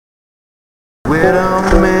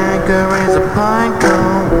Widowmaker is a pine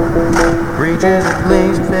cone, reaches at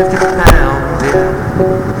least 50 pounds, yeah.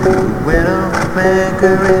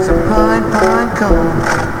 Widowmaker is a pine cone,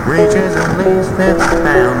 reaches at least 50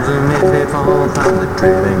 pounds, and makes me fall from the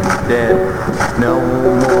dripping dead. No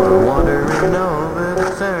more wandering over the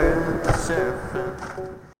surface.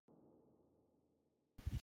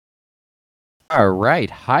 Alright,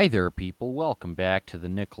 hi there people, welcome back to the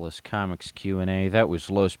Nicholas Comics Q&A. That was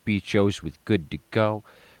Los Bichos with Good to Go.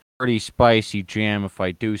 Pretty spicy jam if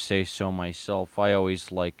I do say so myself. I always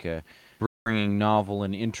like bringing novel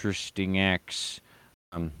and interesting acts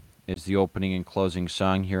as the opening and closing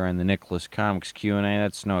song here on the Nicholas Comics Q&A.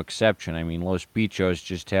 That's no exception. I mean, Los Bichos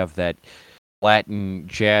just have that Latin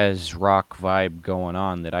jazz rock vibe going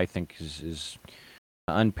on that I think is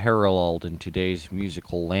unparalleled in today's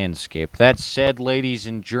musical landscape. That said, ladies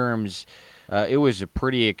and germs, it was a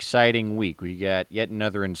pretty exciting week. We got yet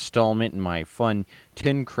another installment in my fun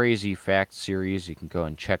 10 Crazy Facts series. You can go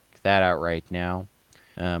and check that out right now.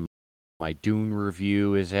 My Dune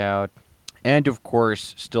review is out. And, of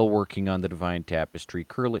course, still working on the Divine Tapestry.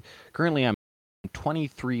 Currently I'm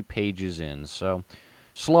 23 pages in, so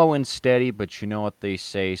slow and steady, but you know what they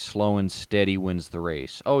say, slow and steady wins the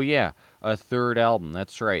race. Oh, yeah. A third album.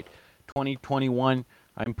 That's right. 2021,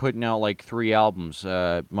 I'm putting out like 3 albums.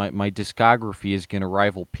 My discography is going to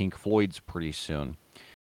rival Pink Floyd's pretty soon.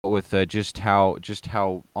 With just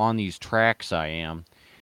how on these tracks I am.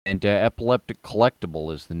 And Epileptic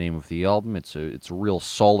Collectible is the name of the album. It's a real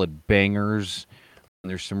solid bangers. And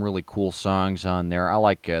there's some really cool songs on there. I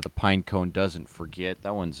like the Pinecone Doesn't Forget.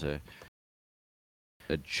 That one's a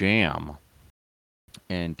jam.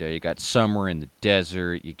 And you got Summer in the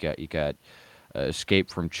Desert. You got Escape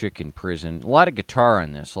from Chicken Prison. A lot of guitar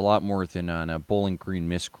on this, a lot more than on Bowling Green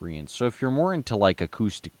Miscreants. So if you're more into like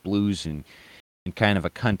acoustic blues and kind of a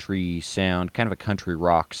country sound, kind of a country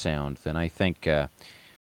rock sound, then I think in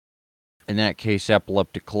that case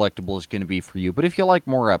Epileptic Collectible is going to be for you. But if you like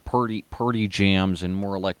more party jams and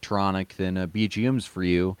more electronic, then BGM's for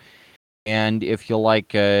you. And if you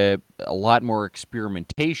like a lot more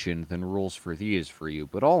experimentation, then Rules for Thee is for you.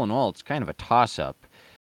 But all in all, it's kind of a toss-up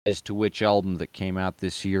as to which album that came out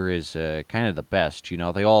this year is kind of the best. You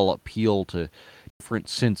know, they all appeal to different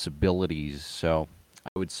sensibilities, so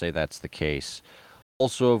I would say that's the case.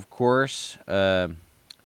 Also, of course,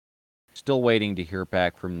 still waiting to hear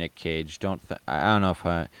back from Nick Cage. I don't know if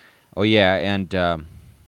I... Oh, yeah, and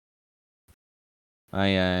my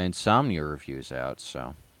Insomnia review's out,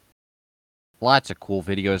 so... Lots of cool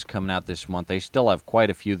videos coming out this month. They still have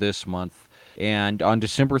quite a few this month. And on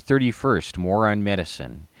December 31st, More on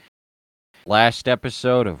Medicine. Last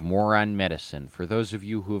episode of More on Medicine. For those of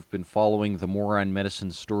you who have been following the More on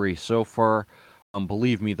Medicine story so far,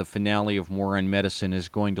 believe me, the finale of More on Medicine is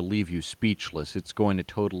going to leave you speechless. It's going to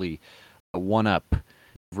totally one-up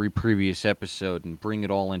every previous episode and bring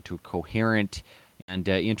it all into a coherent and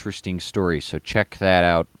interesting story. So check that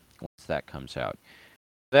out once that comes out.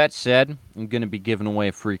 That said, I'm going to be giving away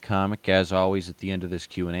a free comic, as always, at the end of this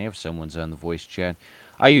Q&A if someone's on the voice chat.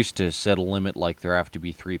 I used to set a limit like there have to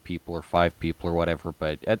be 3 people or 5 people or whatever,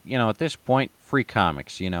 but at this point, free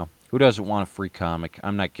comics, Who doesn't want a free comic?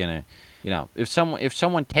 I'm not going to, if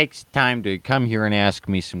someone takes time to come here and ask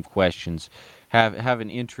me some questions, have an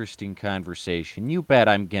interesting conversation, you bet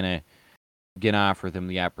I'm going to offer them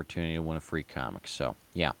the opportunity to win a free comic. So,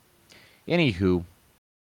 yeah. Anywho,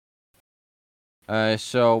 and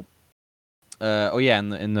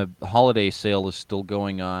the holiday sale is still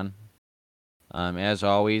going on. As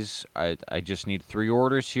always, I just need 3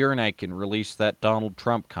 orders here, and I can release that Donald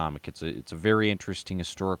Trump comic. It's a very interesting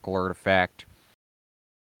historical artifact.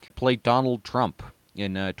 Played Donald Trump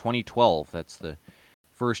in 2012. That's the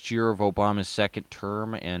first year of Obama's second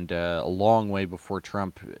term, and a long way before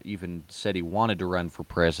Trump even said he wanted to run for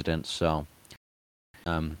president. So,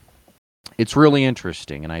 it's really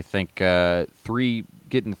interesting, and I think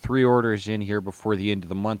getting 3 orders in here before the end of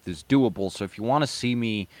the month is doable. So if you want to see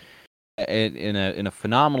me in a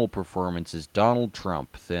phenomenal performance as Donald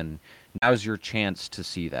Trump, then now's your chance to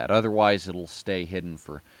see that. Otherwise, it'll stay hidden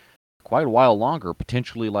for quite a while longer,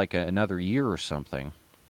 potentially like another year or something.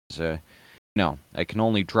 I can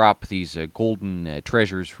only drop these golden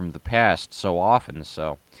treasures from the past so often,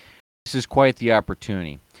 so this is quite the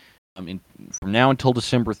opportunity. From now until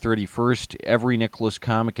December 31st, every Nicholas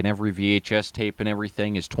comic and every VHS tape and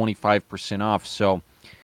everything is 25% off, so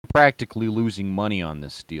I'm practically losing money on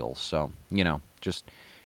this deal. So, just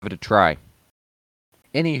give it a try.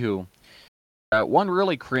 Anywho, one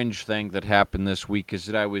really cringe thing that happened this week is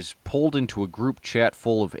that I was pulled into a group chat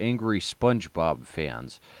full of angry SpongeBob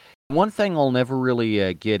fans. One thing I'll never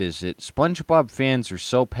really get is that SpongeBob fans are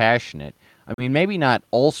so passionate. I mean, maybe not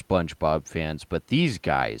all SpongeBob fans, but these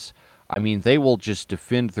guys. I mean, they will just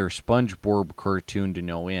defend their SpongeBob cartoon to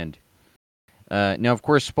no end. Now, of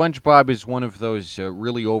course, SpongeBob is one of those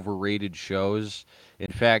really overrated shows.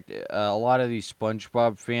 In fact, a lot of these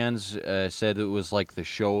SpongeBob fans said it was like the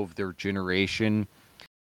show of their generation,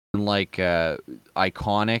 and like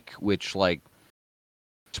iconic. Which like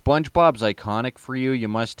SpongeBob's iconic for you. You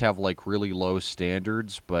must have like really low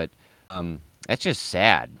standards, but that's just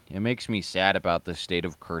sad. It makes me sad about the state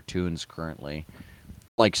of cartoons currently.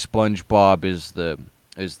 Like SpongeBob is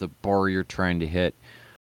the bar you're trying to hit.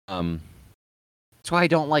 Um, That's why I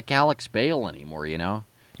don't like Alex Bale anymore. You know,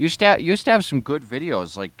 used to have some good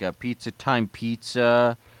videos like Pizza Time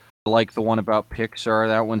Pizza, like the one about Pixar.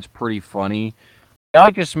 That one's pretty funny. Now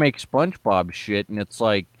I just make SpongeBob shit, and it's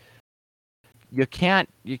like you can't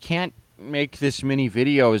make this many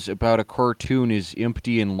videos about a cartoon as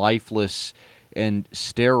empty and lifeless and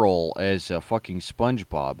sterile as a fucking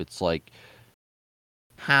SpongeBob. It's like,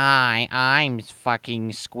 hi, I'm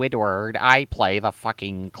fucking Squidward. I play the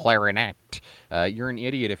fucking clarinet. You're an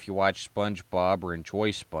idiot if you watch SpongeBob or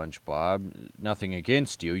enjoy SpongeBob. Nothing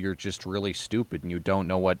against you. You're just really stupid and you don't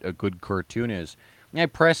know what a good cartoon is. I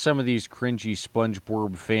press some of these cringy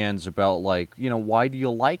SpongeBob fans about, like, why do you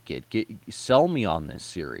like it? Sell me on this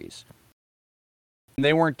series. And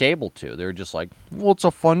they weren't able to. They were just like, well, it's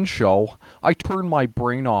a fun show. I turn my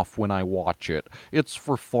brain off when I watch it. It's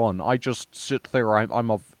for fun. I just sit there. I'm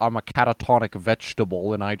a catatonic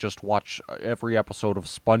vegetable, and I just watch every episode of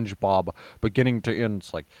SpongeBob, beginning to end.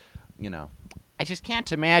 It's like, you know, I just can't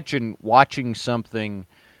imagine watching something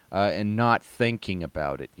and not thinking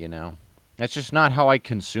about it. That's just not how I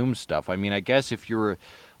consume stuff. I mean, I guess if you're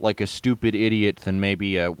like a stupid idiot, then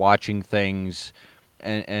maybe watching things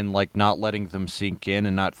and like not letting them sink in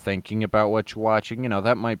and not thinking about what you're watching,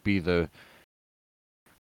 that might be that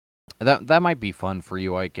might be fun for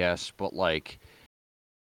you, I guess. But like,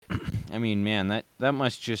 I mean, man, that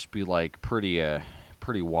must just be like pretty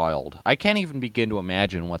wild. I can't even begin to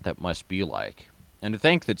imagine what that must be like. And to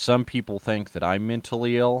think that some people think that I'm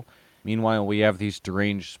mentally ill. Meanwhile, we have these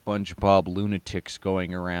deranged SpongeBob lunatics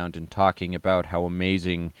going around and talking about how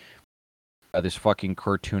amazing this fucking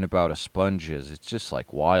cartoon about a sponge is. It's just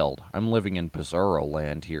like wild. I'm living in Bizarro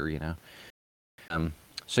land here.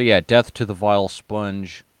 So yeah, death to the vile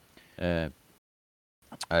sponge. A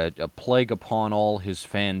plague upon all his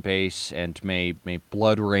fan base, and may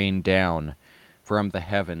blood rain down from the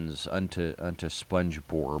heavens unto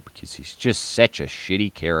SpongeBob, because he's just such a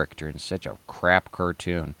shitty character and such a crap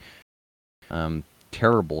cartoon.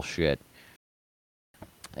 Terrible shit.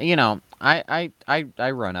 I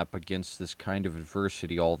run up against this kind of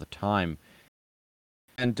adversity all the time.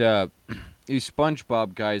 And these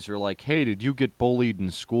SpongeBob guys are like, hey, did you get bullied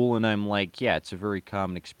in school? And I'm like, yeah, it's a very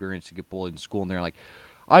common experience to get bullied in school. And they're like,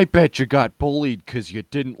 I bet you got bullied because you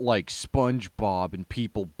didn't like SpongeBob and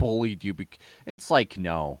people bullied you. It's like,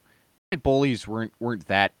 no. My bullies weren't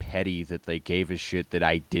that petty that they gave a shit that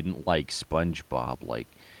I didn't like SpongeBob. Like,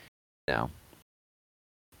 no.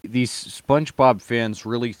 These SpongeBob fans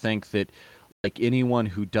really think that like anyone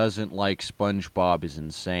who doesn't like SpongeBob is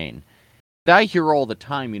insane. I hear all the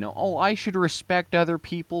time, oh, I should respect other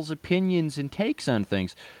people's opinions and takes on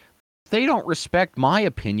things. If they don't respect my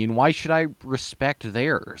opinion, why should I respect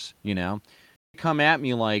theirs? They come at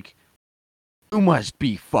me like, you must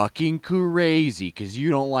be fucking crazy because you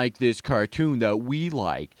don't like this cartoon that we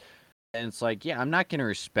like. And it's like, yeah, I'm not going to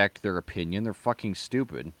respect their opinion. They're fucking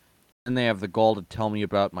stupid. And they have the gall to tell me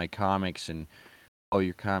about my comics and, oh,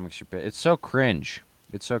 your comics are bad. It's so cringe.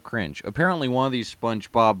 It's so cringe. Apparently, one of these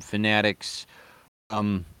SpongeBob fanatics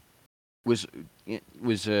was all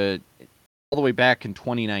the way back in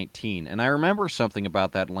 2019. And I remember something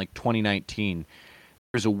about that in like 2019.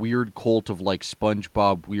 There's a weird cult of like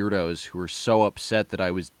SpongeBob weirdos who were so upset that I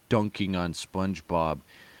was dunking on SpongeBob.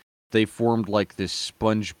 They formed like this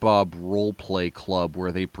SpongeBob roleplay club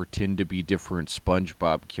where they pretend to be different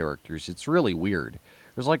SpongeBob characters. It's really weird.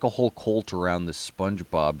 There's like a whole cult around this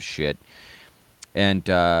SpongeBob shit. And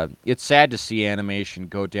it's sad to see animation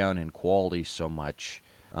go down in quality so much.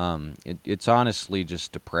 It's honestly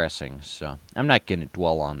just depressing, so I'm not going to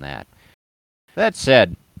dwell on that. That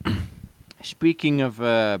said, speaking of,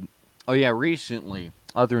 recently,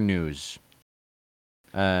 other news.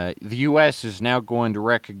 The U.S. is now going to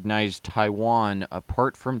recognize Taiwan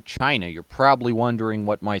apart from China. You're probably wondering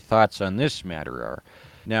what my thoughts on this matter are.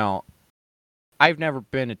 Now, I've never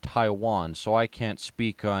been to Taiwan, so I can't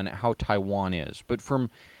speak on how Taiwan is. But from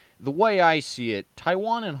the way I see it,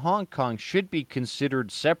 Taiwan and Hong Kong should be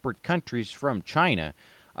considered separate countries from China.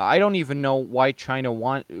 I don't even know why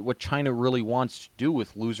what China really wants to do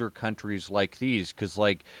with loser countries like these, because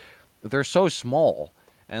like they're so small,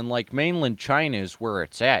 and like mainland China is where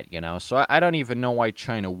it's at, you know. So I don't even know why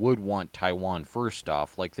China would want Taiwan. First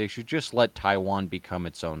off, like they should just let Taiwan become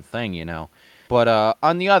its own thing, you know. But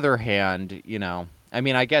on the other hand, you know, I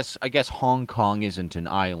mean, I guess Hong Kong isn't an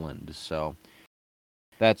island, so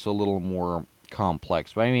that's a little more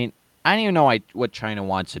complex. But I mean, I don't even know what China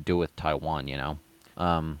wants to do with Taiwan, you know.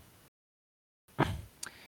 Um,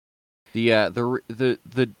 the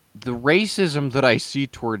racism that I see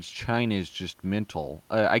towards China is just mental.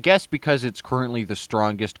 I guess because it's currently the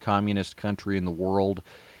strongest communist country in the world,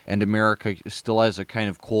 and America still has a kind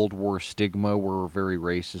of Cold War stigma where we're very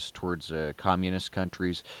racist towards communist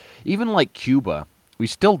countries. Even like Cuba, we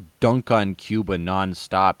still dunk on Cuba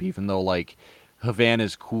nonstop, even though like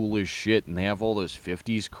Havana's cool as shit and they have all those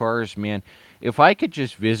 50s cars, man. If I could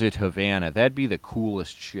just visit Havana, that'd be the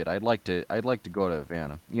coolest shit. I'd like to go to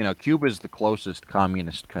Havana. You know, Cuba's the closest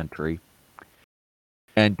communist country.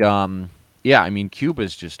 And yeah, I mean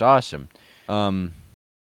Cuba's just awesome. Um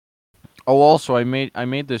oh also I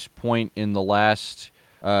made this point in the last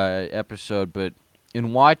episode, but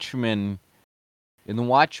in Watchmen in the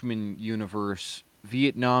Watchmen universe,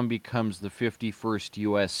 Vietnam becomes the 51st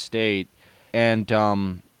US state, and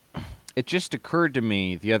it just occurred to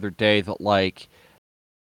me the other day that like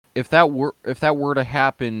if that were to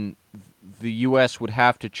happen, the U.S. would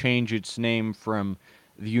have to change its name from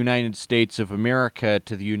the United States of America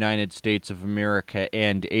to the United States of America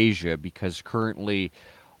and Asia, because currently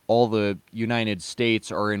all the United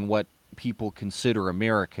States are in what people consider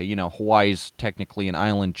America. You know, Hawaii's technically an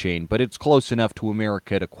island chain, but it's close enough to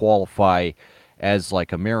America to qualify as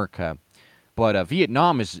like America. But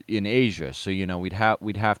Vietnam is in Asia, so you know we'd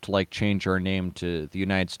have to like change our name to the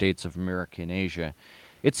United States of America and Asia.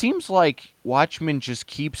 It seems like Watchmen just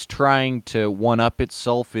keeps trying to one up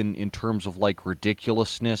itself in terms of like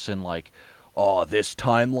ridiculousness and like, oh, this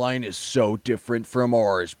timeline is so different from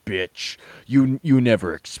ours, bitch. You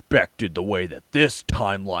never expected the way that this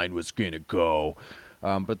timeline was gonna go.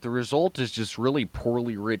 But the result is just really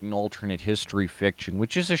poorly written alternate history fiction,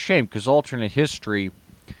 which is a shame because alternate history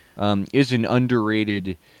is an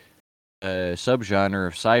underrated subgenre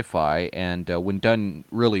of sci-fi, and when done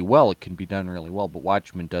really well, it can be done really well. But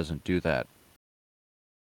Watchmen doesn't do that.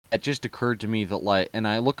 It just occurred to me that like, and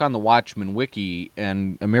I look on the Watchmen wiki,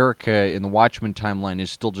 and America in the Watchmen timeline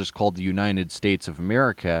is still just called the United States of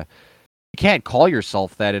America. You can't call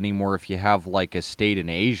yourself that anymore if you have like a state in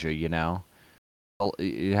Asia, you know. Well,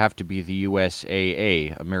 you have to be the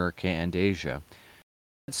USAA, America and Asia.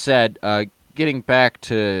 That said, getting back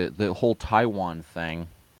to the whole Taiwan thing,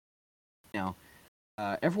 you know,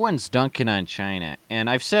 everyone's dunking on China, and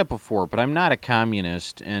I've said before, but I'm not a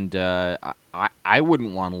communist, and I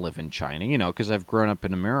wouldn't want to live in China, you know, because I've grown up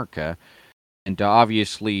in America, and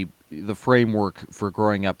obviously the framework for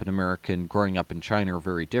growing up in America and growing up in China are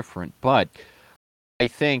very different. But I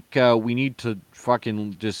think we need to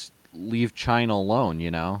fucking just leave China alone,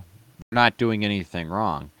 you know. They're not doing anything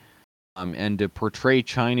wrong. And to portray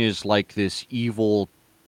China as like this evil,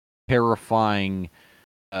 terrifying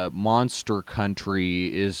monster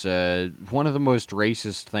country is one of the most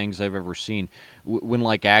racist things I've ever seen. When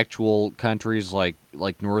like actual countries like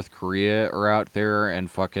North Korea are out there and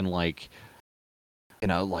fucking like, you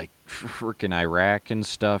know, like freaking Iraq and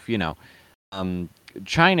stuff, you know. Um,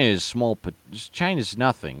 China is small, but China's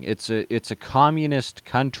nothing. It's a communist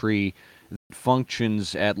country that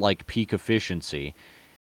functions at like peak efficiency,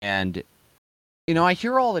 and you know, I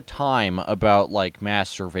hear all the time about like mass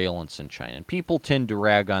surveillance in China, and people tend to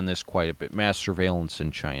rag on this quite a bit. Mass surveillance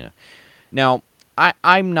in China. Now,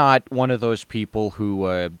 I'm not one of those people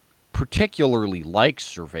who particularly likes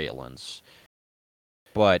surveillance,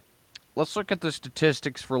 but let's look at the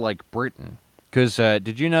statistics for like Britain. Because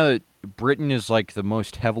did you know that Britain is like the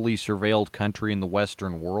most heavily surveilled country in the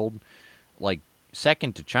Western world? Like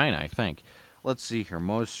second to China, I think. Let's see here,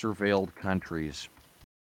 most surveilled countries.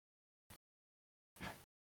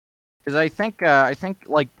 Because I think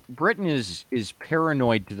like Britain is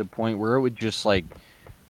paranoid to the point where it would just like,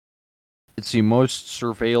 let's see, most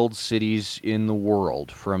surveilled cities in the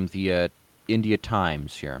world from the India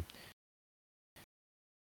Times here.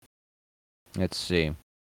 Let's see.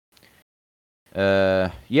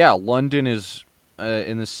 Yeah, London is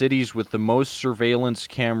in the cities with the most surveillance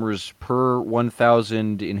cameras per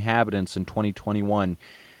 1,000 inhabitants in 2021.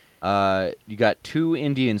 You got two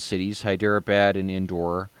Indian cities, Hyderabad and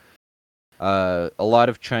Indore. A lot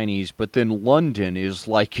of Chinese, but then London is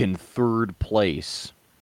like in third place.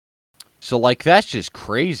 So like that's just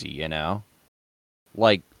crazy, you know?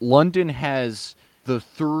 Like London has the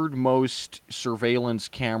third most surveillance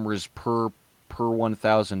cameras per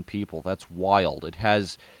 1,000 people. That's wild. It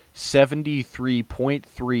has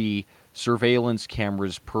 73.3 surveillance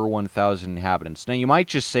cameras per 1,000 inhabitants. Now, you might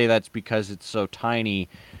just say that's because it's so tiny,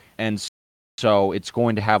 and so it's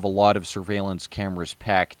going to have a lot of surveillance cameras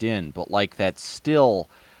packed in. But, like, that's still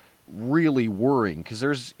really worrying, because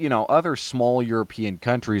there's, other small European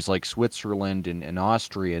countries like Switzerland and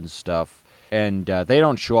Austria and stuff, and they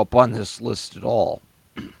don't show up on this list at all.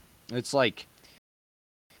 It's like,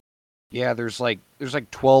 yeah, there's like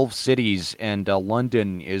 12 cities, and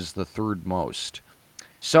London is the third most.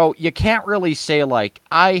 So you can't really say, like,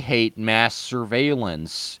 I hate mass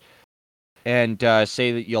surveillance, and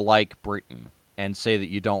say that you like Britain, and say that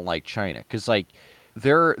you don't like China, because, like,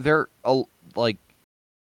 they're like,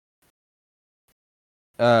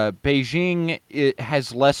 Beijing, it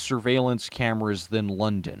has less surveillance cameras than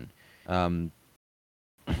London. So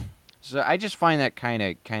I just find that kind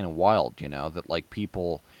of wild, that, like,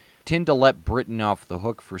 people tend to let Britain off the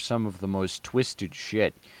hook for some of the most twisted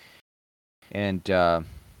shit. And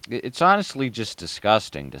it's honestly just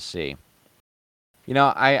disgusting to see.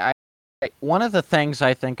 I one of the things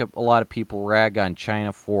I think a lot of people rag on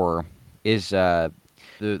China for is the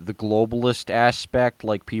globalist aspect.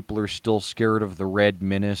 Like, people are still scared of the Red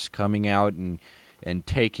Menace coming out and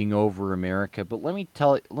taking over America. But let me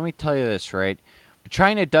tell you this, right?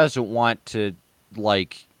 China doesn't want to,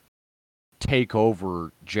 like, take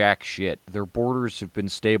over jack shit. Their borders have been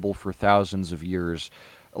stable for thousands of years.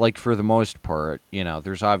 Like, for the most part,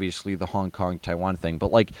 there's obviously the Hong Kong, Taiwan thing,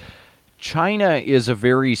 but, like, China is a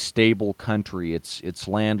very stable country. It's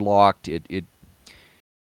landlocked. It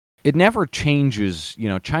never changes.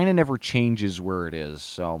 China never changes where it is.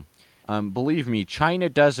 So, believe me, China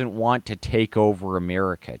doesn't want to take over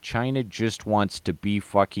America. China just wants to be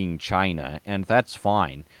fucking China, and that's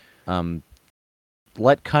fine.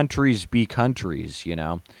 Let countries be countries,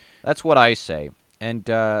 That's what I say. And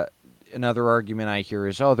another argument I hear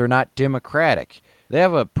is, oh, they're not democratic. They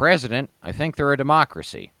have a president. I think they're a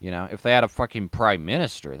democracy. If they had a fucking prime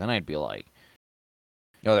minister, then I'd be like,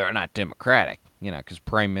 no, they're not democratic. Because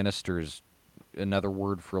prime minister is another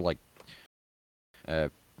word for, like,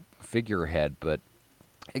 figurehead. But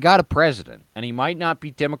they got a president, and he might not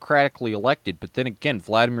be democratically elected. But then again,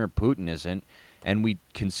 Vladimir Putin isn't, and we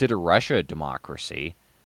consider Russia a democracy.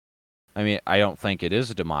 I mean, I don't think it is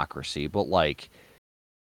a democracy, but, like,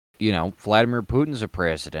 Vladimir Putin's a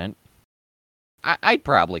president. I'd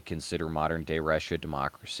probably consider modern-day Russia a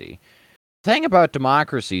democracy. The thing about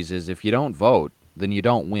democracies is, if you don't vote, then you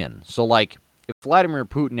don't win. So, like, if Vladimir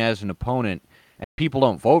Putin has an opponent and people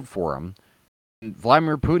don't vote for him,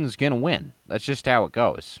 Vladimir Putin's going to win. That's just how it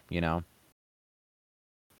goes,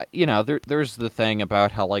 There's the thing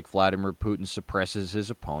about how, like, Vladimir Putin suppresses his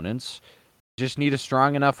opponents. You just need a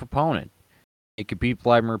strong enough opponent. It could beat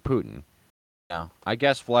Vladimir Putin. I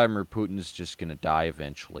guess Vladimir Putin's just going to die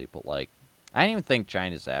eventually, but, like, I don't even think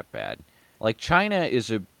China's that bad. Like, China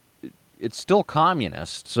it's still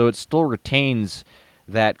communist, so it still retains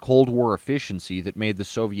that Cold War efficiency that made the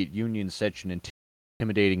Soviet Union such an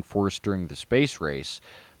intimidating force during the space race.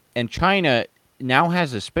 And China now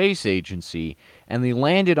has a space agency, and they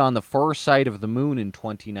landed on the far side of the moon in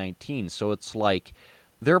 2019. So it's like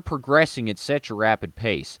they're progressing at such a rapid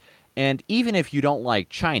pace. And even if you don't like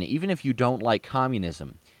China, even if you don't like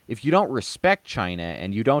communism, if you don't respect China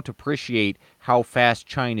and you don't appreciate how fast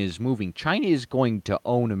China is moving, China is going to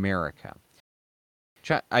own America.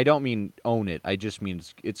 I don't mean own it. I just mean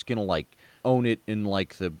it's going to, like, own it in,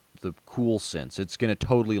 like, the cool sense. It's going to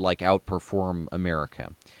totally, like, outperform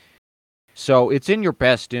America. So it's in your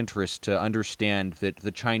best interest to understand that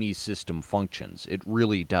the Chinese system functions. It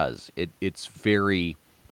really does. It's very...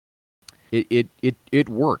 It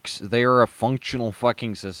works. They are a functional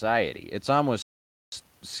fucking society. It's almost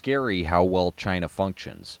scary how well China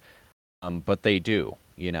functions. But they do,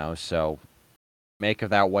 so make of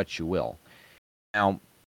that what you will. Now,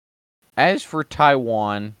 as for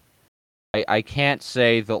Taiwan, I can't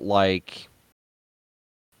say that, like...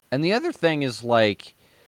 And the other thing is, like,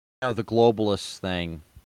 the globalist thing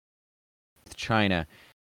with China.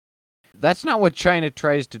 That's not what China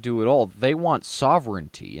tries to do at all. They want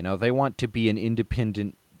sovereignty, They want to be an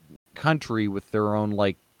independent country with their own,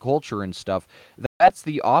 like, culture and stuff. That's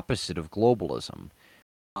the opposite of globalism.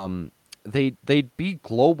 They'd be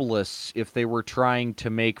globalists if they were trying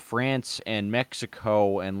to make France and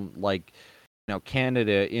Mexico and, like,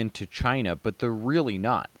 Canada into China, but they're really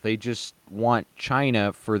not. They just want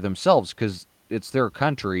China for themselves because it's their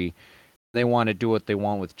country. They want to do what they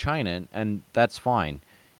want with China, and that's fine,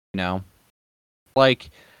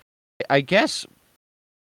 Like, I guess,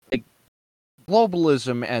 like,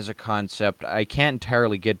 globalism as a concept, I can't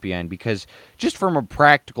entirely get behind because just from a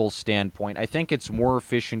practical standpoint, I think it's more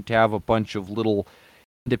efficient to have a bunch of little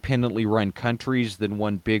independently run countries than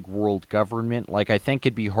one big world government. Like, I think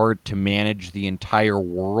it'd be hard to manage the entire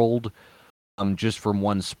world just from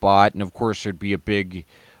one spot. And of course, there'd be a big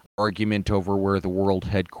argument over where the world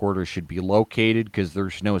headquarters should be located because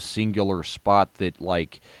there's no singular spot that,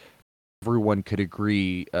 like, everyone could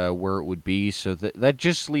agree where it would be. So that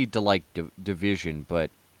just lead to, like, division.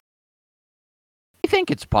 But I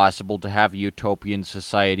think it's possible to have a utopian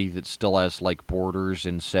society that still has, like, borders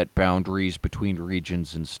and set boundaries between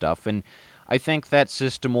regions and stuff. And I think that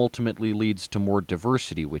system ultimately leads to more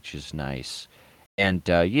diversity, which is nice. And,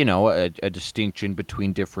 a distinction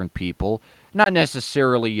between different people. Not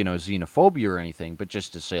necessarily, xenophobia or anything, but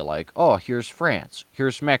just to say, like, oh, here's France,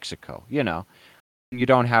 here's Mexico, You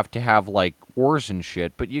don't have to have, like, wars and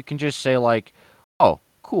shit, but you can just say, like, oh,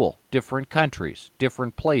 cool, different countries,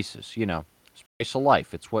 different places, Spice of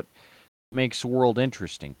life. It's what makes the world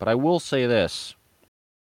interesting. But I will say this.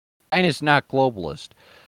 China's not globalist.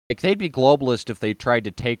 Like, they'd be globalist if they tried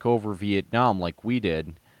to take over Vietnam like we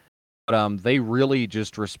did. But they really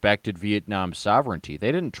just respected Vietnam's sovereignty.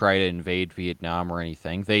 They didn't try to invade Vietnam or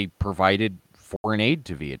anything. They provided foreign aid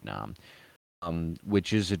to Vietnam,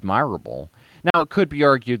 which is admirable. Now, it could be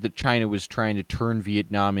argued that China was trying to turn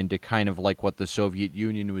Vietnam into kind of like what the Soviet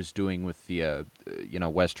Union was doing with the,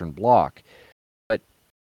 Western Bloc. But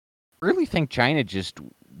I really think China just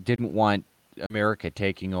didn't want America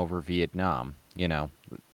taking over Vietnam.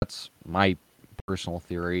 That's my personal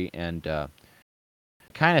theory, and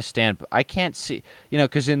kind of stand. I can't see,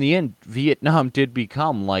 because in the end, Vietnam did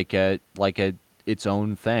become like a its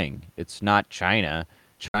own thing. It's not China.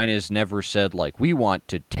 China's never said, like, we want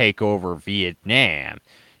to take over Vietnam.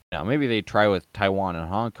 Maybe they try with Taiwan and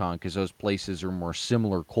Hong Kong because those places are more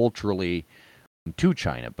similar culturally to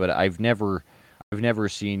China. But I've never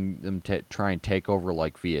seen them try and take over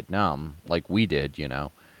like Vietnam, like we did.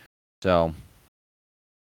 So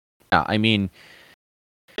yeah, I mean,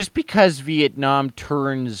 just because Vietnam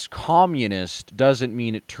turns communist doesn't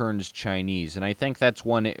mean it turns Chinese. And I think that's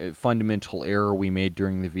one fundamental error we made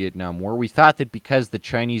during the Vietnam War. We thought that because the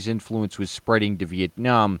Chinese influence was spreading to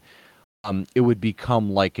Vietnam, it would become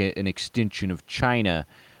like an extension of China.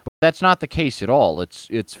 But that's not the case at all.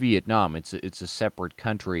 It's Vietnam. It's a separate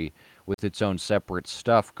country with its own separate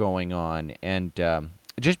stuff going on. And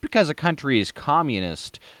just because a country is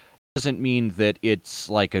communist doesn't mean that it's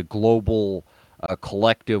like a global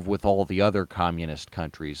collective with all the other communist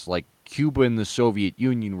countries. Like Cuba and the Soviet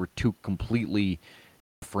Union were two completely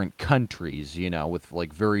different countries, with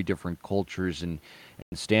like very different cultures and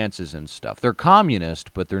stances and stuff. They're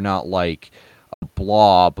communist, but they're not like a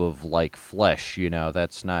blob of like flesh,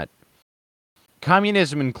 That's not.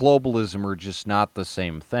 Communism and globalism are just not the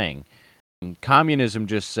same thing. And communism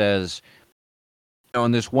just says,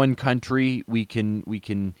 in this one country we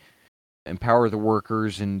can empower the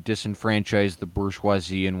workers and disenfranchise the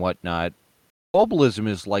bourgeoisie and whatnot. Globalism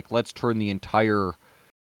is like, let's turn the entire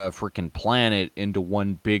freaking planet into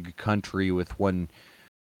one big country with one,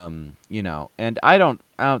 And I don't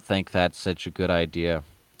think that's such a good idea.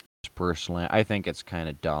 Personally, I think it's kind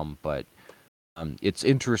of dumb, but it's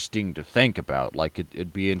interesting to think about. Like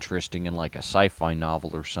it'd be interesting in like a sci-fi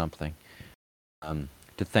novel or something.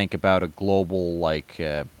 To think about a global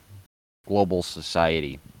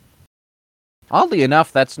society. Oddly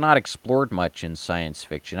enough, that's not explored much in science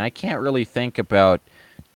fiction. I can't really think about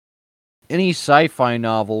any sci-fi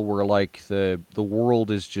novel where like the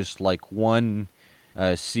world is just like one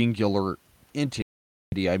singular entity.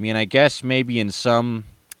 I mean, I guess maybe in some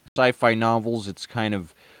sci-fi novels it's kind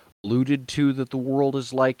of alluded to that the world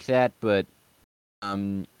is like that, but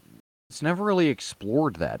it's never really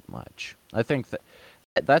explored that much. I think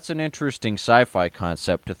that's an interesting sci-fi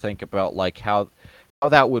concept to think about, like how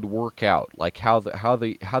that would work out, like how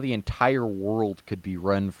the entire world could be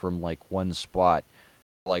run from like one spot,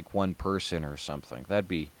 like one person or something. That'd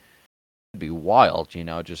be wild,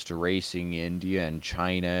 just erasing India and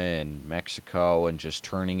China and Mexico and just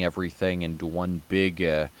turning everything into one big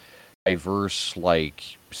diverse like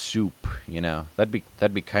soup. That'd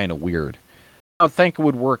be kind of weird. I don't think it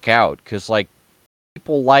would work out because like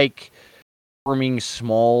people like forming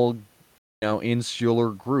small insular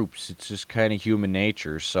groups. It's just kind of human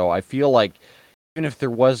nature. So I feel like even if there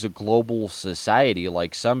was a global society,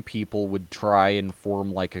 like some people would try and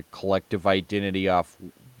form like a collective identity off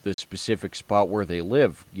the specific spot where they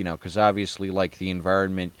live, because obviously like the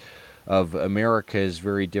environment of America is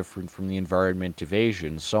very different from the environment of Asia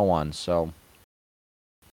and so on. So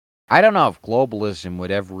I don't know if globalism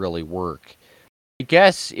would ever really work. I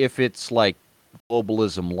guess if it's like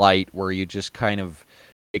globalism light, where you just kind of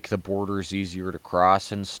make the borders easier to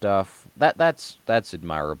cross and stuff. That's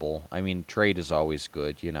admirable. I mean, trade is always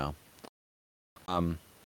good, you know. Um,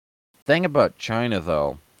 thing about China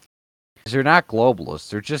though is they're not globalists;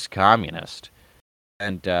 they're just communist,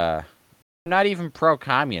 and not even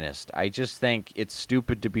pro-communist. I just think it's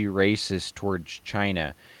stupid to be racist towards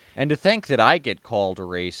China, and to think that I get called a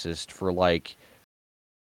racist for like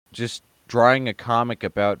just drawing a comic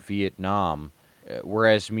about Vietnam,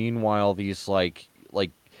 whereas meanwhile these like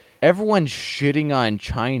everyone's shitting on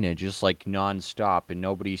China just like nonstop, and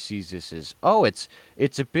nobody sees this as, oh, it's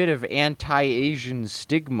a bit of anti-Asian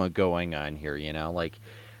stigma going on here, you know? Like,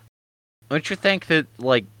 don't you think that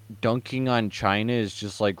like dunking on China is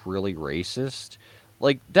just like really racist?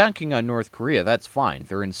 Like dunking on North Korea, that's fine.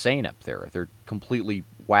 They're insane up there. They're completely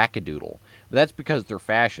wackadoodle. But that's because they're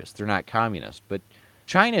fascist. They're not communist. But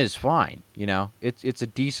China is fine. You know, it's a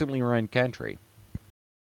decently run country.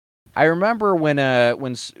 I remember when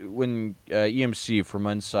EMC from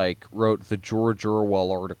Unpsych wrote the George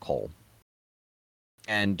Orwell article,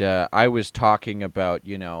 and I was talking about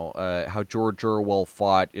how George Orwell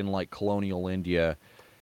fought in like colonial India,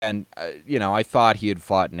 and I thought he had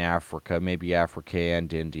fought in Africa, maybe Africa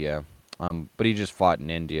and India, but he just fought in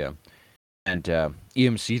India. And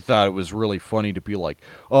EMC thought it was really funny to be like,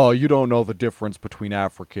 "Oh, you don't know the difference between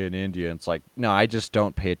Africa and India." And it's like, no, I just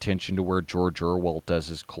don't pay attention to where George Orwell does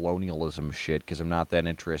his colonialism shit because I'm not that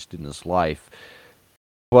interested in his life.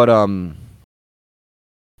 But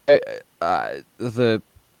the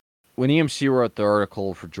when EMC wrote the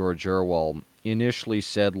article for George Orwell, he initially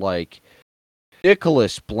said like,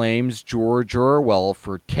 Nicholas blames George Orwell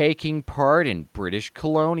for taking part in British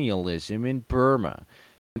colonialism in Burma.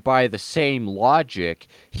 By the same logic,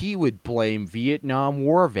 he would blame Vietnam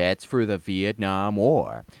War vets for the Vietnam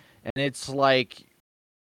War. And it's like,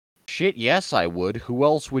 shit, yes, I would. Who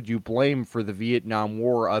else would you blame for the Vietnam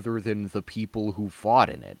War other than the people who fought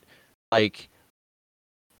in it? Like,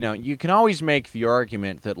 you can always make the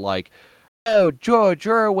argument that, like, oh, George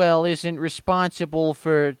Orwell isn't responsible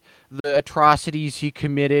for the atrocities he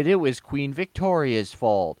committed. It was Queen Victoria's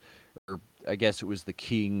fault. I guess it was the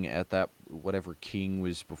king at that, whatever king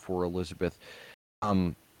was before Elizabeth.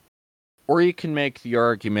 Or you can make the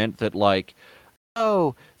argument that, like,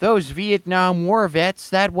 oh, those Vietnam War vets,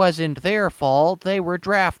 that wasn't their fault. They were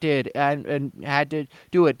drafted and had to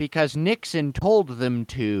do it because Nixon told them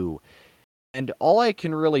to. And all I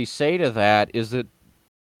can really say to that is that,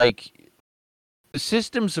 like, the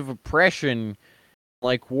systems of oppression,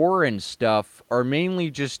 like war and stuff, are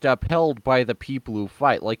mainly just upheld by the people who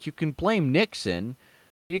fight. Like, you can blame Nixon,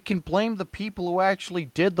 you can blame the people who actually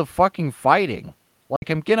did the fucking fighting. Like,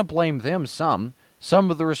 I'm gonna blame them some.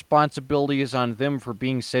 Some of the responsibility is on them for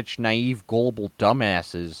being such naive, gullible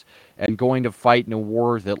dumbasses and going to fight in a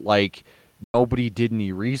war that, like, nobody did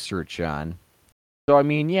any research on. So, I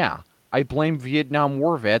mean, yeah, I blame Vietnam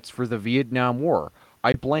War vets for the Vietnam War.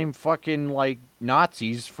 I blame fucking, like,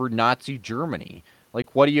 Nazis for Nazi Germany.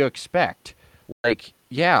 Like, what do you expect? Like,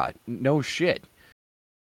 yeah, no shit.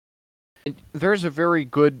 There's a very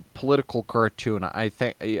good political cartoon. I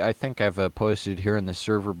think I've posted here in the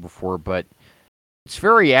server before, but it's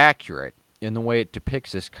very accurate in the way it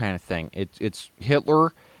depicts this kind of thing. It's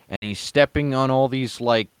Hitler, and he's stepping on all these,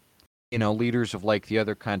 like, leaders of, like, the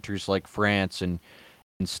other countries, like France and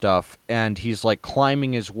stuff, and he's like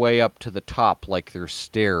climbing his way up to the top like there's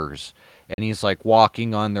stairs, and he's like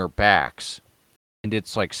walking on their backs, and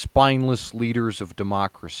it's like spineless leaders of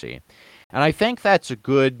democracy. And I think that's a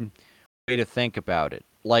good way to think about it.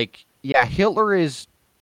 Like, yeah, Hitler is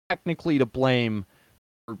technically to blame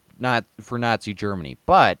for Nazi Germany,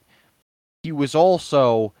 but he was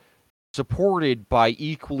also supported by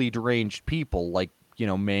equally deranged people like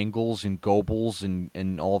Mangels and Goebbels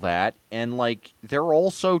and all that, and like they're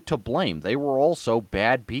also to blame. They were also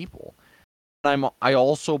bad people. I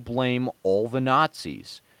also blame all the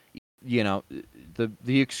Nazis. The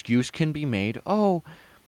excuse can be made. Oh,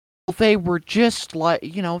 they were just like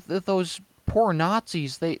those poor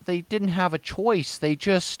Nazis. They didn't have a choice. They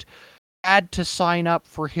just had to sign up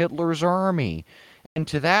for Hitler's army. And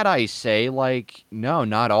to that I say, like, no,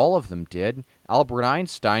 not all of them did. Albert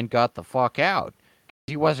Einstein got the fuck out.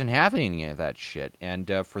 He wasn't having any of that shit,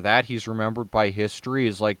 and for that he's remembered by history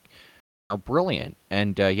as like brilliant,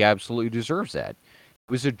 and he absolutely deserves that.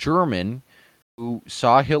 He was a German who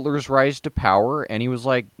saw Hitler's rise to power, and he was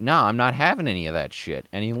like, "Nah, I'm not having any of that shit,"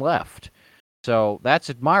 and he left. So that's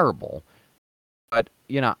admirable. But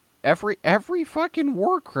every fucking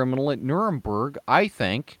war criminal at Nuremberg, I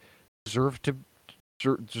think,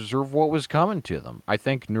 deserve what was coming to them. I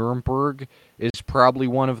think Nuremberg is probably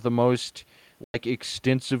one of the most like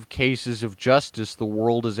extensive cases of justice the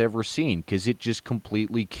world has ever seen, because it just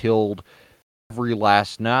completely killed every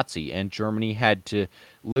last Nazi, and Germany had to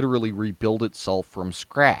literally rebuild itself from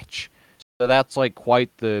scratch. So that's like quite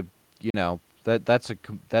the,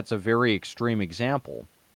 that's a very extreme example.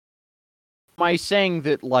 Am I saying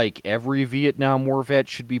that like every Vietnam War vet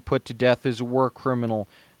should be put to death as a war criminal?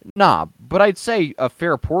 Nah, but I'd say a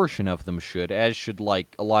fair portion of them should, as should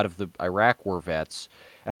like a lot of the Iraq War vets.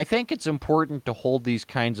 I think it's important to hold these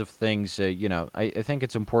kinds of things, I think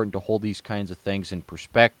it's important to hold these kinds of things in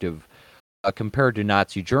perspective compared to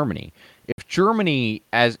Nazi Germany. If Germany,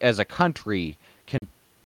 as a country, can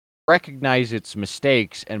recognize its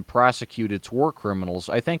mistakes and prosecute its war criminals,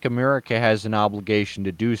 I think America has an obligation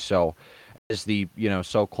to do so as the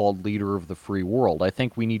so-called leader of the free world. I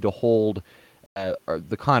think we need to hold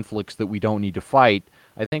the conflicts that we don't need to fight.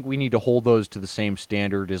 I think we need to hold those to the same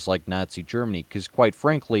standard as like Nazi Germany, because quite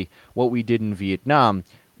frankly, what we did in Vietnam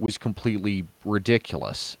was completely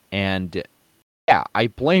ridiculous. And yeah, I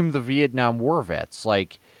blame the Vietnam War vets.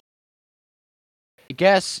 Like, I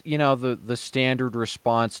guess, the standard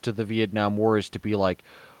response to the Vietnam War is to be like,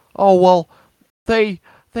 oh well, they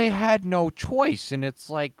had no choice, and it's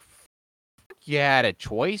like, you had a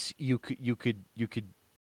choice. You could be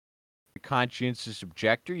a conscientious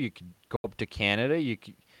objector. You could go up to Canada. You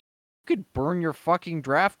could burn your fucking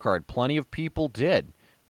draft card. Plenty of people did.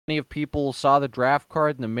 Plenty of people saw the draft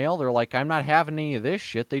card in the mail. They're like, I'm not having any of this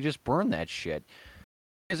shit. They just burned that shit.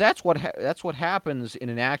 Because that's what happens in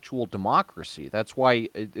an actual democracy. That's why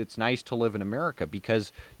it's nice to live in America,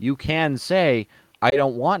 because you can say, I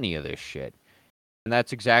don't want any of this shit. And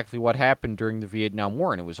that's exactly what happened during the Vietnam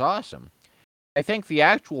War, and it was awesome. I think the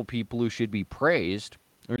actual people who should be praised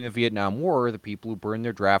during the Vietnam War are the people who burned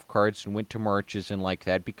their draft cards and went to marches and like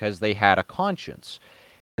that, because they had a conscience.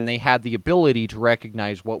 And they had the ability to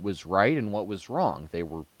recognize what was right and what was wrong. They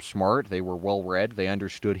were smart, they were well read, they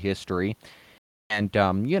understood history. And,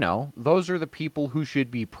 those are the people who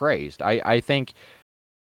should be praised. I think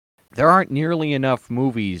there aren't nearly enough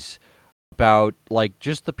movies about, like,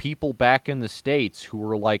 just the people back in the States who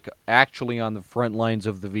were, like, actually on the front lines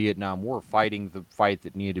of the Vietnam War, fighting the fight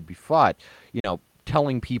that needed to be fought,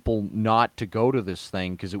 telling people not to go to this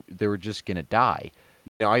thing because they were just going to die.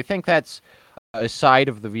 I think that's a side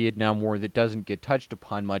of the Vietnam War that doesn't get touched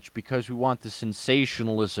upon much, because we want the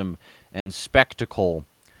sensationalism and spectacle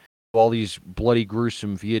all these bloody,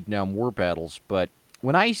 gruesome Vietnam War battles. But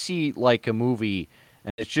when I see, like, a movie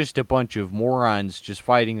and it's just a bunch of morons just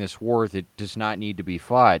fighting this war that does not need to be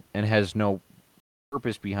fought and has no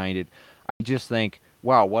purpose behind it, I just think,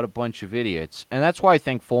 wow, what a bunch of idiots. And that's why I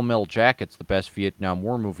think Full Metal Jacket's the best Vietnam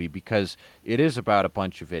War movie, because it is about a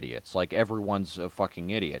bunch of idiots. Like, everyone's a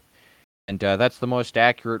fucking idiot. And that's the most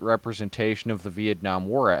accurate representation of the Vietnam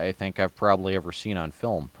War I think I've probably ever seen on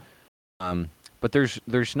film. But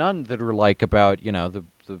there's none that are like about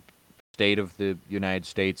the state of the United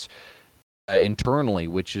States internally,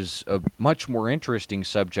 which is a much more interesting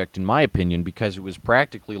subject in my opinion, because it was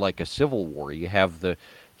practically like a civil war. You have the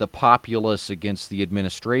populace against the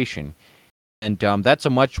administration, and that's a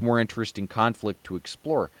much more interesting conflict to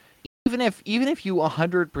explore. Even if you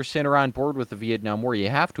 100% are on board with the Vietnam War, you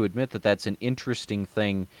have to admit that that's an interesting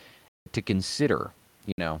thing to consider.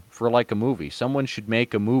 For like a movie, someone should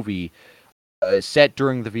make a movie set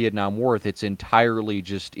during the Vietnam War that's entirely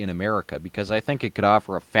just in America, because I think it could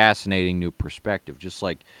offer a fascinating new perspective, just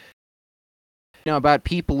like, about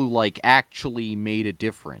people who like actually made a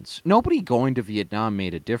difference. Nobody going to Vietnam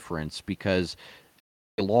made a difference because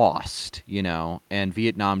they lost, and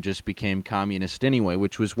Vietnam just became communist anyway,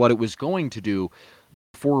 which was what it was going to do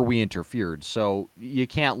before we interfered. So you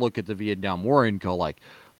can't look at the Vietnam War and go like,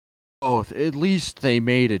 oh, at least they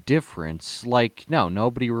made a difference. Like, no,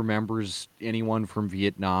 nobody remembers anyone from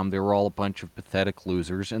Vietnam. They were all a bunch of pathetic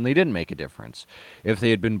losers, and they didn't make a difference. If they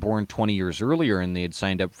had been born 20 years earlier and they had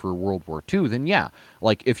signed up for World War II, then yeah.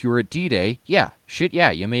 Like, if you were at D-Day, yeah,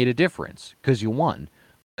 you made a difference, because you won.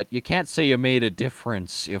 But you can't say you made a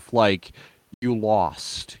difference if, like, you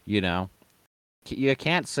lost, You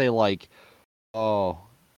can't say, like, oh,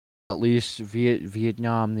 at least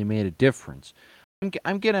Vietnam, they made a difference.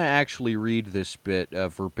 I'm going to actually read this bit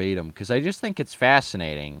verbatim, because I just think it's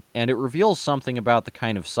fascinating, and it reveals something about the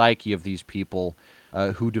kind of psyche of these people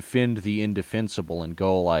who defend the indefensible and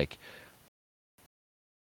go like,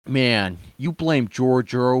 man, you blame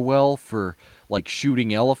George Orwell for, like,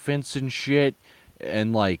 shooting elephants and shit,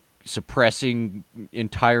 and, like, suppressing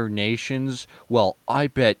entire nations. Well, I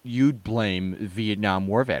bet you'd blame Vietnam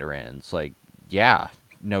War veterans. Like, yeah,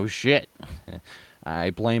 no shit.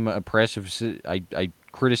 I blame oppressive. I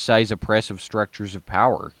criticize oppressive structures of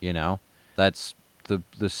power. That's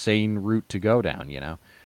the sane route to go down, you know.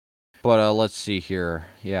 But let's see here.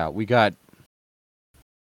 Yeah, we got.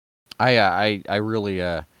 I really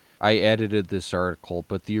I edited this article,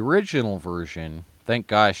 but the original version. Thank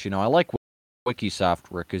gosh, I like Wikisoft,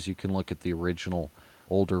 Rick, because you can look at the original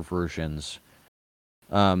older versions.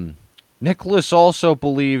 Nicholas also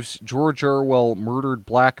believes George Orwell murdered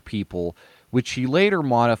black people, which he later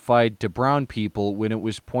modified to brown people when it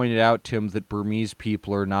was pointed out to him that Burmese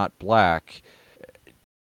people are not black.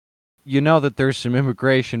 You know that there's some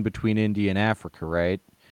immigration between India and Africa, right?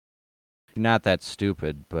 Not that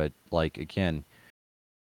stupid, but like again,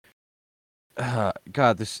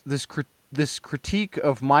 God, this critique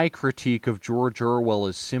of my critique of George Orwell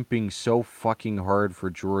is simping so fucking hard for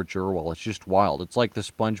George Orwell. It's just wild. It's like the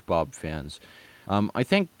SpongeBob fans. I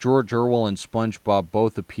think George Orwell and SpongeBob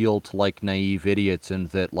both appeal to like naive idiots, and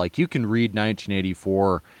that like you can read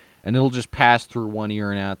 1984 and it'll just pass through one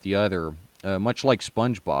ear and out the other. Much like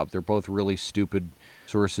SpongeBob, they're both really stupid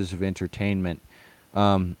sources of entertainment.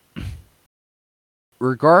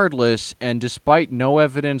 Regardless, and despite no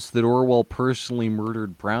evidence that Orwell personally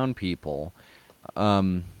murdered brown people,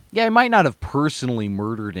 yeah, he might not have personally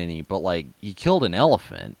murdered any, but like he killed an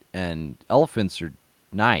elephant, and elephants are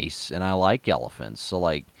nice, and I like elephants, so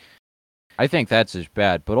like I think that's as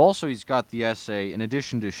bad. But also, he's got the essay. In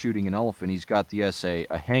addition to shooting an elephant, he's got the essay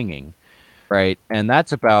 "A Hanging," right? And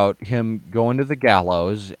that's about him going to the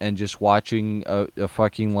gallows and just watching a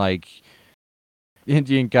fucking like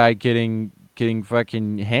Indian guy getting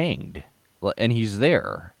fucking hanged, and he's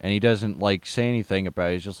there, and he doesn't like say anything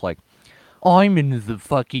about it. He's just like, I'm in the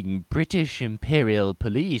fucking British Imperial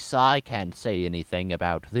Police. I can't say anything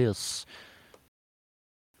about this.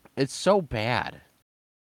 It's so bad.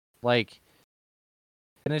 Like,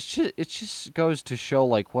 and it just goes to show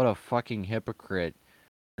like what a fucking hypocrite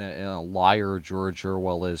and a liar George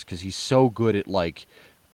Orwell is, because he's so good at like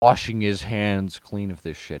washing his hands clean of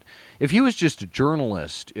this shit. If he was just a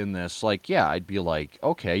journalist in this, like, yeah, I'd be like,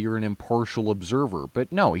 okay, you're an impartial observer.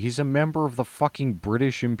 But no, he's a member of the fucking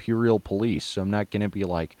British Imperial Police, so I'm not gonna be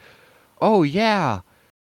like, oh yeah,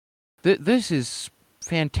 this is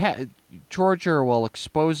fantastic. George Orwell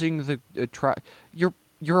exposing the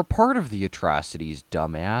you're a part of the atrocities,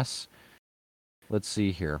 dumbass. Let's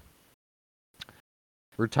see here.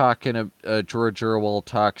 We're talking. George Orwell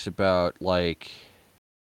talks about like.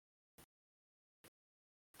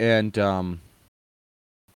 And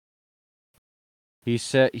he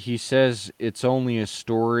says it's only a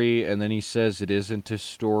story, and then he says it isn't a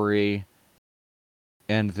story,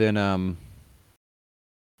 and then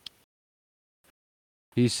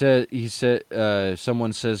he said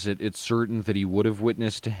someone says it's certain that he would have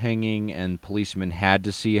witnessed a hanging, and policemen had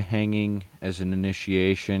to see a hanging as an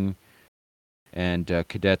initiation, and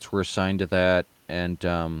cadets were assigned to that, and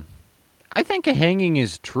I think a hanging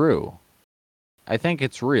is true. I think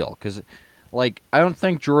it's real, because, like, I don't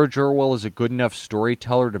think George Orwell is a good enough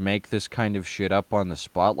storyteller to make this kind of shit up on the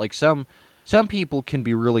spot. Like, some people can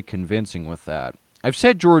be really convincing with that. I've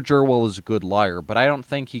said George Orwell is a good liar, but I don't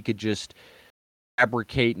think he could just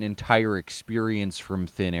fabricate an entire experience from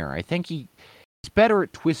thin air. I think he's better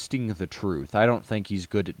at twisting the truth. I don't think he's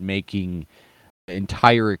good at making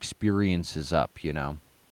entire experiences up, you know?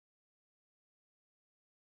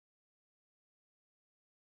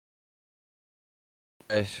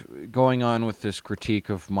 Going on with this critique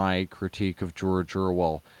of my critique of George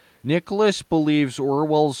Orwell, Nicholas believes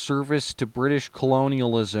Orwell's service to British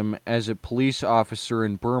colonialism as a police officer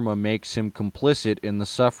in Burma makes him complicit in the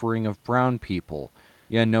suffering of brown people.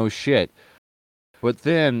 Yeah, no shit. But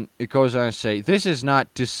then it goes on to say, this is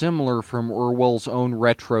not dissimilar from Orwell's own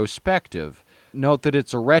retrospective. Note that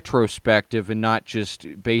it's a retrospective and not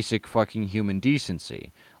just basic fucking human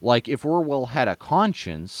decency. Like, if Orwell had a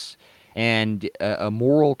conscience and a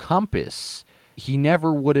moral compass, he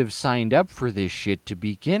never would have signed up for this shit to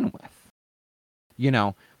begin with. You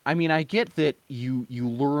know, I mean, I get that you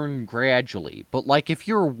learn gradually, but like if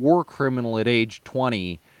you're a war criminal at age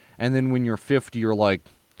 20 and then when you're 50 you're like,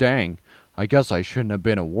 dang, I guess I shouldn't have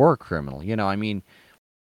been a war criminal. You know, I mean,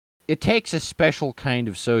 it takes a special kind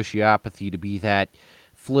of sociopathy to be that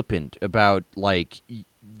flippant about like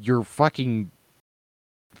your fucking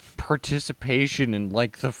participation in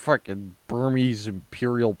like the fucking Burmese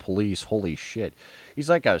Imperial Police. Holy shit. He's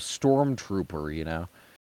like a stormtrooper, you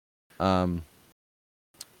know.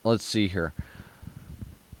 Let's see here.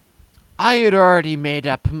 I had already made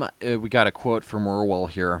up my... we got a quote from Orwell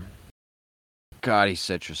here. God, he's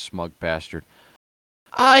such a smug bastard.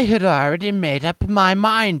 I had already made up my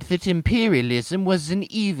mind that imperialism was an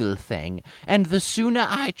evil thing, and the sooner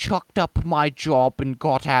I chucked up my job and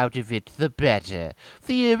got out of it, the better.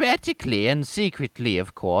 Theoretically and secretly,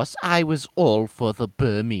 of course, I was all for the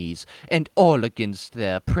Burmese, and all against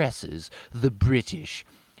their oppressors, the British.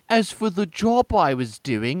 As for the job I was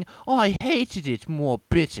doing, I hated it more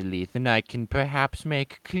bitterly than I can perhaps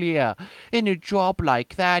make clear. In a job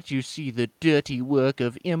like that, you see the dirty work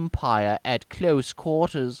of empire at close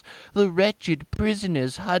quarters, the wretched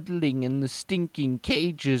prisoners huddling in the stinking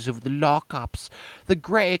cages of the lockups, the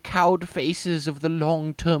grey-cowed faces of the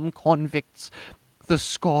long-term convicts, the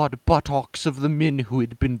scarred buttocks of the men who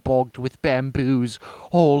had been bogged with bamboos.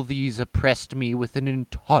 All these oppressed me with an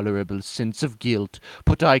intolerable sense of guilt,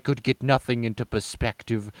 but I could get nothing into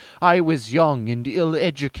perspective. I was young and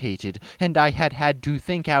ill-educated, and I had had to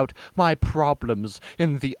think out my problems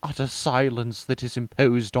in the utter silence that is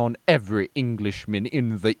imposed on every Englishman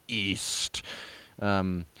in the East.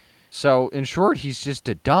 So, in short, he's just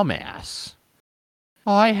a dumbass.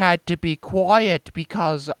 I had to be quiet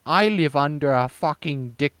because I live under a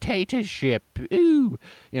fucking dictatorship. Ooh.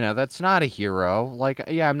 That's not a hero. Like,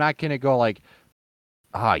 yeah, I'm not gonna go like,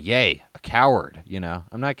 yay, a coward,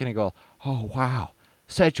 I'm not gonna go, oh, wow,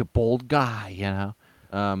 such a bold guy.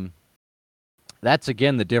 That's,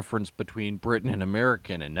 again, the difference between Britain and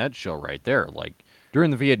America in a nutshell right there. Like, during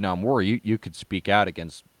the Vietnam War, you could speak out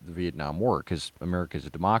against the Vietnam War because America's a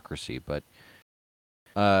democracy, but,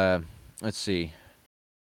 let's see.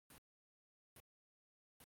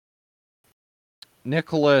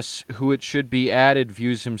 Nicholas, who it should be added,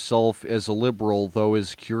 views himself as a liberal, though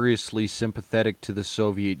is curiously sympathetic to the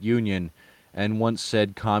Soviet Union, and once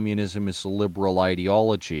said communism is a liberal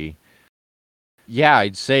ideology. Yeah,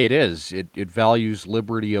 I'd say it is. It values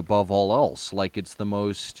liberty above all else. Like, it's the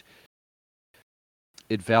most...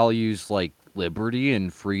 It values, like, liberty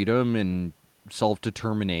and freedom and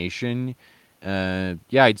self-determination. Yeah,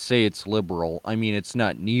 I'd say it's liberal. I mean, it's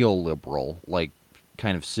not neoliberal, like,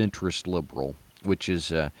 kind of centrist liberal. Which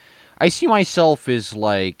is, I see myself as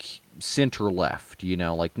like center left,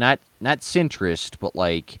 like not centrist, but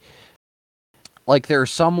like there are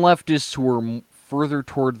some leftists who are further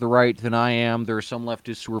toward the right than I am. There are some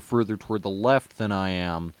leftists who are further toward the left than I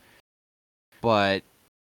am, but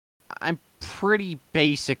I'm pretty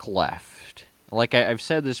basic left. Like I've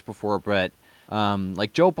said this before, but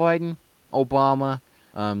like Joe Biden, Obama,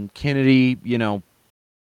 Kennedy,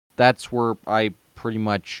 that's where I pretty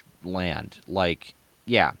much land. Like,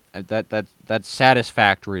 yeah, that's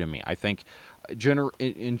satisfactory to me. I think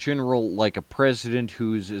in general, like a president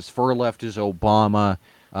who's as far left as Obama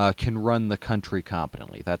can run the country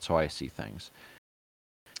competently. That's how I see things.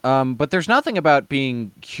 But there's nothing about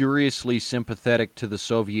being curiously sympathetic to the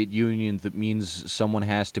Soviet Union that means someone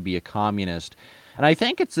has to be a communist. And I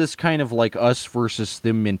think it's this kind of like us versus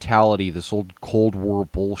them mentality, this old Cold War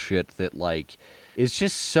bullshit that like is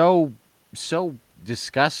just so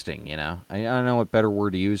disgusting, I don't know what better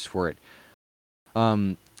word to use for it.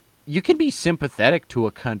 You can be sympathetic to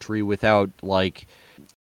a country without like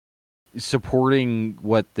supporting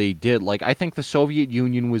what they did. Like, I think the Soviet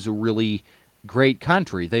Union was a really great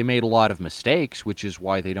country. They made a lot of mistakes, which is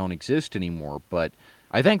why they don't exist anymore, but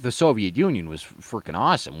I think the Soviet Union was freaking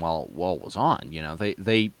awesome while it was on.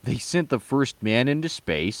 They sent the first man into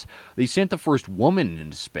space. They sent the first woman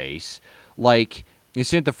into space. Like, they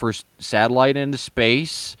sent the first satellite into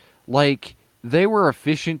space. Like, they were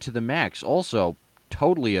efficient to the max. Also,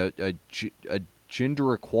 totally a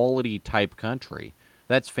gender equality type country.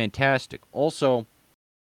 That's fantastic. Also,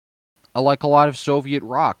 I like a lot of Soviet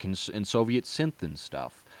rock and Soviet synth and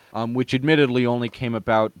stuff, which admittedly only came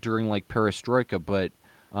about during like Perestroika. But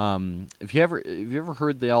if you ever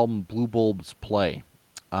heard the album Blue Bulbs Play,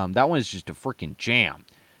 that one is just a freaking jam.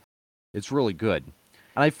 It's really good.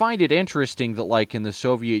 And I find it interesting that, like, in the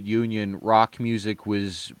Soviet Union, rock music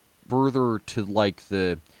was further to, like,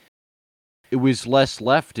 it was less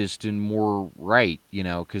leftist and more right,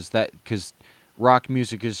 because rock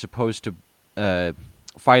music is supposed to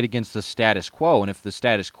fight against the status quo, and if the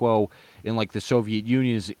status quo in, like, the Soviet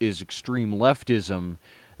Union is extreme leftism,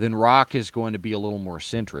 then rock is going to be a little more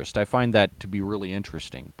centrist. I find that to be really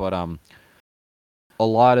interesting, but a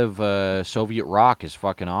lot of Soviet rock is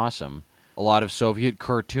fucking awesome. A lot of Soviet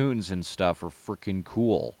cartoons and stuff are freaking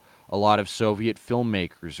cool. A lot of Soviet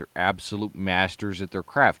filmmakers are absolute masters at their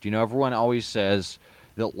craft. Everyone always says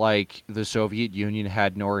that, like, the Soviet Union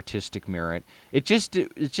had no artistic merit. It just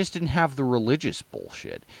didn't have the religious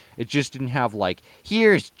bullshit. It just didn't have, like,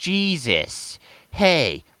 here's Jesus.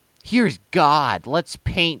 Hey, here's God. Let's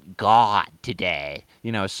paint God today.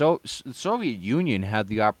 You know, so the Soviet Union had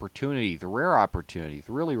the opportunity, the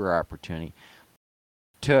really rare opportunity,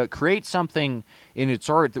 to create something in its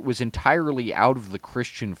art that was entirely out of the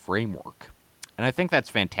Christian framework. And I think that's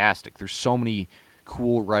fantastic. There's so many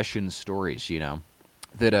cool Russian stories, you know,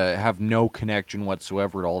 that have no connection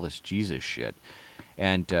whatsoever to all this Jesus shit.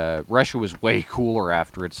 And Russia was way cooler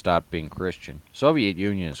after it stopped being Christian. Soviet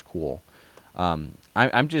Union is cool.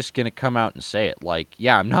 I'm just going to come out and say it. Like,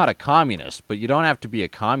 yeah, I'm not a communist, but you don't have to be a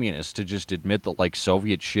communist to just admit that, like,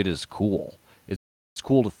 Soviet shit is cool. It's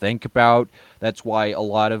cool to think about. That's why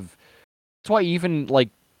even, like,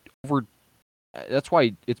 that's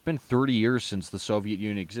why it's been 30 years since the Soviet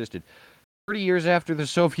Union existed. 30 years after the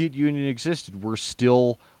Soviet Union existed, we're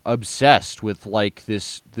still obsessed with, like,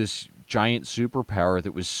 this giant superpower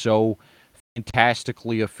that was so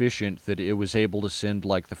fantastically efficient that it was able to send,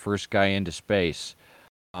 like, the first guy into space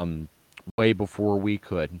way before we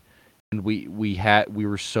could, and we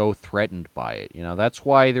were so threatened by it. You know, that's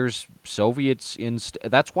why there's Soviets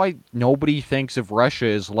that's why nobody thinks of Russia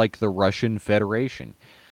as like the Russian Federation.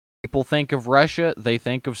 People think of Russia, they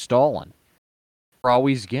think of Stalin. We're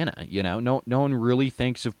always gonna, you know, no one really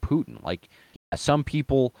thinks of Putin. Like, some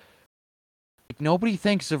people, like, nobody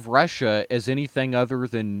thinks of Russia as anything other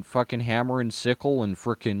than fucking hammer and sickle and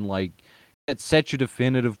frickin', like, it's such a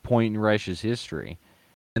definitive point in Russia's history.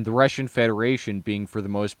 And the Russian Federation being, for the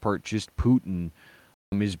most part, just Putin,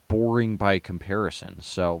 is boring by comparison.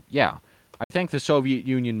 So, yeah, I think the Soviet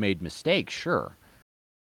Union made mistakes, sure.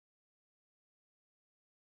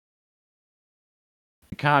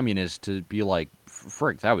 Communists to be like,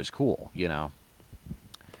 frick, that was cool, you know.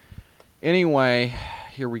 Anyway,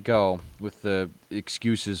 here we go with the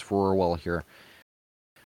excuses for Orwell here.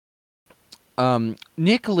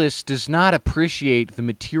 Nicholas does not appreciate the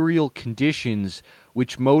material conditions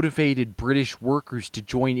which motivated British workers to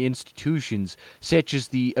join institutions such as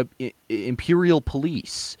the Imperial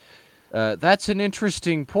Police. That's an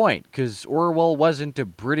interesting point, because Orwell wasn't a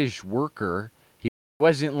British worker. He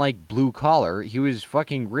wasn't, like, blue collar. He was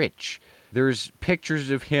fucking rich. There's pictures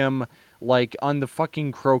of him, like, on the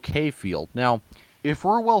fucking croquet field. Now, if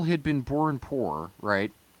Orwell had been born poor,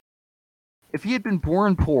 right? If he had been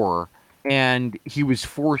born poor and he was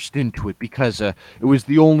forced into it because it was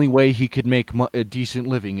the only way he could make a decent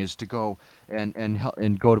living, is to go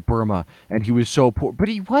and go to Burma, and he was so poor, but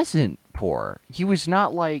he wasn't poor. He was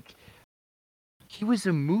not like, he was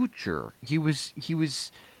a moocher. He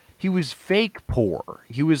was fake poor.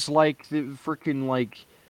 He was like the freaking, like,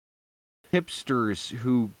 hipsters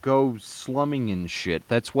who go slumming and shit.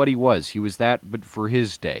 That's what he was. He was that, but for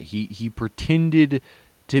his day. He pretended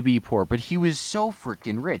to be poor, but he was so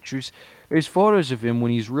freaking rich. There's photos of him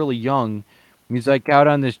when he's really young. He's, like, out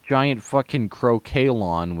on this giant fucking croquet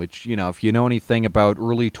lawn, which, you know, if you know anything about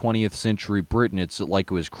early 20th century Britain, it's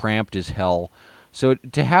like it was cramped as hell. So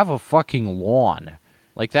to have a fucking lawn,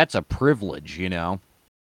 like, that's a privilege, you know?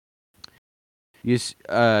 You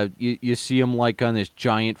see him, like, on this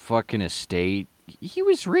giant fucking estate. He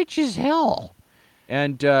was rich as hell.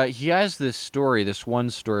 And he has this one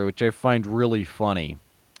story, which I find really funny,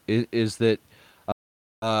 is that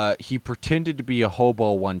he pretended to be a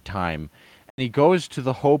hobo one time. And he goes to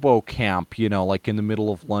the hobo camp, you know, like in the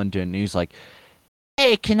middle of London, and he's like,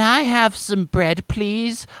 "Hey, can I have some bread,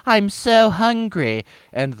 please? I'm so hungry."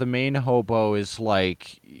 And the main hobo is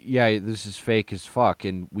like, "Yeah, this is fake as fuck,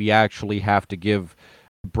 and we actually have to give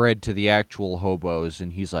bread to the actual hobos."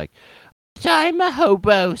 And he's like, "I'm a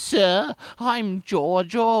hobo, sir. I'm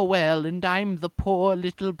George Orwell, and I'm the poor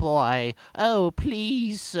little boy. Oh,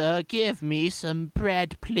 please, sir, give me some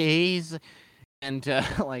bread, please." And,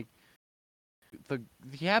 like,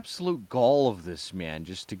 the absolute gall of this man,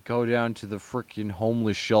 just to go down to the frickin'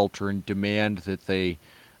 homeless shelter and demand that they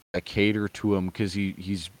cater to him because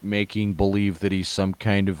he's making believe that he's some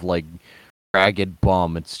kind of, like, ragged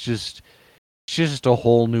bum. It's just a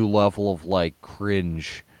whole new level of, like,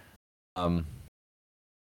 cringe. Yeah,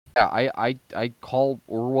 I call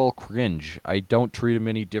Orwell cringe. I don't treat him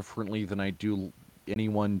any differently than I do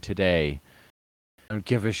anyone today. I don't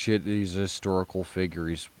give a shit that he's a historical figure.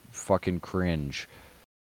 He's fucking cringe.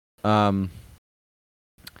 The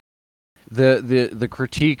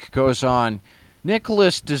critique goes on.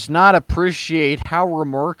 Nicholas does not appreciate how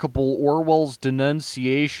remarkable Orwell's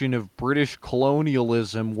denunciation of British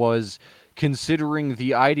colonialism was, considering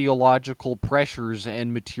the ideological pressures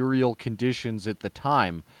and material conditions at the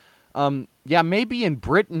time. Yeah, maybe in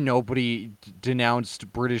Britain nobody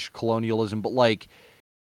denounced British colonialism, but, like,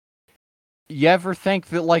 you ever think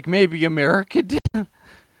that, like, maybe America did?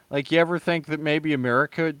 Like, you ever think that maybe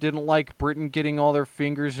America didn't like Britain getting all their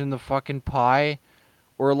fingers in the fucking pie?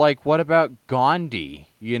 Or, like, what about Gandhi,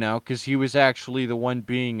 you know? Because he was actually the one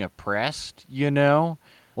being oppressed, you know?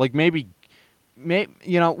 Like, you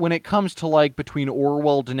know, when it comes to, like, between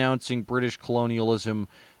Orwell denouncing British colonialism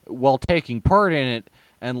while taking part in it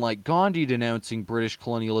and, like, Gandhi denouncing British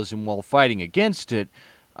colonialism while fighting against it,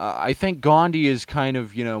 I think Gandhi is kind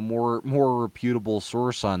of, you know, more reputable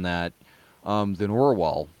source on that than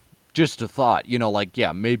Orwell. Just a thought, you know, like,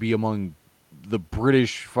 yeah, maybe among the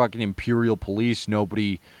British fucking imperial police,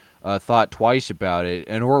 nobody thought twice about it,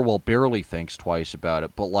 and Orwell barely thinks twice about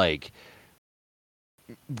it. But like,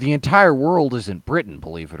 the entire world isn't Britain,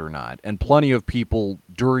 believe it or not, and plenty of people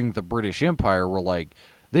during the British Empire were like,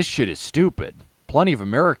 "This shit is stupid." Plenty of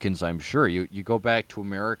Americans, I'm sure. You go back to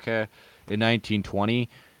America in 1920,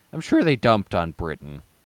 I'm sure they dumped on Britain.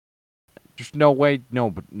 There's no way, no,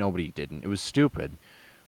 but nobody didn't. It was stupid.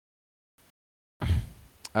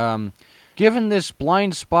 Um, Given this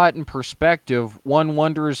blind spot in perspective, one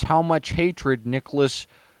wonders how much hatred Nicholas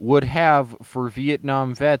would have for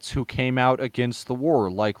Vietnam vets who came out against the war,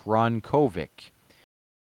 like Ron Kovic.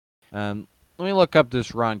 Let me look up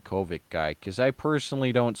this Ron Kovic guy, because I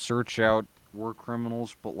personally don't search out war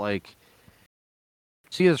criminals, but like,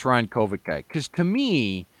 see this Ron Kovic guy, because to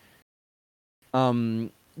me, you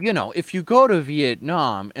know, if you go to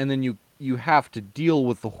Vietnam and then you have to deal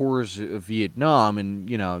with the horrors of Vietnam and,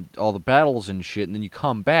 you know, all the battles and shit, and then you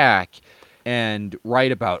come back and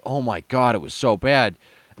write about, oh my God, it was so bad.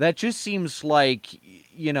 That just seems like,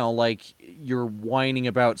 you know, like you're whining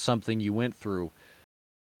about something you went through.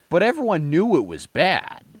 But everyone knew it was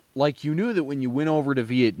bad. Like, you knew that when you went over to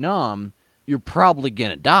Vietnam, you're probably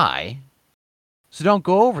gonna die. So don't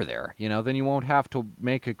go over there, you know, then you won't have to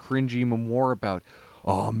make a cringy memoir about,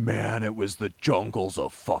 oh man, it was the jungles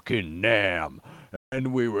of fucking Nam,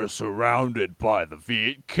 and we were surrounded by the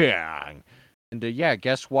Viet Cong. And yeah,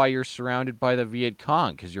 guess why you're surrounded by the Viet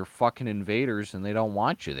Cong? Because you're fucking invaders and they don't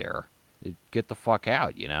want you there. Get the fuck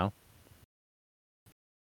out, you know?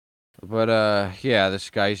 But, yeah, this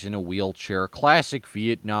guy's in a wheelchair. Classic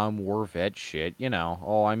Vietnam War vet shit, you know.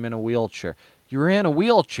 Oh, I'm in a wheelchair. You're in a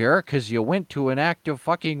wheelchair because you went to an active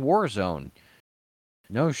fucking war zone.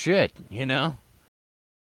 No shit, you know?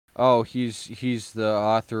 Oh, he's the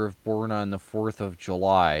author of Born on the 4th of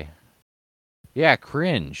July. Yeah,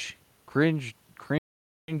 cringe. Cringe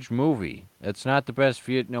movie. It's not the best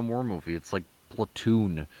Vietnam War movie. It's like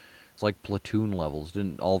Platoon. It's like Platoon levels.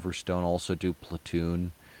 Didn't Oliver Stone also do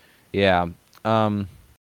Platoon? Yeah. So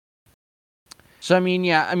I mean,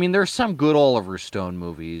 yeah, I mean, there's some good Oliver Stone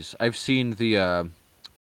movies. I've seen The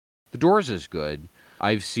Doors is good.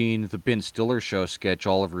 I've seen the Ben Stiller Show sketch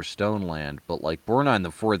Oliver Stone Land, but like Born on the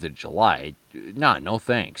 4th of July, nah, no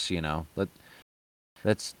thanks, you know.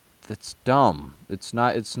 That's dumb. It's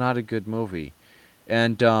not a good movie.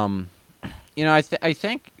 And you know, I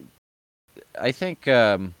think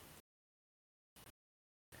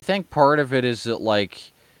part of it is that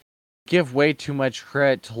like give way too much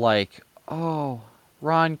credit to like, oh,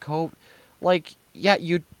 Ron Cope, like, yeah,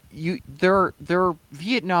 there are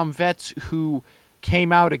Vietnam vets who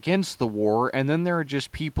came out against the war, and then there are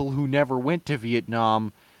just people who never went to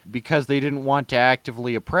Vietnam because they didn't want to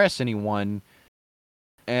actively oppress anyone,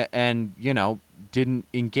 and you know, didn't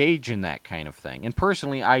engage in that kind of thing. And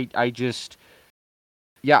personally, I just,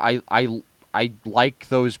 yeah, I like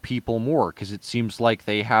those people more because it seems like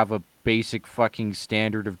they have a basic fucking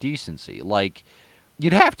standard of decency. Like,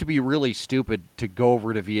 you'd have to be really stupid to go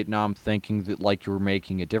over to Vietnam thinking that like you were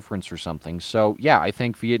making a difference or something. So yeah, I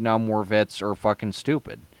think Vietnam War vets are fucking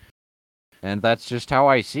stupid. And that's just how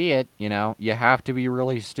I see it, you know. You have to be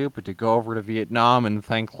really stupid to go over to Vietnam and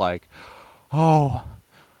think like, "Oh,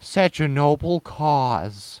 such a noble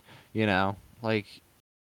cause." You know, like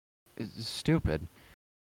it's stupid.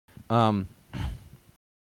 Um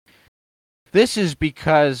This is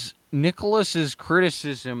because Nicholas's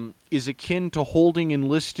criticism is akin to holding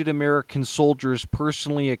enlisted American soldiers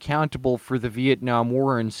personally accountable for the Vietnam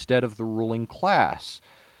War instead of the ruling class.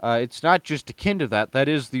 It's not just akin to that. That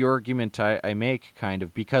is the argument I make, kind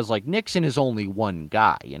of, because, like, Nixon is only one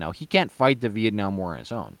guy, you know? He can't fight the Vietnam War on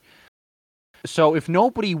his own. So if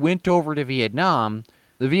nobody went over to Vietnam,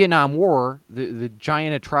 the Vietnam War, the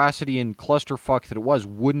giant atrocity and clusterfuck that it was,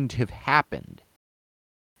 wouldn't have happened.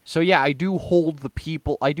 So yeah, I do hold the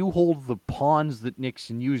pawns that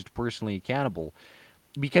Nixon used personally accountable,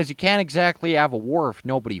 because you can't exactly have a war if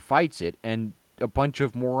nobody fights it, and a bunch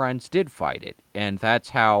of morons did fight it, and that's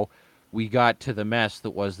how we got to the mess that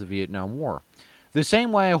was the Vietnam War. The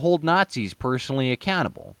same way I hold Nazis personally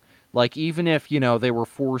accountable. Like, even if, you know, they were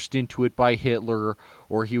forced into it by Hitler,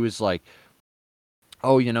 or he was like,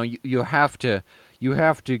 oh, you know, you have to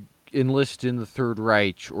enlist in the Third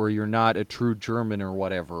Reich, or you're not a true German or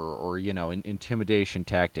whatever, or, you know, intimidation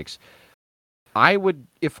tactics.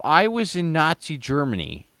 If I was in Nazi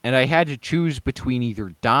Germany and I had to choose between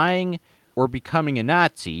either dying or becoming a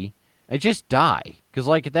Nazi, I'd just die. Because,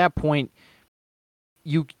 like, at that point,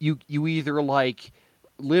 you either, like,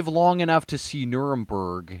 live long enough to see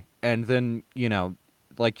Nuremberg, and then, you know,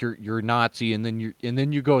 like, you're Nazi, and then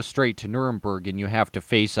you go straight to Nuremberg, and you have to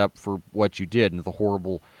face up for what you did and the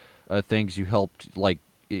horrible things you helped, like,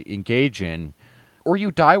 engage in, or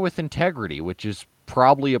you die with integrity, which is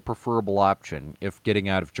probably a preferable option if getting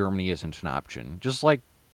out of Germany isn't an option. Just like,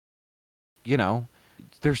 you know,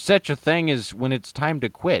 there's such a thing as when it's time to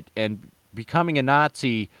quit, and becoming a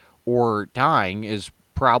Nazi or dying is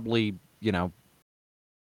probably, you know,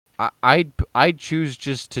 I'd choose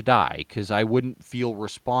just to die, because I wouldn't feel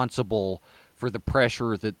responsible for the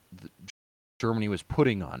pressure that Germany was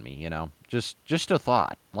putting on me. You know, just a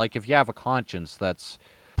thought. Like, if you have a conscience, that's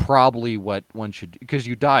probably what one should, because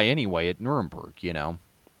you die anyway at Nuremberg. You know,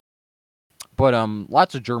 but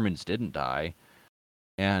lots of Germans didn't die,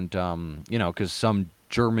 and you know, because some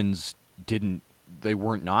Germans didn't, they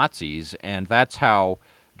weren't Nazis, and that's how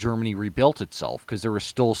Germany rebuilt itself, because there were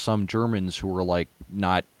still some Germans who were, like,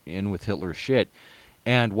 not in with Hitler's shit.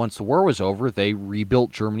 And once the war was over, they rebuilt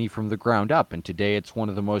Germany from the ground up, and today it's one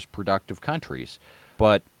of the most productive countries.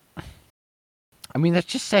 But I mean, that's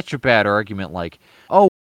just such a bad argument. Like, oh,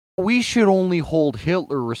 we should only hold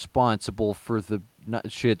Hitler responsible for the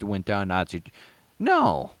shit that went down Nazi.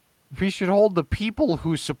 No, we should hold the people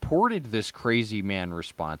who supported this crazy man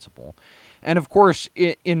responsible. And of course,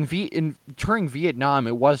 during Vietnam,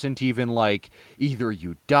 it wasn't even like either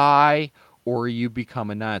you die or you become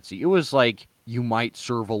a Nazi. It was like you might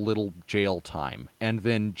serve a little jail time, and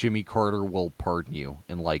then Jimmy Carter will pardon you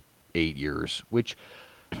in like 8 years, which,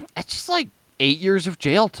 it's just like 8 years of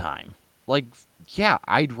jail time. Like, yeah,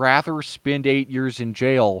 I'd rather spend 8 years in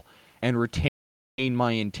jail and retain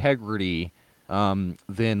my integrity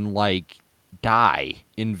than, like, die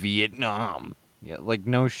in Vietnam. Yeah, like,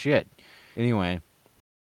 no shit. Anyway,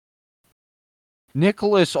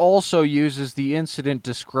 Nicholas also uses the incident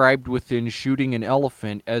described within Shooting an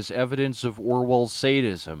Elephant as evidence of Orwell's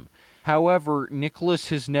sadism. However, Nicholas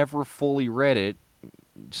has never fully read it.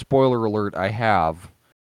 Spoiler alert, I have.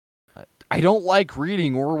 I don't like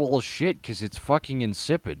reading Orwell's shit because it's fucking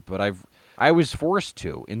insipid, but I was forced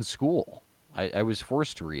to in school. I was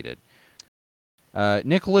forced to read it.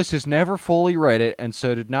 Nicholas has never fully read it, and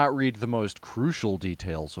so did not read the most crucial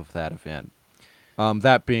details of that event.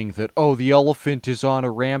 That being that, oh, the elephant is on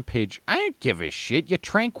a rampage. I don't give a shit. You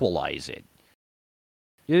tranquilize it.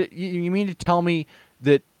 You mean to tell me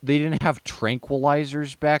that they didn't have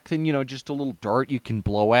tranquilizers back then? You know, just a little dart you can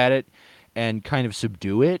blow at it and kind of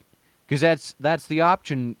subdue it? Because that's the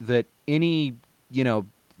option that any, you know,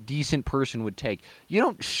 decent person would take. You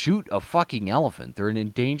don't shoot a fucking elephant. They're an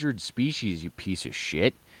endangered species, you piece of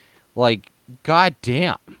shit. Like,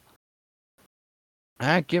 goddamn.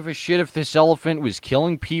 I don't give a shit if this elephant was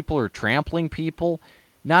killing people or trampling people.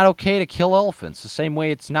 Not okay to kill elephants. The same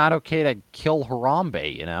way it's not okay to kill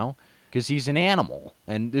Harambe, you know? Because he's an animal.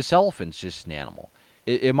 And this elephant's just an animal.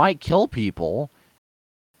 It might kill people.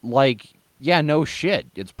 Like, yeah, no shit.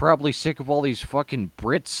 It's probably sick of all these fucking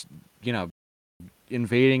Brits, you know,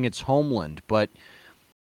 invading its homeland. But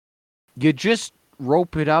you just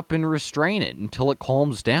rope it up and restrain it until it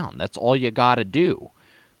calms down. That's all you gotta do.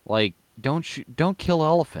 Like, don't kill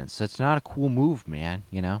elephants. That's not a cool move, man,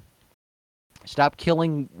 you know? Stop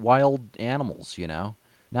killing wild animals, you know?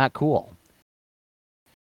 Not cool.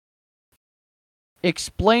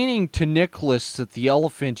 Explaining to Nicholas that the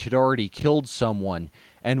elephant had already killed someone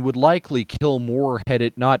and would likely kill more had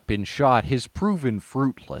it not been shot has proven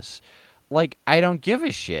fruitless. Like, I don't give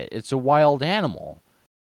a shit. It's a wild animal.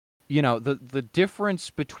 You know, the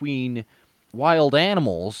difference between wild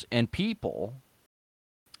animals and people,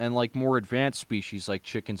 and, like, more advanced species like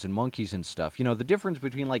chickens and monkeys and stuff, you know, the difference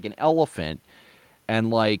between, like, an elephant and,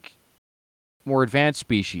 like, more advanced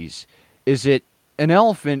species is that an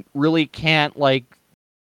elephant really can't, like,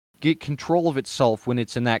 get control of itself when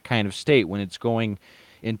it's in that kind of state, when it's going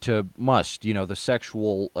into must, you know, the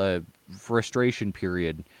sexual frustration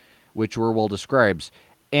period, which Orwell describes.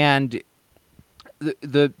 And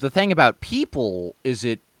the thing about people is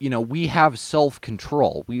that, you know, we have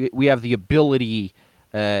self-control. We have the ability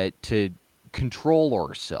to control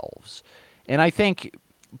ourselves. And I think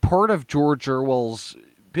part of George Orwell's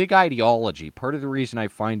big ideology, part of the reason I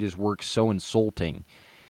find his work so insulting,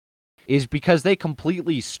 is because they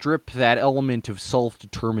completely strip that element of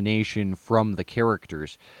self-determination from the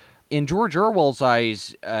characters. In George Orwell's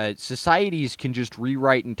eyes, societies can just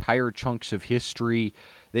rewrite entire chunks of history.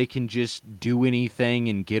 They can just do anything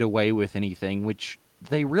and get away with anything, which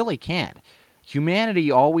they really can't. Humanity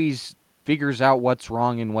always figures out what's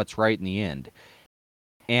wrong and what's right in the end.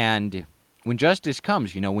 And when justice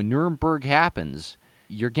comes, when Nuremberg happens,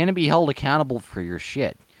 you're going to be held accountable for your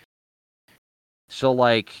shit. So,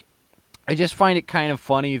 like, I just find it kind of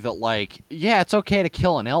funny that, like, yeah, it's okay to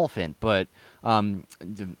kill an elephant, but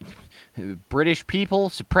the British people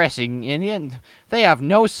suppressing Indian, they have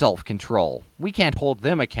no self-control. We can't hold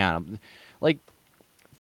them accountable. Like,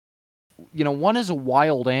 one is a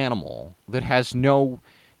wild animal that has no...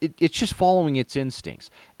 It's just following its instincts.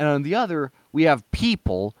 And on the other, we have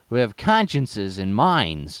people who have consciences and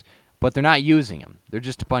minds, but they're not using them. They're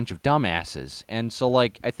just a bunch of dumbasses. And so,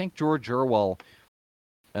 like, I think George Orwell...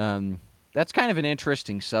 that's kind of an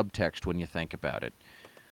interesting subtext when you think about it.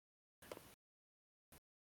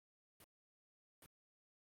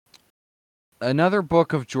 Another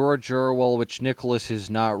book of George Orwell, which Nicholas has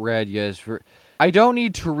not read yet, is I don't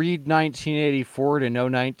need to read 1984 to know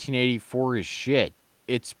 1984 is shit.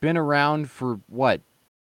 It's been around for,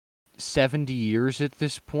 70 years at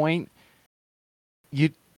this point?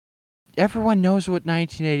 Everyone knows what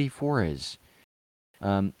 1984 is.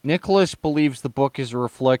 Nicholas believes the book is a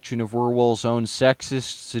reflection of Orwell's own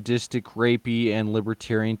sexist, sadistic, rapey, and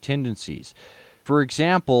libertarian tendencies. For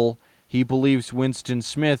example, he believes Winston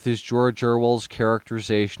Smith is George Orwell's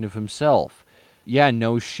characterization of himself. Yeah,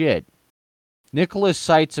 no shit. Nicholas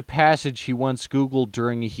cites a passage he once Googled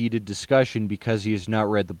during a heated discussion because he has not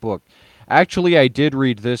read the book. Actually, I did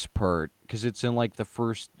read this part, because it's in, like, the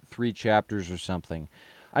first 3 chapters or something.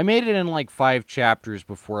 I made it in, like, 5 chapters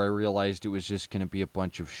before I realized it was just going to be a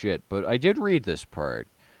bunch of shit, but I did read this part.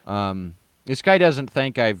 This guy doesn't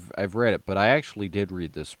think I've read it, but I actually did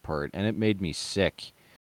read this part, and it made me sick.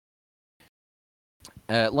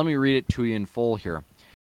 Let me read it to you in full here.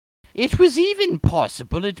 It was even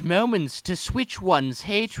possible at moments to switch one's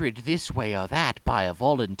hatred this way or that by a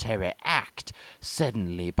voluntary act,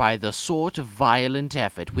 suddenly by the sort of violent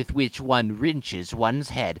effort with which one wrenches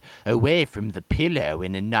one's head away from the pillow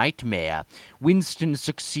in a nightmare. Winston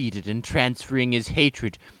succeeded in transferring his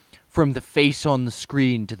hatred from the face on the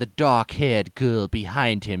screen to the dark-haired girl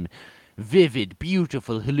behind him. Vivid,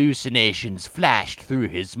 beautiful hallucinations flashed through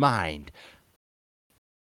his mind.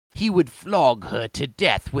 He would flog her to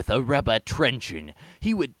death with a rubber truncheon.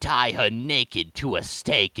 He would tie her naked to a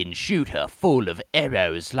stake and shoot her full of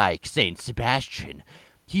arrows like Saint Sebastian.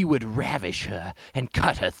 He would ravish her and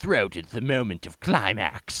cut her throat at the moment of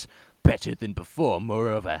climax. Better than before,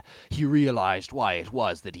 moreover, he realized why it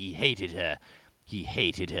was that he hated her. He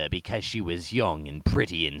hated her because she was young and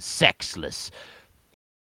pretty and sexless.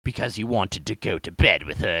 Because he wanted to go to bed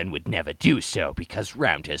with her and would never do so, because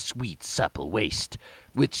round her sweet, supple waist,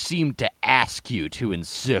 which seemed to ask you to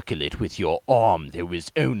encircle it with your arm, there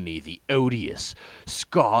was only the odious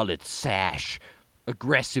scarlet sash,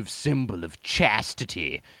 aggressive symbol of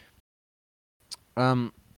chastity. I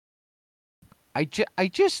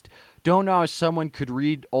just don't know how someone could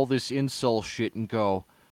read all this incel shit and go,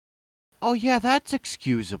 oh yeah, that's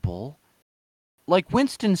excusable. Like,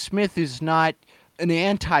 Winston Smith is not an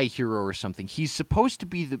anti-hero or something. He's supposed to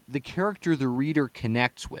be the character the reader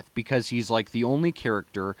connects with, because he's like the only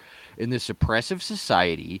character in this oppressive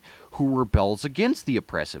society who rebels against the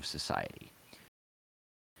oppressive society.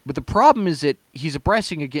 But the problem is that he's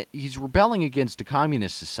rebelling against a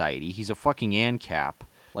communist society. He's a fucking ANCAP,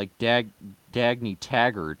 like Dagny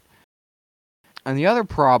Taggart. And the other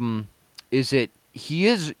problem is that he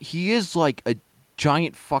is like a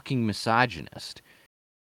giant fucking misogynist.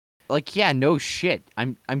 Like, yeah, no shit.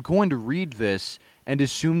 I'm going to read this and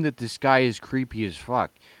assume that this guy is creepy as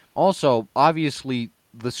fuck. Also, obviously,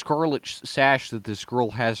 the scarlet sash that this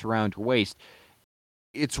girl has around her waist,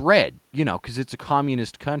 it's red, because it's a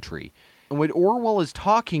communist country. And what Orwell is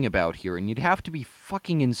talking about here, and you'd have to be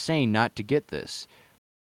fucking insane not to get this,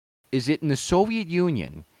 is that in the Soviet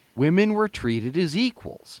Union, women were treated as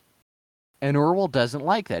equals. And Orwell doesn't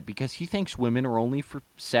like that, because he thinks women are only for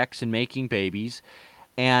sex and making babies.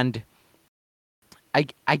 And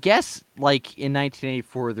I guess, like, in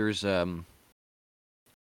 1984, there's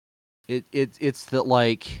it's that,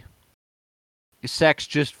 like, sex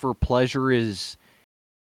just for pleasure is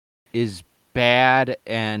bad,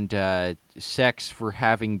 and sex for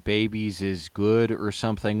having babies is good or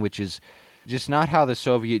something, which is just not how the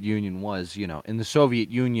Soviet Union was. In the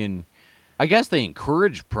Soviet Union, I guess they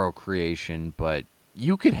encouraged procreation, but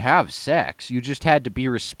you could have sex. You just had to be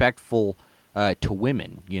respectful to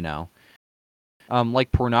women,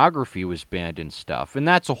 like pornography was banned and stuff. And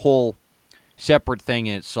that's a whole separate thing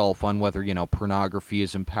in itself on whether, pornography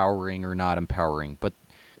is empowering or not empowering. But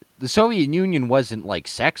the Soviet Union wasn't like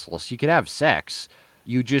sexless. You could have sex.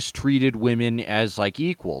 You just treated women as like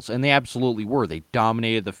equals. And they absolutely were. They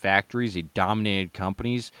dominated the factories, they dominated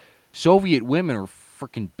companies. Soviet women are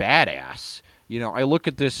freaking badass. I look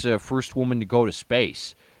at this first woman to go to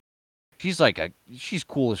space. She's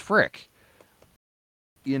cool as frick.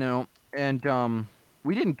 And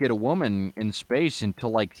we didn't get a woman in space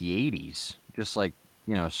until like the 80s, just like,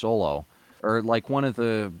 Solo. Or like one of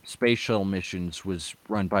the space shuttle missions was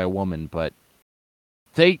run by a woman, but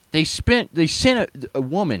they sent a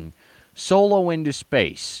woman solo into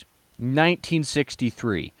space,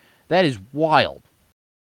 1963. That is wild.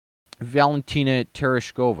 Valentina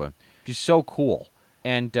Tereshkova. She's so cool.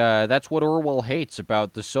 And that's what Orwell hates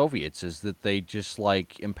about the Soviets, is that they just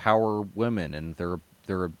like empower women, and they're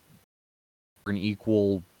an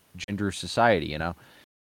equal gender society,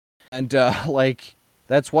 And like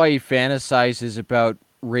that's why he fantasizes about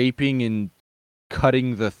raping and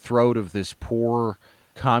cutting the throat of this poor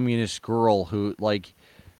communist girl who, like,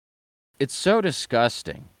 it's so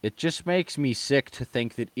disgusting. It just makes me sick to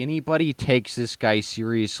think that anybody takes this guy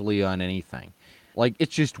seriously on anything. Like,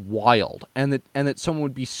 it's just wild. And that someone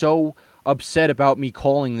would be so upset about me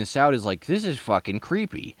calling this out is like, this is fucking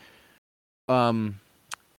creepy. That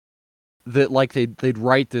like they'd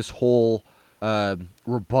write this whole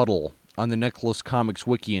rebuttal on the Nicholas Comics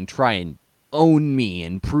Wiki and try and own me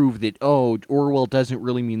and prove that, Orwell doesn't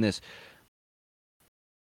really mean this.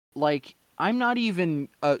 Like, I'm not even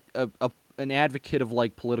an advocate of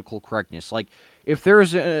like political correctness. Like, if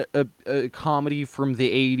there's a comedy from the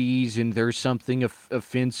 80s and there's something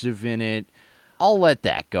offensive in it, I'll let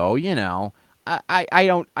that go.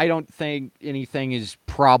 I don't think anything is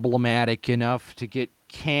problematic enough to get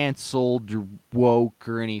canceled or woke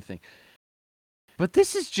or anything. But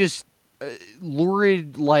this is just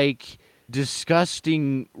lurid, like,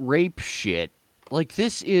 disgusting rape shit. Like,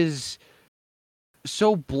 this is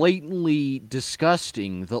so blatantly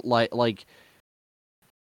disgusting that like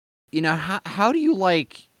how do you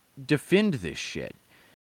like defend this shit?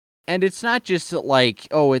 And it's not just that like,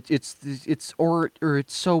 it's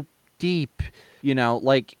so deep,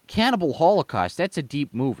 like Cannibal Holocaust, that's a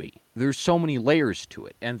deep movie. There's so many layers to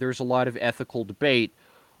it, and there's a lot of ethical debate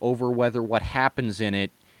over whether what happens in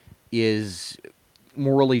it is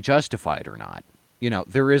morally justified or not.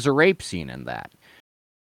 There is a rape scene in that.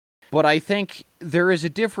 But I think there is a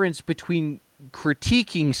difference between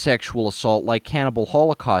critiquing sexual assault like Cannibal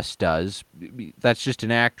Holocaust does. That's just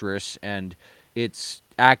an actress, and it's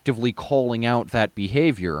actively calling out that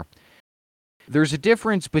behavior. There's a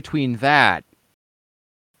difference between that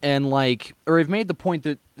and I've made the point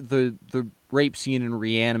that the rape scene in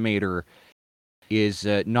Reanimator is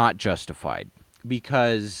not justified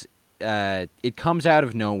because it comes out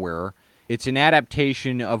of nowhere. It's an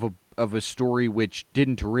adaptation of a story which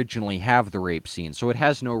didn't originally have the rape scene, so it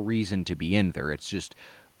has no reason to be in there. It's just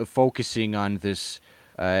focusing on this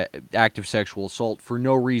act of sexual assault for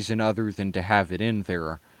no reason other than to have it in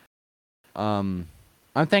there.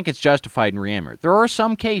 I think it's justified in Reanimator. There are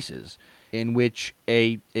some cases in which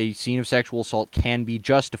a scene of sexual assault can be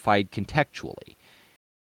justified contextually.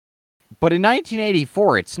 But in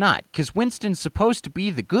 1984, it's not, because Winston's supposed to be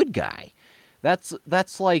the good guy.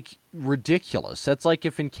 That's like ridiculous. That's like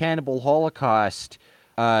if in Cannibal Holocaust,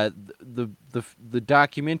 the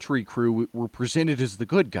documentary crew were presented as the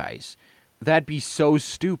good guys. That'd be so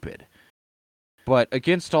stupid. But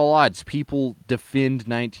against all odds, people defend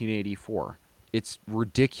 1984. It's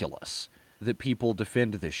ridiculous that people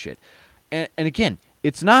defend this shit. And again,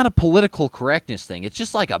 it's not a political correctness thing. It's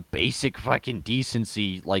just like a basic fucking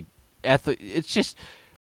decency, like it's just,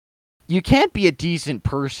 you can't be a decent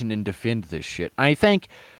person and defend this shit. I think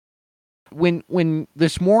when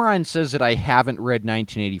this moron says that I haven't read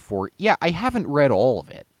 1984, yeah, I haven't read all of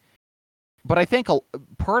it. But I think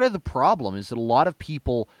part of the problem is that a lot of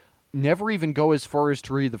people never even go as far as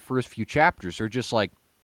to read the first few chapters. They're just like,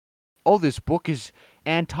 oh, this book is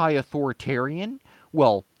anti-authoritarian?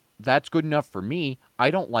 Well, that's good enough for me.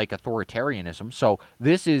 I don't like authoritarianism, so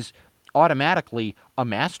this is automatically a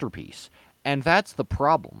masterpiece. And that's the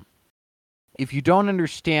problem. If you don't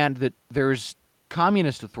understand that there's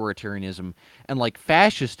communist authoritarianism and like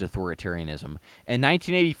fascist authoritarianism, and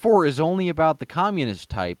 1984 is only about the communist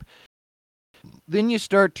type, then you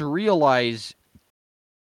start to realize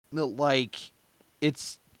that like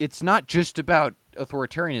it's not just about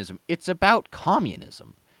authoritarianism, it's about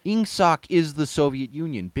communism. Ingsoc is the Soviet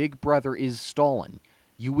Union. Big Brother is Stalin.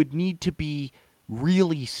 You would need to be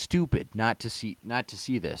really stupid not to see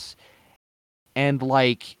this. And,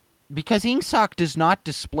 like, because Ingsoc does not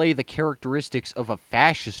display the characteristics of a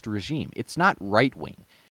fascist regime. It's not right-wing.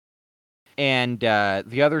 And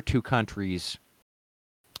the other two countries,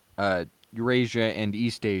 Eurasia and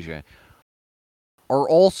East Asia, are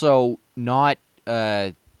also not,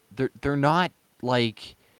 they're not,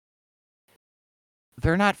 like,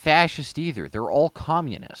 they're not fascist either. They're all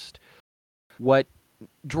communist. What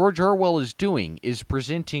George Orwell is doing is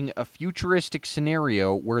presenting a futuristic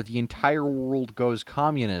scenario where the entire world goes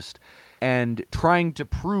communist and trying to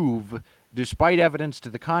prove, despite evidence to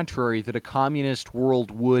the contrary, that a communist world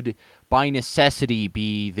would, by necessity,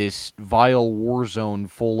 be this vile war zone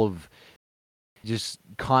full of just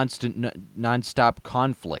constant, nonstop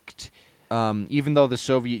conflict. Even though the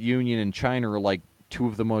Soviet Union and China are like two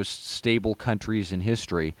of the most stable countries in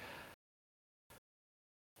history.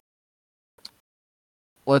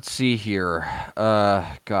 Let's see here.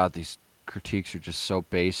 God, these critiques are just so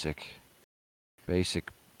basic. Basic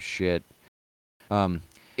shit.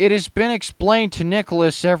 It has been explained to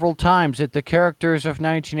Nicholas several times that the characters of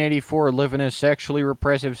 1984 live in a sexually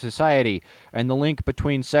repressive society, and the link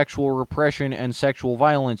between sexual repression and sexual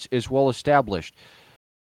violence is well established.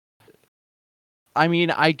 I mean,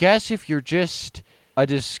 I guess if you're just a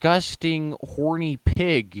disgusting, horny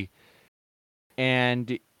pig,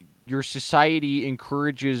 and your society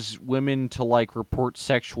encourages women to, like, report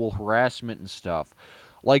sexual harassment and stuff.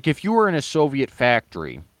 Like, if you were in a Soviet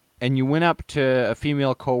factory and you went up to a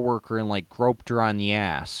female coworker and, like, groped her on the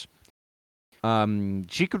ass,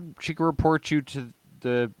 she could report you to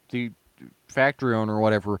the factory owner or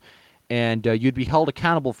whatever, and you'd be held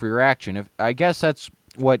accountable for your action. I guess that's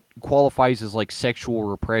what qualifies as, like, sexual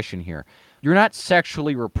repression here. You're not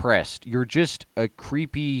sexually repressed. You're just a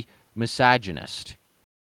creepy misogynist.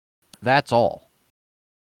 That's all.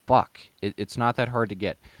 Fuck. It's not that hard to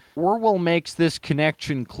get. Orwell makes this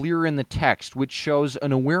connection clear in the text, which shows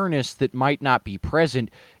an awareness that might not be present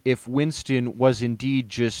if Winston was indeed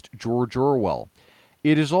just George Orwell.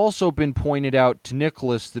 It has also been pointed out to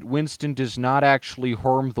Nicholas that Winston does not actually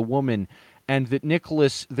harm the woman, and that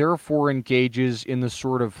Nicholas therefore engages in the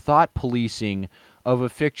sort of thought policing of a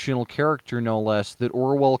fictional character, no less, that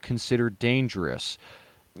Orwell considered dangerous.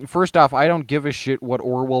 First off, I don't give a shit what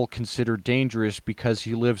Orwell considered dangerous because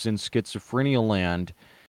he lives in schizophrenia land.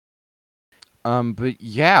 But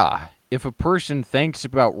yeah, if a person thinks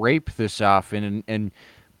about rape this often and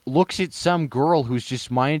looks at some girl who's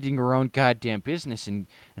just minding her own goddamn business and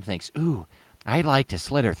thinks, ooh, I'd like to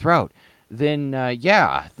slit her throat, then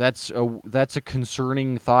yeah, that's a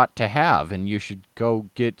concerning thought to have, and you should go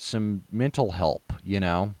get some mental help, you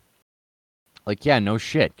know? Like, yeah, no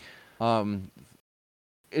shit.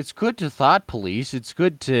 It's good to thought police. It's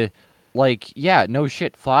good to, like, yeah, no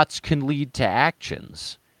shit. Thoughts can lead to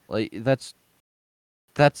actions. Like, that's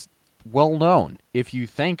well known. If you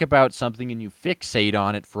think about something and you fixate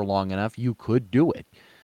on it for long enough, you could do it.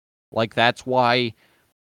 Like, that's why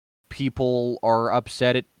people are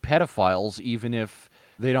upset at pedophiles, even if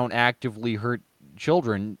they don't actively hurt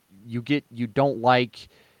children. You don't like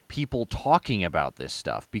people talking about this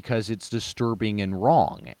stuff because it's disturbing and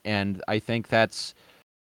wrong. And I think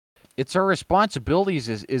it's our responsibilities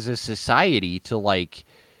as a society to, like,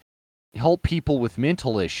 help people with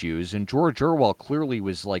mental issues. And George Orwell clearly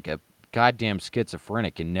was like a goddamn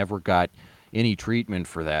schizophrenic and never got any treatment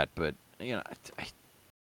for that. But, you know,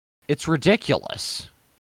 it's ridiculous.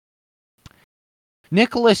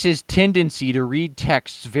 Nicholas's tendency to read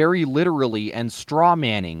texts very literally and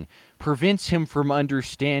strawmanning prevents him from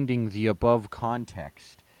understanding the above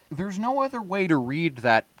context. There's no other way to read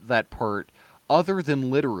that part other than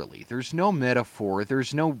literally. There's no metaphor.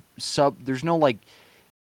 There's nothing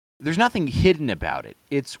hidden about it.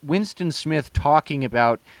 It's Winston Smith talking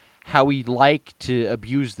about how he'd like to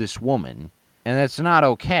abuse this woman, and that's not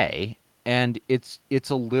okay, and it's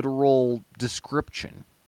a literal description.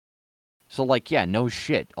 So, like, yeah, no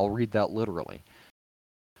shit. I'll read that literally.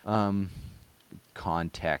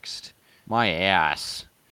 Context. My ass.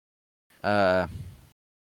 God,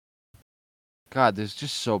 this is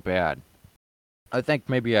just so bad. I think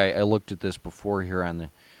maybe I looked at this before here on the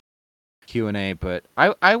Q&A, but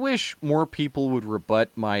I wish more people would rebut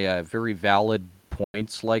my very valid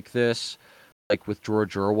points like this, like with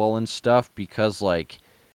George Orwell and stuff, because like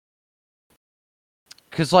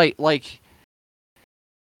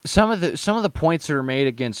some of the points that are made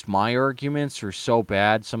against my arguments are so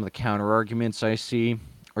bad. Some of the counter arguments I see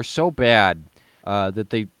are so bad that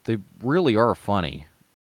they really are funny.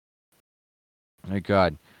 My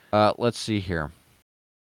God. Let's see here.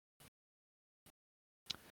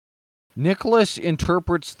 Nicholas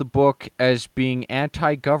interprets the book as being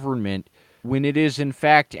anti-government when it is in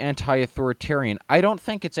fact anti-authoritarian. I don't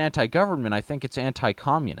think it's anti-government. I think it's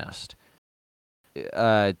anti-communist.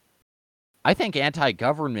 Uh, I think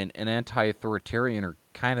anti-government and anti-authoritarian are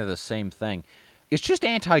kind of the same thing. It's just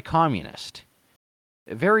anti-communist.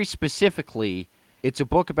 Very specifically, it's a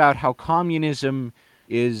book about how communism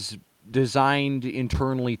is designed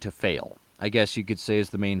internally to fail. I guess you could say is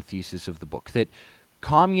the main thesis of the book. That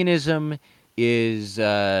communism is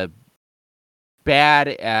bad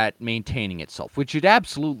at maintaining itself, which it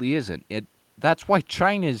absolutely isn't. That's why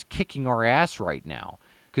China is kicking our ass right now,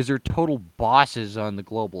 because they're total bosses on the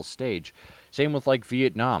global stage. Same with like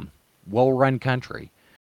Vietnam, well-run country.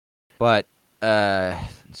 But let's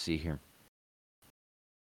see here.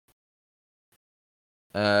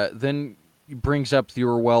 Then he brings up the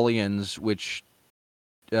Orwellians, which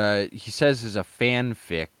he says is a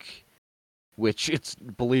fanfic. Which it's,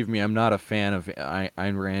 believe me, I'm not a fan of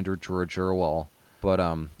Ayn Rand or George Orwell, but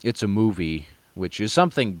it's a movie, which is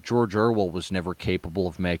something George Orwell was never capable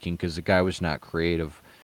of making because the guy was not creative.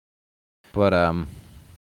 But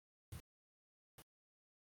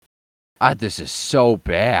this is so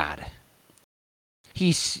bad.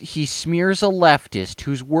 He smears a leftist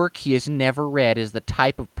whose work he has never read as the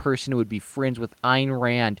type of person who would be friends with Ayn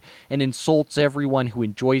Rand and insults everyone who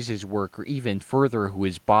enjoys his work or even further who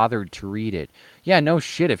is bothered to read it. Yeah, no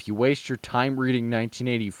shit. If you waste your time reading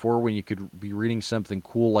 1984 when you could be reading something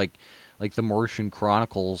cool like the Martian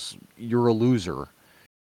Chronicles, you're a loser.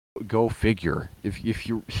 Go figure.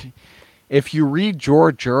 If you read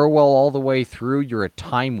George Orwell all the way through, you're a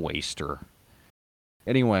time waster.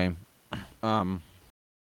 Anyway,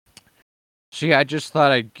 so yeah, I just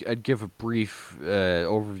thought I'd give a brief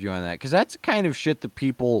overview on that, because that's the kind of shit that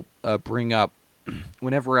people bring up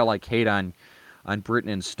whenever I like hate on Britain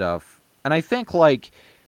and stuff. And I think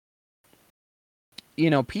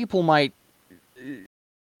people might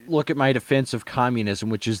look at my defense of communism,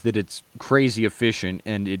 which is that it's crazy efficient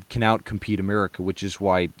and it can outcompete America, which is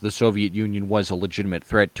why the Soviet Union was a legitimate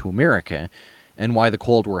threat to America, and why the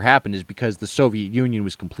Cold War happened is because the Soviet Union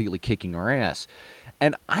was completely kicking our ass.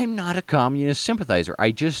 And I'm not a communist sympathizer. I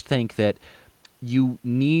just think that you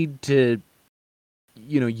need to,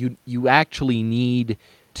 you actually need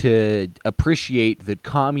to appreciate that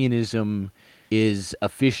communism is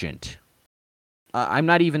efficient. I'm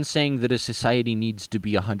not even saying that a society needs to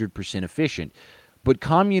be 100% efficient, but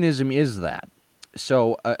communism is that.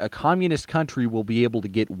 So a communist country will be able to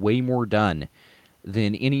get way more done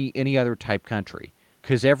than any other type country,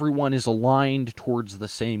 because everyone is aligned towards the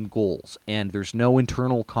same goals, and there's no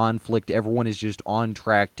internal conflict. Everyone is just on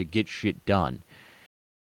track to get shit done.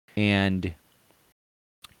 And,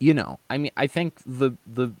 I think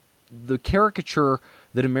the caricature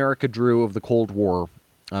that America drew of the Cold War,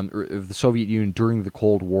 or of the Soviet Union during the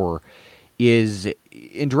Cold War, is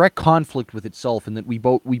in direct conflict with itself, in that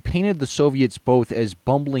we painted the Soviets both as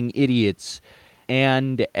bumbling idiots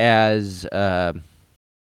and as a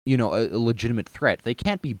legitimate threat. They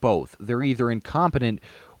can't be both. They're either incompetent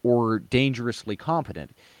or dangerously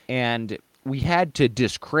competent. And we had to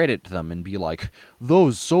discredit them and be like,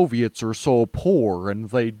 those Soviets are so poor, and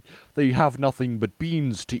they have nothing but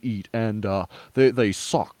beans to eat, and they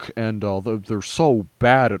suck, and they're so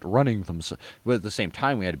bad at running themselves. But at the same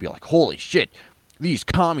time, we had to be like, holy shit, these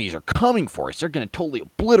commies are coming for us. They're going to totally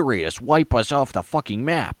obliterate us, wipe us off the fucking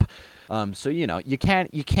map. So you can't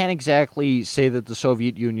exactly say that the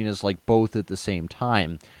Soviet Union is like both at the same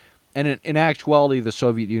time. And in actuality, the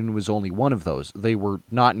Soviet Union was only one of those. They were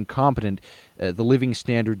not incompetent. The living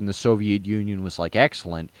standard in the Soviet Union was like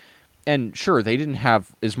excellent. And sure, they didn't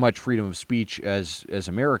have as much freedom of speech as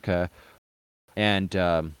America. And,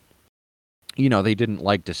 they didn't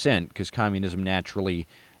like dissent, because communism naturally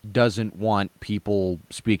doesn't want people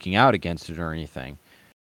speaking out against it or anything.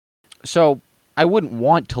 So I wouldn't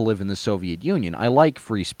want to live in the Soviet Union. I like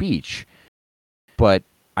free speech, but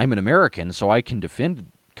I'm an American, so I can defend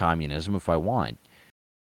communism if I want.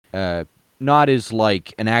 Not as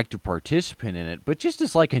like an active participant in it, but just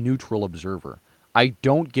as like a neutral observer. I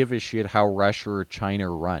don't give a shit how Russia or China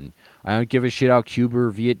run. I don't give a shit how Cuba or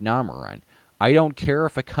Vietnam are run. I don't care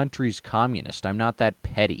if a country's communist. I'm not that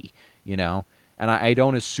petty, And I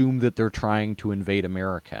don't assume that they're trying to invade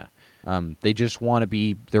America. They just want to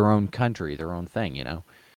be their own country, their own thing,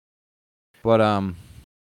 But,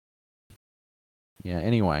 yeah,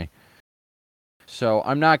 anyway. So,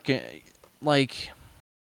 I'm not gonna,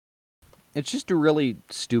 it's just a really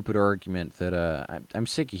stupid argument that, I'm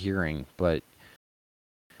sick of hearing, but,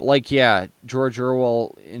 yeah, George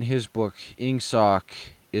Orwell, in his book, Ingsoc,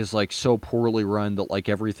 is, so poorly run that,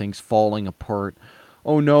 everything's falling apart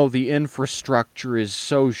oh no, the infrastructure is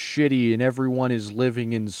so shitty and everyone is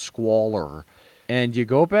living in squalor. And you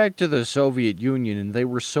go back to the Soviet Union and they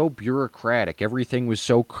were so bureaucratic. Everything was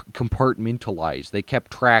so compartmentalized. They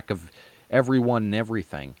kept track of everyone and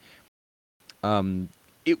everything.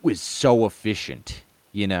 It was so efficient,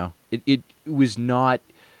 you know. It was not.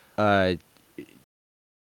 Again,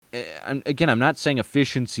 I'm not saying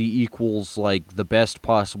efficiency equals like the best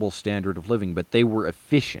possible standard of living, but they were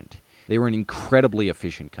efficient. They were an incredibly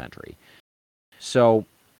efficient country. So,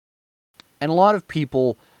 and a lot of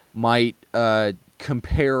people might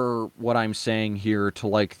compare what I'm saying here to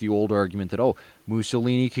like the old argument that, oh,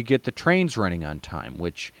 Mussolini could get the trains running on time,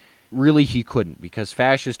 which really he couldn't, because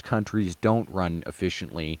fascist countries don't run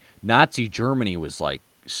efficiently. Nazi Germany was like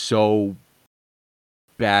so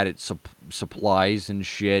bad at supplies and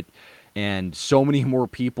shit, and so many more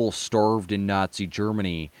people starved in Nazi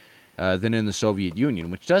Germany than in the Soviet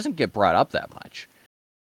Union, which doesn't get brought up that much.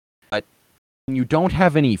 But when you don't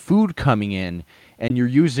have any food coming in, and you're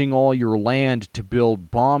using all your land to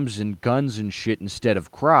build bombs and guns and shit instead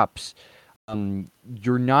of crops,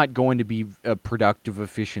 you're not going to be a productive,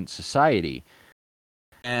 efficient society.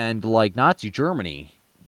 And like Nazi Germany,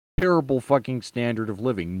 terrible fucking standard of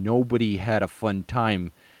living. Nobody had a fun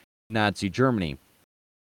time in Nazi Germany.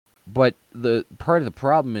 But the part of the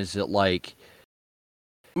problem is that like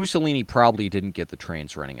Mussolini probably didn't get the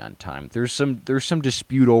trains running on time. There's some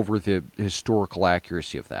dispute over the historical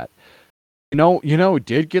accuracy of that. You know,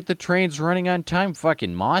 did get the trains running on time?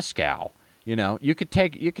 Fucking Moscow. You know, you could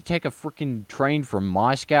take a freaking train from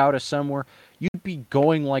Moscow to somewhere. You'd be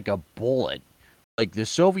going like a bullet. Like the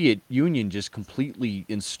Soviet Union just completely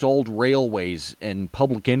installed railways and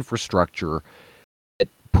public infrastructure that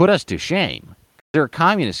put us to shame. They're a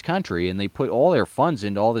communist country, and they put all their funds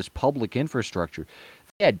into all this public infrastructure.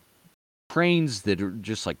 They had trains that are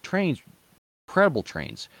just like trains, incredible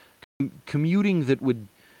trains, commuting that would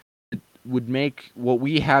make what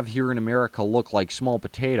we have here in America look like small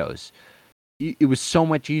potatoes. It was so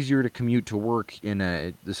much easier to commute to work in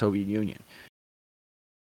the Soviet Union.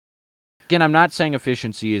 Again, I'm not saying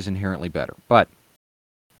efficiency is inherently better, but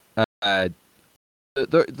the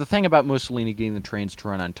thing about Mussolini getting the trains to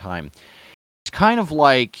run on time, it's kind of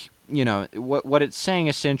like, you know, what it's saying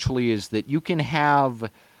essentially is that you can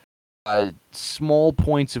have small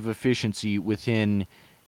points of efficiency within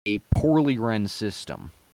a poorly run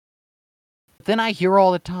system. But then I hear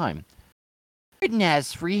all the time, Britain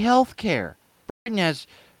has free healthcare. Britain has...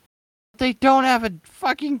 They don't have a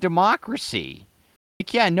fucking democracy.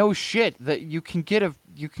 Like, yeah, no shit. That you can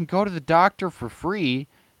go to the doctor for free,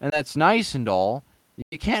 and that's nice and all.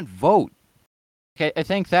 You can't vote. Okay, I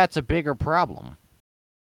think that's a bigger problem.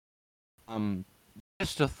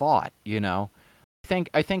 Just a thought, you know.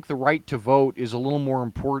 I think the right to vote is a little more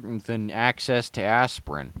important than access to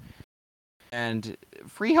aspirin. And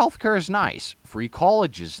free healthcare is nice. Free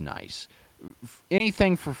college is nice.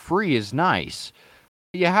 Anything for free is nice.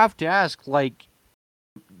 You have to ask, like,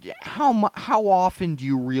 how often do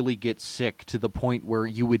you really get sick to the point where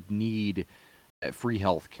you would need free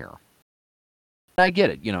healthcare? I get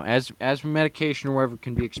it. You know, as medication or whatever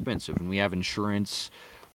can be expensive, and we have insurance,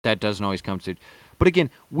 that doesn't always come to. But again,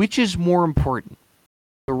 which is more important?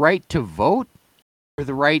 The right to vote or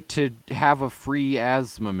the right to have a free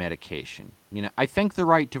asthma medication? You know, I think the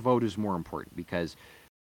right to vote is more important because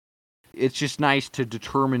it's just nice to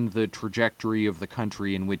determine the trajectory of the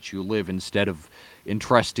country in which you live instead of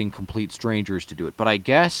entrusting complete strangers to do it. But I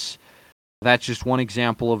guess that's just one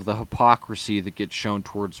example of the hypocrisy that gets shown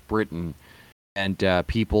towards Britain and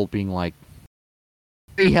people being like,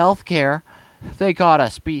 free healthcare, they got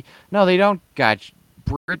us. No, they don't got you.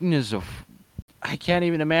 Britain is I can't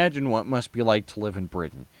even imagine what it must be like to live in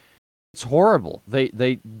Britain. It's horrible.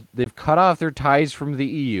 They've cut off their ties from the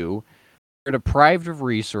EU. They're deprived of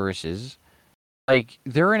resources. Like,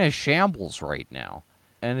 they're in a shambles right now.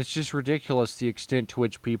 And it's just ridiculous the extent to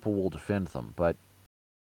which people will defend them. But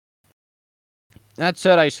that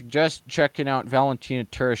said, I suggest checking out Valentina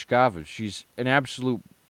Tereshkova. She's an absolute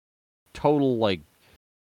total, like,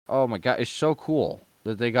 oh my god, it's so cool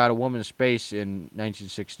that they got a woman in space in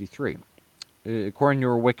 1963. According to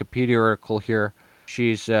her Wikipedia article here,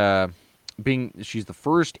 she's the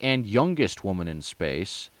first and youngest woman in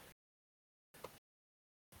space.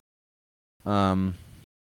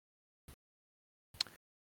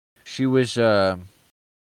 She was I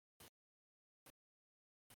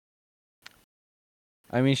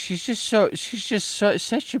mean, she's just such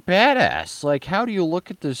a badass. Like, how do you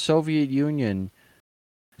look at the Soviet Union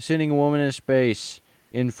sending a woman in space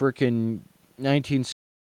in frickin'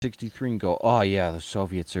 1963 and go, oh yeah, the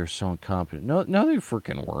Soviets are so incompetent? No, they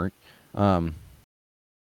frickin' weren't.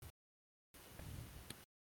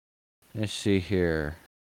 Let's see here.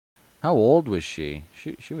 How old was she?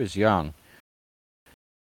 She was young.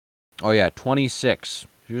 Oh yeah, 26.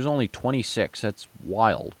 She was only 26. That's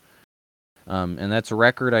wild. And that's a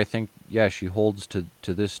record I think, yeah, she holds to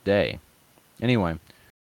this day. Anyway,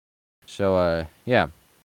 so yeah,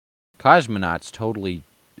 cosmonauts totally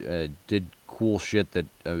did cool shit that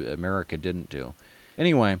America didn't do.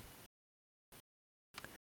 Anyway,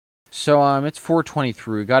 so it's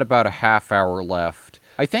 4:23. We got about a half hour left.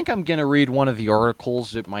 I think I'm gonna read one of the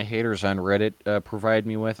articles that my haters on Reddit provide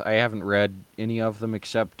me with. I haven't read any of them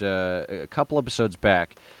except a couple episodes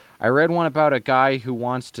back. I read one about a guy who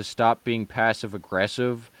wants to stop being passive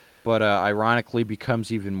aggressive, but ironically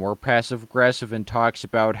becomes even more passive aggressive and talks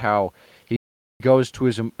about how he goes to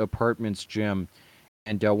his apartment's gym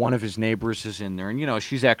and one of his neighbors is in there, and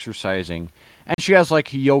she's exercising, and she has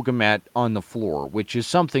like a yoga mat on the floor, which is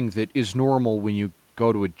something that is normal when you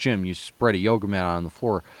go to a gym. You spread a yoga mat on the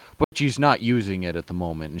floor, but she's not using it at the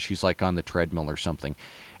moment, and she's like on the treadmill or something.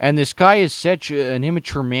 And this guy is such an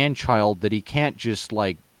immature man-child that he can't just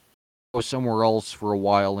like go somewhere else for a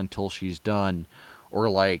while until she's done, or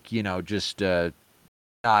like just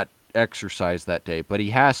not exercise that day. But he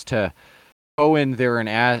has to go in there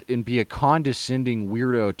and be a condescending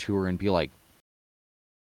weirdo to her and be like,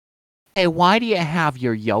 "Hey, why do you have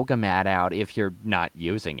your yoga mat out if you're not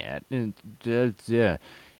using it?" And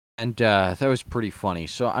that was pretty funny.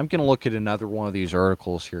 So I'm gonna look at another one of these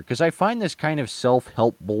articles here because I find this kind of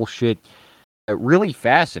self-help bullshit really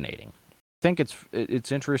fascinating. I think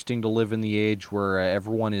it's interesting to live in the age where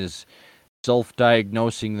everyone is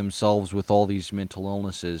self-diagnosing themselves with all these mental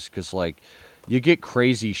illnesses because like you get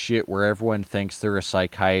crazy shit where everyone thinks they're a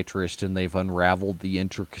psychiatrist and they've unraveled the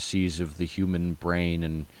intricacies of the human brain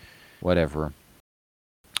and whatever.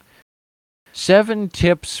 7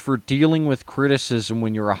 tips for dealing with criticism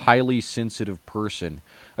when you're a highly sensitive person.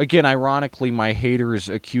 Again, ironically, my haters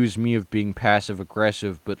accuse me of being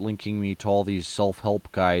passive-aggressive, but linking me to all these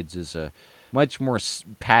self-help guides is a much more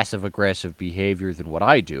passive-aggressive behavior than what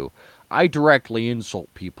I do. I directly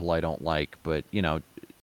insult people I don't like, but,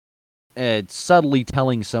 subtly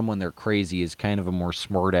telling someone they're crazy is kind of a more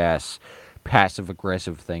smart-ass,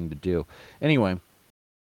 passive-aggressive thing to do. Anyway,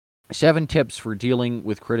 7 tips for dealing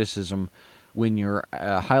with criticism when you're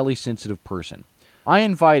a highly sensitive person. I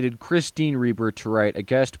invited Christine Reber to write a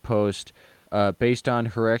guest post based on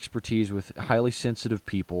her expertise with highly sensitive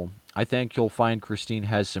people. I think you'll find Christine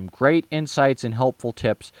has some great insights and helpful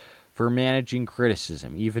tips for managing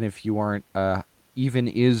criticism, even as you aren't a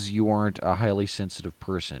highly sensitive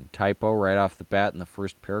person. Typo right off the bat in the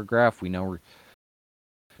first paragraph. We know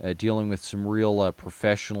we're dealing with some real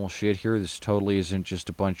professional shit here. This totally isn't just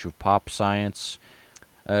a bunch of pop science.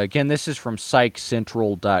 Again, this is from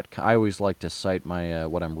PsychCentral.com. I always like to cite my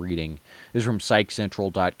what I'm reading. This is from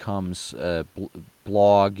PsychCentral.com's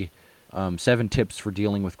blog. 7 tips for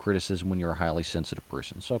dealing with criticism when you're a highly sensitive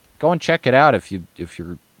person. So go and check it out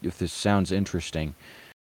if this sounds interesting.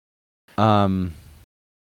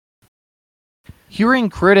 Hearing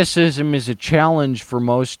criticism is a challenge for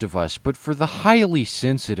most of us, but for the highly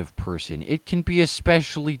sensitive person, it can be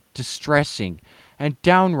especially distressing and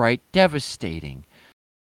downright devastating.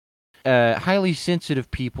 Highly sensitive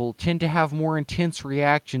people tend to have more intense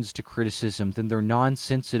reactions to criticism than their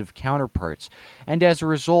non-sensitive counterparts, and as a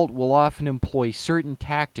result will often employ certain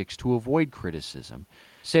tactics to avoid criticism,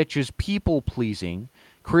 such as people-pleasing,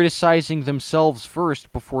 criticizing themselves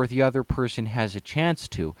first before the other person has a chance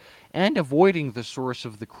to, and avoiding the source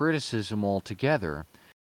of the criticism altogether.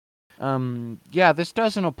 Yeah, this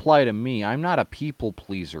doesn't apply to me. I'm not a people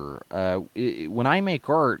pleaser. When I make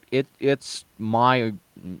art, it's my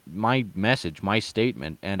message, my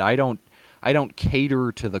statement, and I don't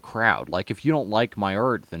cater to the crowd. Like if you don't like my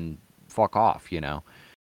art, then fuck off,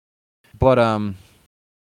 But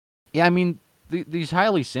yeah, I mean these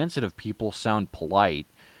highly sensitive people sound polite,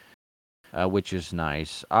 which is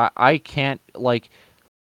nice. I can't like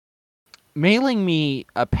mailing me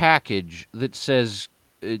a package that says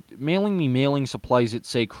mailing me mailing supplies that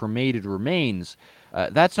say cremated remains,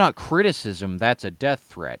 that's not criticism, that's a death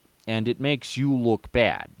threat. And it makes you look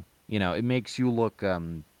bad. It makes you look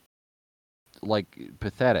like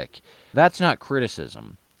pathetic. That's not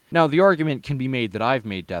criticism. Now, the argument can be made that I've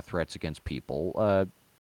made death threats against people.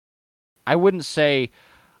 I wouldn't say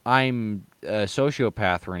I'm a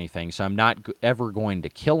sociopath or anything, so I'm not ever going to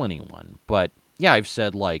kill anyone. But yeah, I've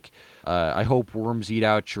said like, I hope worms eat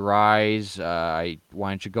out your eyes. Why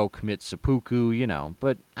don't you go commit seppuku?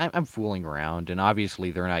 But I'm fooling around, and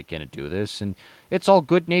obviously they're not going to do this. And it's all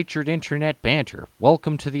good-natured internet banter.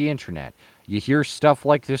 Welcome to the internet. You hear stuff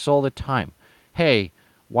like this all the time. Hey,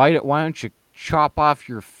 why don't you chop off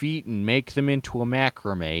your feet and make them into a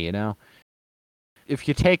macrame, you know? If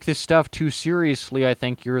you take this stuff too seriously, I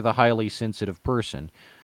think you're the highly sensitive person.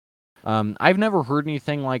 I've never heard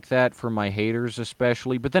anything like that from my haters,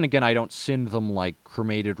 especially. But then again, I don't send them like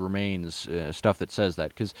cremated remains, stuff that says that,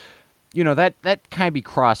 because that kind of be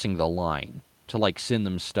crossing the line to like send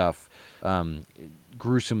them stuff,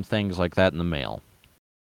 gruesome things like that in the mail.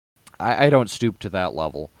 I don't stoop to that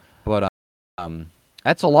level, but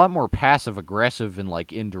that's a lot more passive aggressive and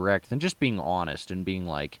like indirect than just being honest and being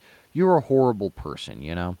like, you're a horrible person,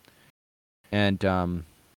 you know? And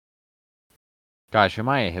gosh, am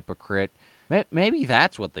I a hypocrite? Maybe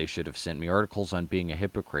that's what they should have sent me, articles on being a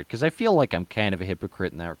hypocrite, because I feel like I'm kind of a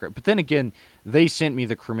hypocrite in that regard. But then again, they sent me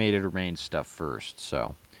the cremated remains stuff first,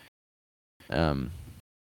 so.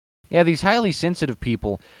 Yeah, these highly sensitive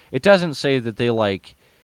people, it doesn't say that they, like,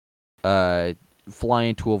 fly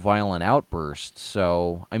into a violent outburst,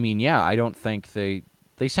 so, I mean, yeah, I don't think they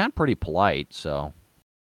sound pretty polite, so.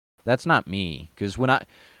 That's not me, because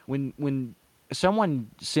when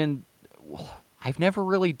someone I've never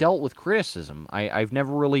really dealt with criticism. I've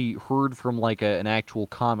never really heard from like an actual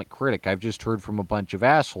comic critic. I've just heard from a bunch of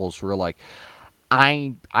assholes who are like,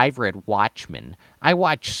 I've read Watchmen. I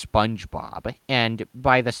watch SpongeBob, and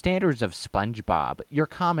by the standards of SpongeBob, your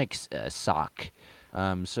comics suck.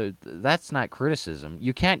 So that's not criticism.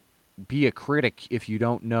 You can't be a critic if you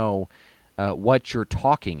don't know what you're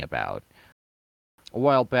talking about. A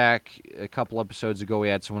while back, a couple episodes ago, we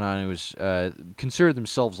had someone on who was considered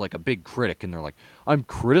themselves like a big critic, and they're like, "I'm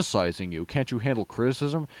criticizing you. Can't you handle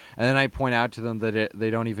criticism?" And then I point out to them that they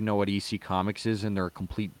don't even know what EC Comics is, and they're a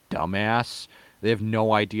complete dumbass. They have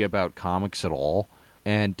no idea about comics at all,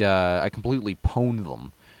 and I completely pwned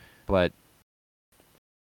them. But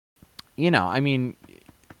I mean,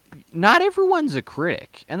 not everyone's a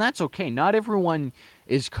critic, and that's okay. Not everyone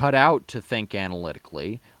is cut out to think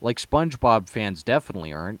analytically. Like SpongeBob fans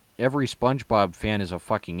definitely aren't. Every SpongeBob fan is a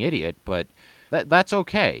fucking idiot, but that's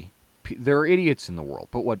okay. There are idiots in the world.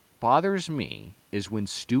 But what bothers me is when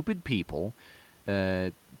stupid people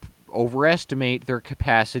overestimate their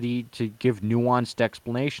capacity to give nuanced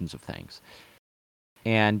explanations of things.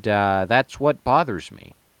 And that's what bothers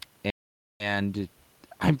me. And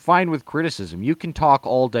I'm fine with criticism. You can talk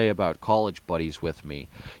all day about college buddies with me.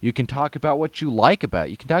 You can talk about what you like about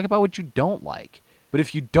it. You can talk about what you don't like. But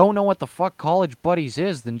if you don't know what the fuck college buddies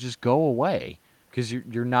is, then just go away. Because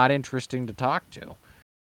you're not interesting to talk to.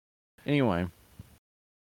 Anyway.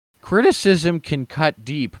 Criticism can cut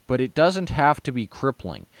deep, but it doesn't have to be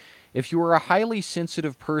crippling. If you are a highly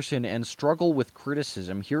sensitive person and struggle with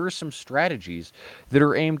criticism, here are some strategies that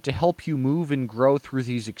are aimed to help you move and grow through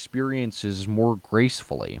these experiences more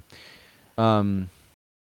gracefully.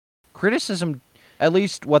 Criticism, at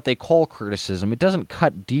least what they call criticism, it doesn't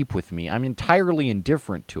cut deep with me. I'm entirely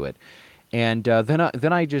indifferent to it. And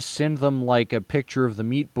then I just send them like a picture of the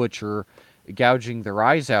meat butcher gouging their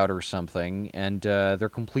eyes out or something, and they're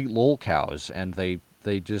complete lolcows, and they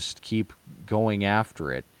just keep going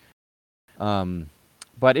after it.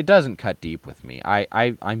 But it doesn't cut deep with me.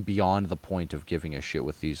 I'm beyond the point of giving a shit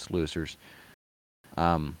with these losers.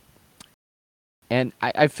 And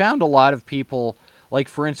I found a lot of people, like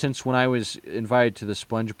for instance, when I was invited to the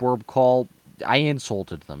SpongeBob call, I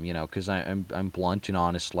insulted them, because I'm blunt and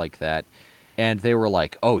honest like that. And they were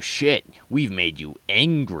like, "Oh shit, we've made you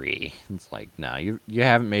angry." It's like, no, you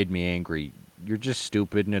haven't made me angry. You're just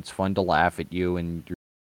stupid, and it's fun to laugh at you, and you're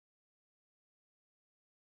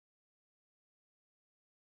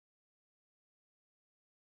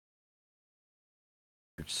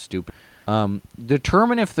stupid.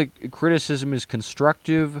 Determine if the criticism is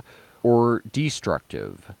constructive or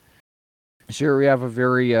destructive. So here we have a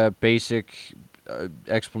very basic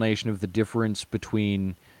explanation of the difference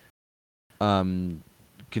between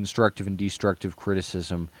constructive and destructive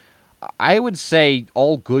criticism. I would say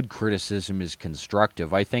all good criticism is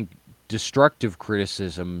constructive. I think destructive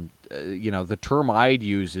criticism, the term I'd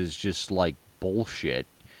use is just like bullshit.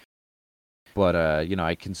 But,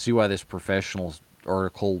 I can see why this professional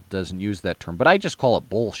article doesn't use that term. But I just call it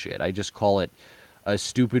bullshit. I just call it a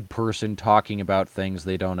stupid person talking about things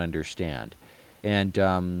they don't understand.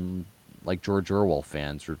 And, like George Orwell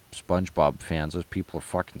fans or SpongeBob fans, those people are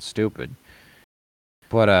fucking stupid.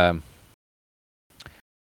 But,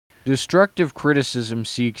 destructive criticism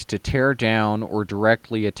seeks to tear down or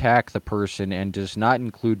directly attack the person and does not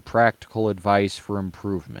include practical advice for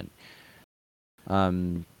improvement.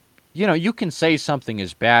 You can say something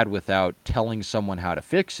is bad without telling someone how to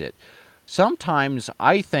fix it. Sometimes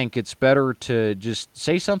I think it's better to just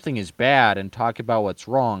say something is bad and talk about what's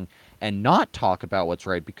wrong and not talk about what's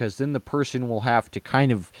right, because then the person will have to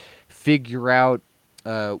kind of figure out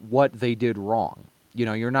what they did wrong.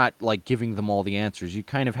 You're not like giving them all the answers. You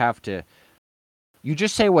kind of have to. You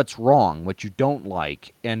just say what's wrong, what you don't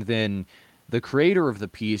like, and then the creator of the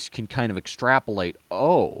piece can kind of extrapolate.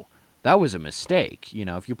 Oh, that was a mistake.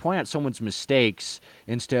 If you point out someone's mistakes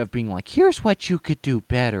instead of being like, "Here's what you could do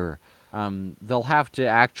better," they'll have to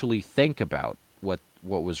actually think about what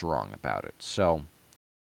was wrong about it. So,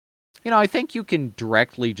 I think you can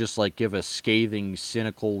directly just like give a scathing,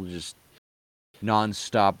 cynical, just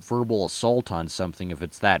nonstop verbal assault on something if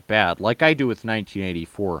it's that bad, like I do with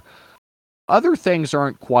 1984. Other things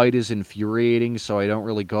aren't quite as infuriating, so I don't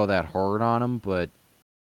really go that hard on them, but,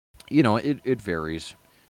 it varies.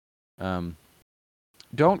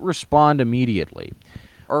 Don't respond immediately.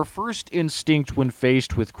 Our first instinct when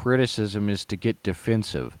faced with criticism is to get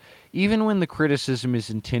defensive. Even when the criticism is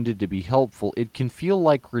intended to be helpful, it can feel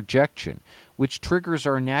like rejection, which triggers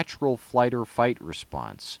our natural flight or fight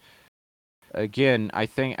response. Again, I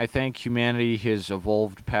think humanity has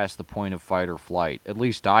evolved past the point of fight or flight. At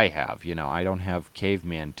least I have. I don't have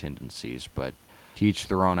caveman tendencies, but to each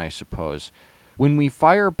their own, I suppose. When we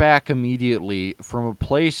fire back immediately from a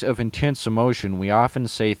place of intense emotion, we often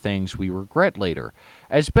say things we regret later.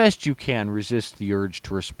 As best you can, resist the urge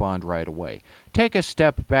to respond right away. Take a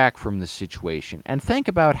step back from the situation and think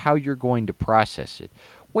about how you're going to process it.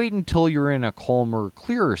 Wait until you're in a calmer,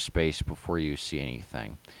 clearer space before you see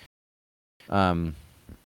anything. Nothing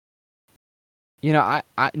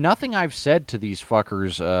I've said to these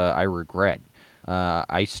fuckers, I regret.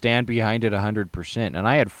 I stand behind it 100%, and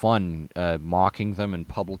I had fun mocking them and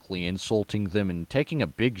publicly insulting them and taking a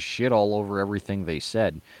big shit all over everything they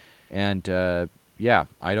said. And, yeah,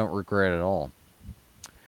 I don't regret it at all.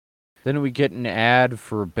 Then we get an ad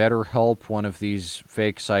for BetterHelp, one of these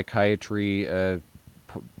fake psychiatry,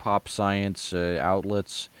 pop science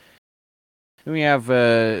outlets. Then we have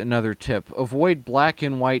another tip. Avoid black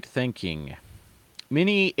and white thinking.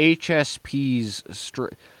 Many HSPs,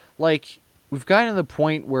 we've gotten to the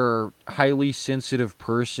point where highly sensitive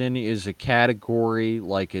person is a category,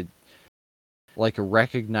 like a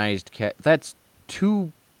recognized That's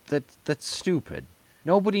stupid.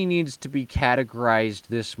 Nobody needs to be categorized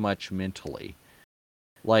this much mentally.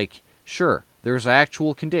 Sure, there's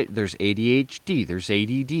actual condition. There's ADHD, there's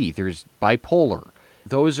ADD, there's bipolar.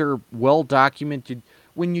 Those are well documented.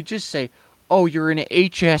 When you just say, "Oh, you're an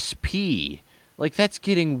HSP," that's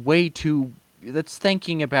getting way too. That's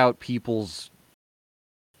thinking about people's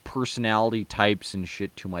personality types and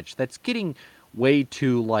shit too much. That's getting way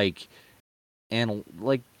too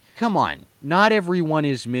come on. Not everyone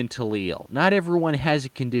is mentally ill. Not everyone has a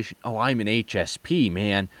condition. "Oh, I'm an HSP,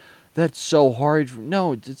 man. That's so hard."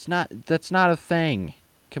 No, it's not. That's not a thing.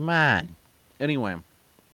 Come on. Anyway.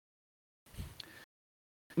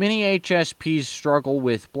 Many HSPs struggle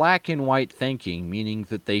with black and white thinking, meaning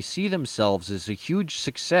that they see themselves as a huge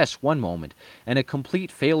success one moment and a complete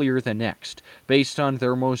failure the next, based on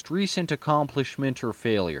their most recent accomplishment or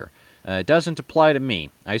failure. It doesn't apply to me.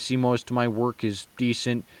 I see most of my work as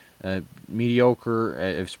decent, mediocre.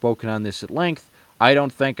 I've spoken on this at length. I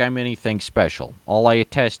don't think I'm anything special. All I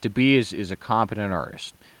attest to be is a competent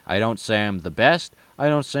artist. I don't say I'm the best. I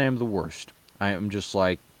don't say I'm the worst. I'm just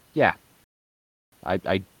yeah.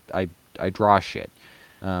 I draw shit.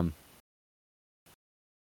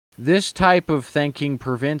 This type of thinking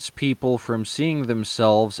prevents people from seeing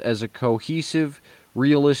themselves as a cohesive,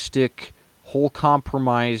 realistic, whole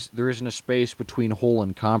compromise. There isn't a space between whole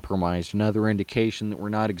and compromise. Another indication that we're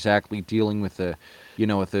not exactly dealing with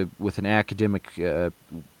with an academic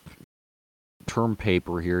term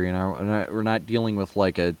paper here. We're not dealing with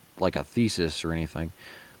like a thesis or anything.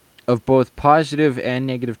 Of both positive and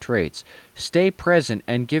negative traits. Stay present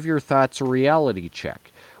and give your thoughts a reality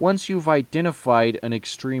check. Once you've identified an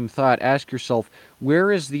extreme thought, ask yourself,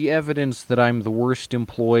 where is the evidence that I'm the worst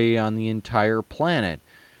employee on the entire planet?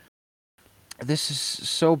 This is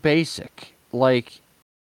so basic.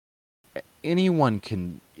 Anyone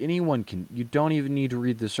can, you don't even need to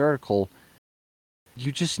read this article.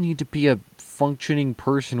 You just need to be a functioning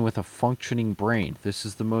person with a functioning brain. This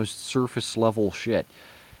is the most surface level shit.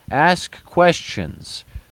 Ask questions.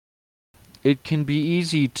 It can be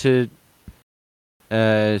easy to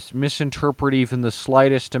misinterpret even the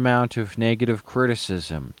slightest amount of negative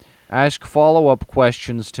criticism. Ask follow-up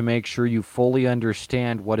questions to make sure you fully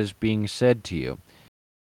understand what is being said to you.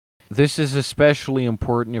 This is especially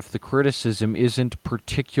important if the criticism isn't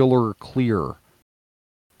particularly clear.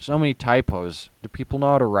 So many typos. Do people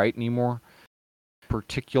know how to write anymore?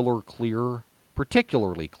 Particularly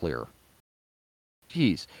clear.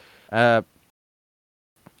 Jeez.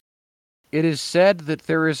 It is said that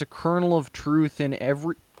there is a kernel of truth in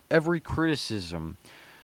every... every criticism.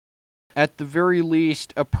 At the very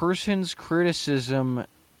least, a person's criticism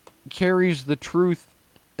carries the truth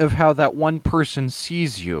of how that one person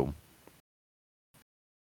sees you.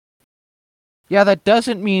 Yeah, that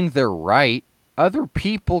doesn't mean they're right. Other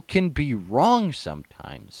people can be wrong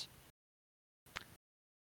sometimes.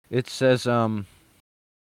 It says,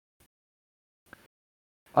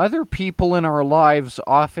 other people in our lives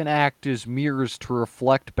often act as mirrors to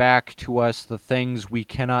reflect back to us the things we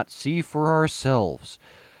cannot see for ourselves.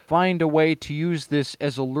 Find a way to use this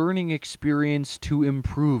as a learning experience to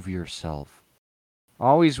improve yourself.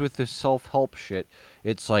 Always with this self-help shit,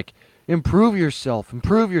 it's like, improve yourself.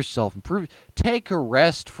 Take a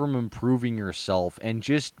rest from improving yourself and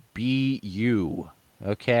just be you,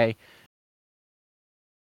 okay?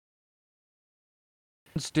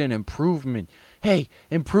 Constant improvement. Hey,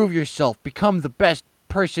 improve yourself. Become the best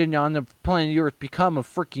person on the planet Earth. Become a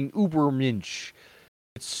freaking Ubermensch.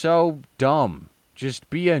 It's so dumb. Just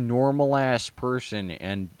be a normal-ass person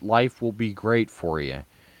and life will be great for you.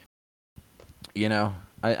 You know,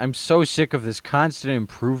 I'm so sick of this constant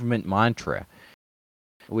improvement mantra,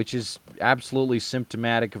 which is absolutely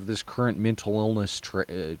symptomatic of this current mental illness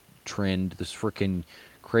trend, this freaking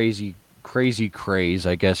crazy craze,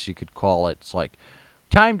 I guess you could call it. It's like,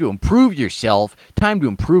 time to improve yourself, time to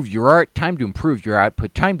improve your art, time to improve your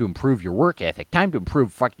output, time to improve your work ethic, time to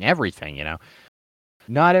improve fucking everything, you know?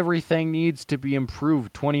 Not everything needs to be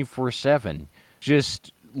improved 24/7.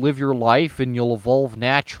 Just live your life and you'll evolve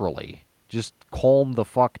naturally. Just calm the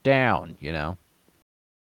fuck down, you know?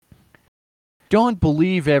 Don't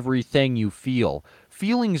believe everything you feel.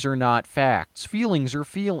 Feelings are not facts. Feelings are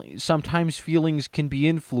feelings. Sometimes feelings can be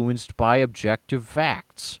influenced by objective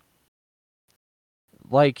facts.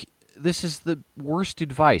 Like, this is the worst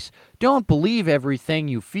advice. Don't believe everything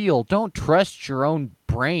you feel. Don't trust your own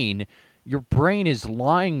brain. Your brain is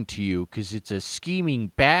lying to you because it's a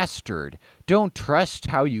scheming bastard. Don't trust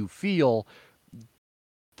how you feel.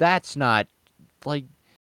 That's not, like,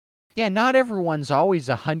 yeah, not everyone's always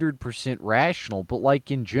 100% rational, but,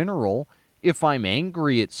 like, in general, if I'm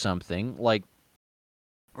angry at something, like,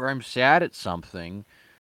 or I'm sad at something,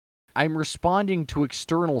 I'm responding to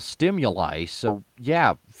external stimuli, so,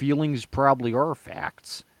 yeah, feelings probably are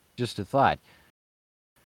facts. Just a thought.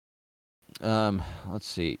 Let's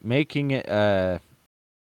see. Making it,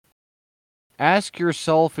 ask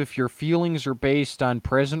yourself if your feelings are based on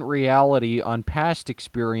present reality, on past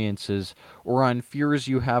experiences, or on fears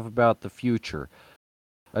you have about the future.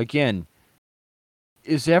 Again,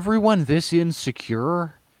 is everyone this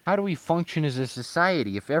insecure? How do we function as a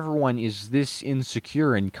society if everyone is this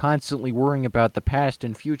insecure and constantly worrying about the past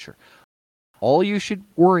and future? All you should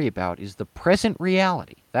worry about is the present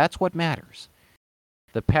reality. That's what matters.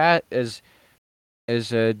 The past, as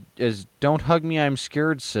Don't Hug Me, I'm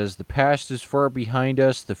Scared says, the past is far behind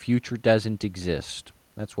us, the future doesn't exist.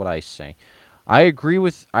 That's what I say. I agree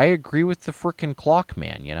with the frickin' clock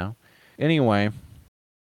man, you know? Anyway,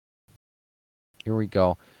 here we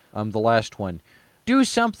go. The last one. Do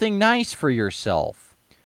something nice for yourself.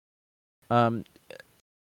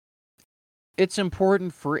 It's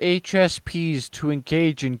important for HSPs to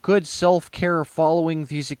engage in good self-care following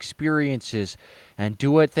these experiences and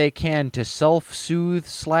do what they can to self-soothe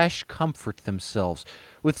 / comfort themselves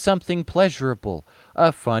with something pleasurable,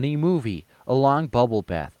 a funny movie, a long bubble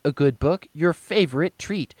bath, a good book, your favorite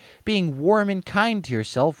treat. Being warm and kind to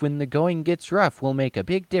yourself when the going gets rough will make a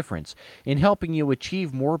big difference in helping you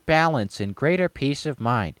achieve more balance and greater peace of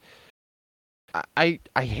mind. I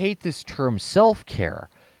hate this term self-care.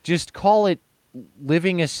 Just call it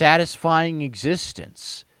living a satisfying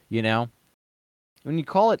existence, you know? When you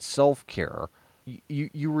call it self-care,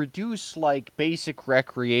 you reduce, like, basic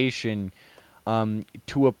recreation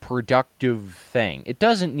to a productive thing. It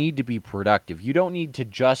doesn't need to be productive. You don't need to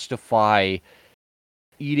justify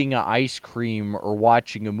eating an ice cream or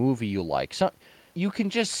watching a movie you like. So you can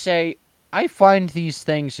just say, I find these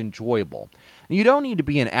things enjoyable. You don't need to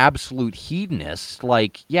be an absolute hedonist.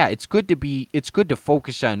 Like, yeah, it's good to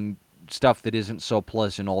focus on stuff that isn't so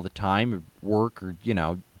pleasant all the time, or work, or, you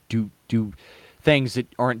know, do things that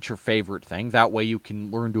aren't your favorite thing. That way you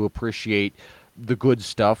can learn to appreciate the good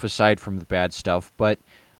stuff aside from the bad stuff. But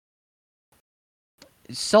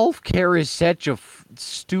self-care is such a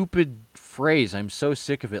stupid phrase. I'm so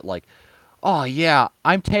sick of it. Like, oh yeah,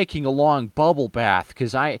 I'm taking a long bubble bath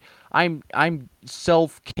because I'm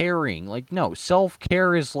self-caring. Like, no,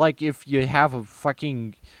 self-care is like if you have a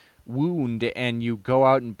fucking wound and you go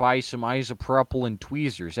out and buy some isopropyl and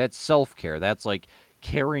tweezers. That's self-care. That's like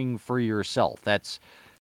caring for yourself. That's,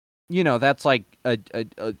 you know, that's like a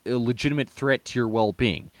legitimate threat to your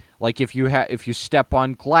well-being. Like if you step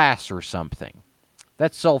on glass or something,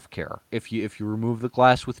 that's self-care. If you remove the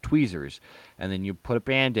glass with tweezers and then you put a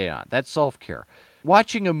Band-Aid on, that's self-care.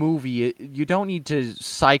 Watching a movie, you don't need to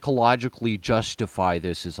psychologically justify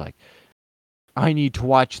this as like, I need to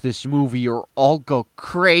watch this movie or I'll go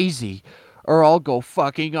crazy or I'll go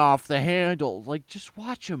fucking off the handle. Like, just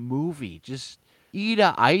watch a movie. Just eat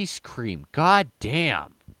a ice cream. God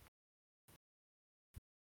damn.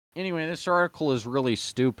 Anyway, this article is really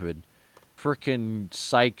stupid. Frickin'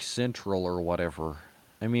 Psych Central or whatever.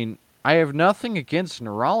 I mean, I have nothing against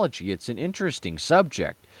neurology. It's an interesting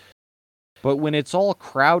subject. But when it's all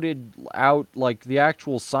crowded out, like the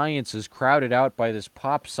actual science is crowded out by this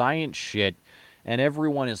pop science shit, and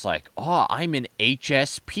everyone is like, "Oh, I'm an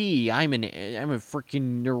HSP. I'm a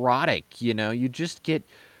freaking neurotic." You know, you just get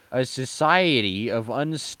a society of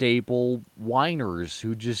unstable whiners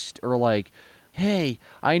who just are like, "Hey,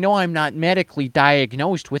 I know I'm not medically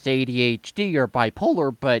diagnosed with ADHD or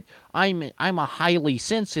bipolar, but I'm a highly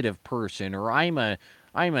sensitive person, or I'm a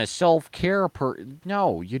self-care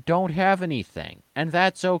No, you don't have anything, and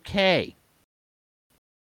that's okay.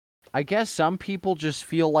 I guess some people just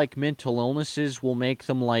feel like mental illnesses will make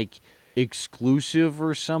them, like, exclusive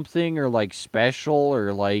or something, or, like, special,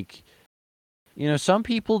 or, like, you know, some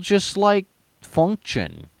people just, like,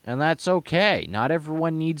 function, and that's okay. Not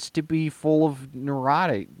everyone needs to be full of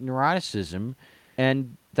neuroticism,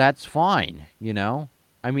 and that's fine, you know?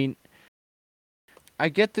 I mean, I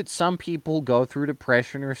get that some people go through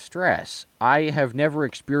depression or stress. I have never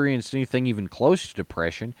experienced anything even close to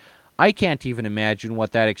depression. I can't even imagine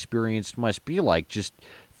what that experience must be like, just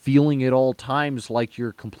feeling at all times like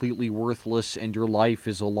you're completely worthless and your life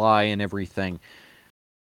is a lie and everything.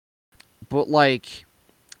 But, like,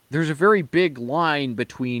 there's a very big line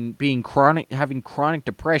between having chronic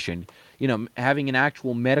depression, you know, having an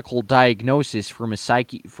actual medical diagnosis from a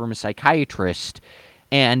psychiatrist,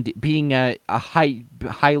 and being a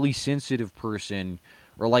highly sensitive person,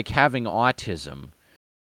 or like having autism.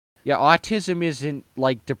 Yeah, autism isn't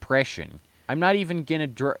like depression. I'm not even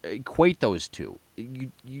going to equate those two.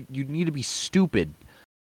 You need to be stupid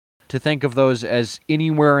to think of those as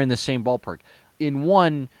anywhere in the same ballpark. In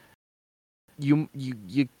one, you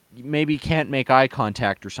maybe can't make eye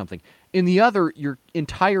contact or something. In the other, your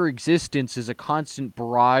entire existence is a constant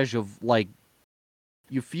barrage of, like,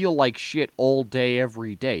 you feel like shit all day,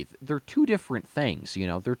 every day. They're two different things, you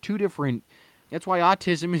know? They're two different... That's why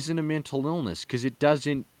autism isn't a mental illness, because it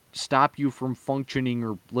doesn't stop you from functioning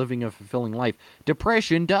or living a fulfilling life.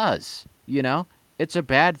 Depression does, you know? It's a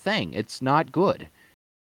bad thing. It's not good.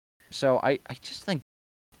 So I just think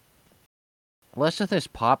less of this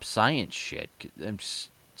pop science shit. I'm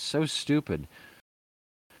so stupid.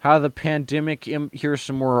 How the pandemic... Here's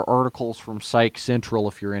some more articles from Psych Central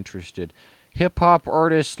if you're interested. Hip-hop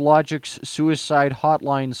artist Logic's suicide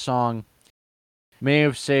hotline song may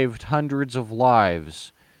have saved hundreds of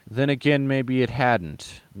lives. Then again, maybe it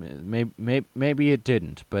hadn't. Maybe it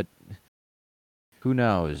didn't, but who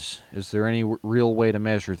knows? Is there any real way to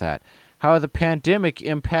measure that? How the pandemic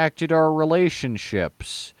impacted our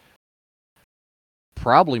relationships. It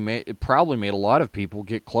probably made a lot of people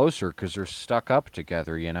get closer because they're stuck up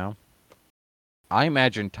together, you know? I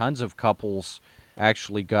imagine tons of couples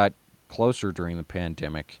actually got closer during the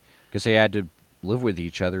pandemic because they had to live with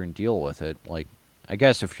each other and deal with it. Like, I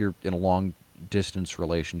guess if you're in a long distance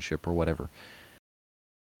relationship or whatever.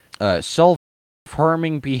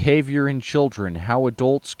 Self-harming behavior in children, how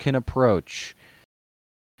adults can approach.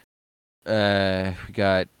 We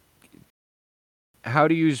got how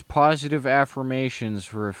to use positive affirmations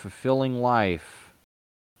for a fulfilling life.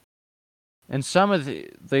 And some of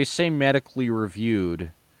they say medically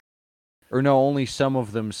reviewed. Or no, only some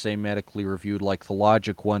of them say medically reviewed, like the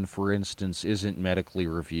Logic one, for instance, isn't medically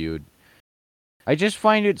reviewed. I just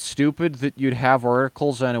find it stupid that you'd have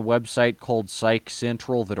articles on a website called Psych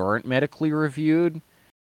Central that aren't medically reviewed.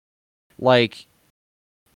 Like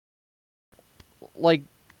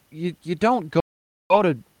you don't go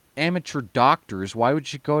to amateur doctors. Why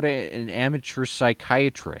would you go to an amateur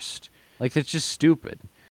psychiatrist? Like, that's just stupid.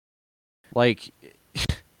 Like,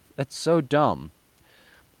 that's so dumb.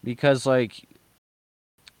 Because, like,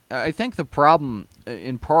 I think the problem,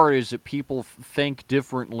 in part, is that people think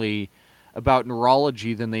differently about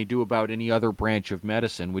neurology than they do about any other branch of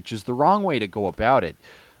medicine, which is the wrong way to go about it.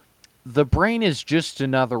 The brain is just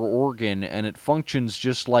another organ, and it functions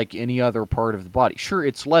just like any other part of the body. Sure,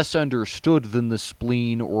 it's less understood than the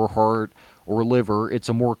spleen or heart or liver. It's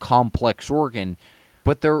a more complex organ,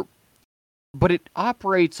 but it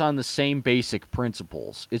operates on the same basic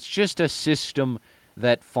principles. It's just a system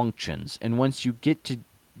that functions, and once you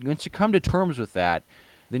come to terms with that,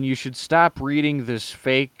 then you should stop reading this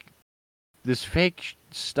fake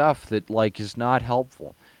stuff that like is not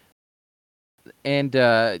helpful. And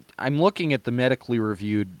I'm looking at the medically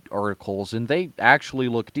reviewed articles, and they actually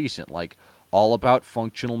look decent, like all about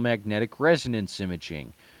functional magnetic resonance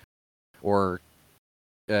imaging, or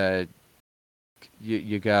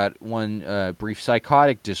you got one brief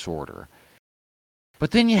psychotic disorder.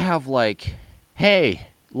 But then you have like, hey,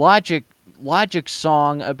 Logic's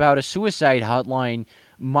song about a suicide hotline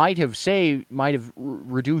might have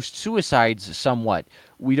reduced suicides somewhat.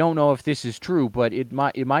 We don't know if this is true, but it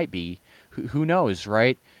might be. Who knows,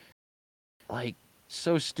 right? Like,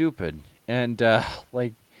 so stupid. And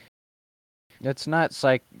like, that's not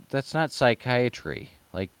psychiatry.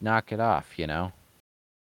 Like, knock it off, you know.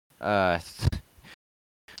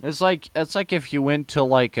 It's like if you went to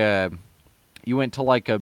like a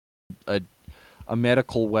a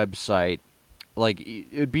medical website. Like,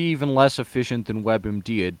 it'd be even less efficient than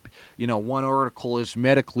WebMD. One article is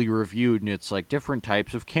medically reviewed, and it's like different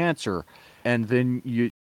types of cancer, and then you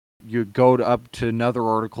go up to another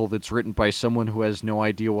article that's written by someone who has no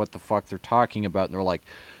idea what the fuck they're talking about, and they're like,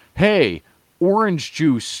 hey, orange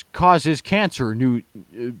juice causes cancer,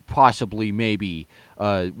 possibly, maybe,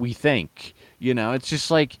 we think. It's just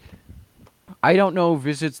like, I don't know who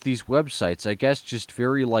visits these websites. I guess just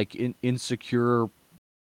very, like, insecure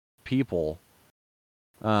people.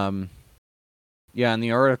 Yeah, in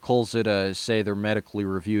the articles that say they're medically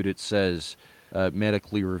reviewed, it says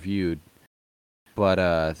medically reviewed.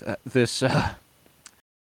 But this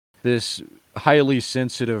highly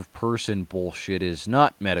sensitive person bullshit is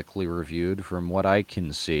not medically reviewed from what I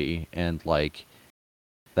can see, and like,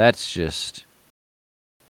 that's just...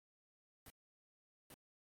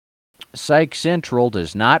 Psych Central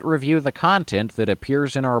does not review the content that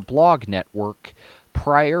appears in our blog network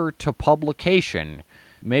prior to publication.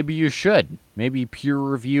 Maybe you should. Maybe peer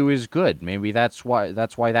review is good. Maybe that's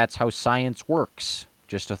how science works.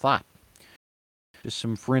 Just a thought. Just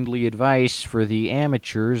some friendly advice for the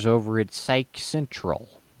amateurs over at Psych Central.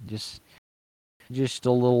 Just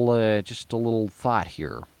a little thought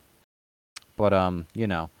here. But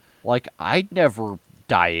like, I'd never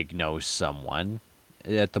diagnose someone.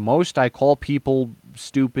 At the most, I call people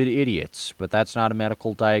stupid idiots, but that's not a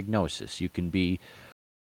medical diagnosis. You can be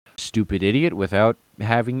a stupid idiot without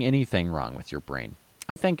having anything wrong with your brain.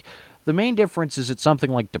 I think the main difference is that something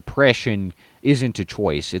like depression isn't a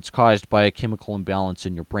choice. It's caused by a chemical imbalance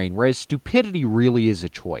in your brain, whereas stupidity really is a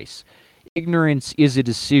choice. Ignorance is a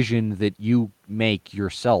decision that you make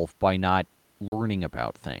yourself by not learning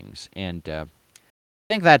about things. And I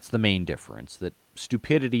think that's the main difference, that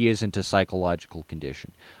stupidity isn't a psychological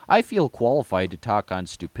condition. I feel qualified to talk on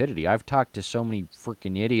stupidity. I've talked to so many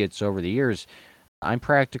freaking idiots over the years. I'm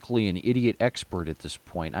practically an idiot expert at this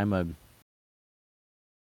point. I'm a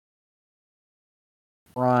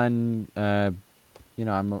moron, I'm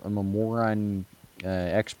a moron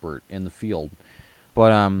expert in the field.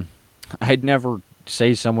 But I'd never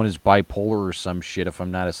say someone is bipolar or some shit if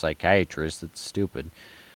I'm not a psychiatrist. That's stupid.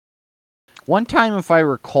 One time, if I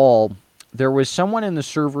recall, there was someone in the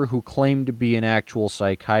server who claimed to be an actual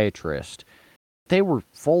psychiatrist. They were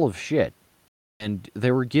full of shit. And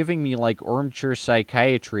they were giving me, like, armchair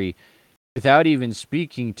psychiatry without even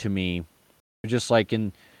speaking to me. Just like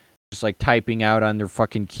typing out on their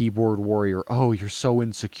fucking keyboard warrior, oh, you're so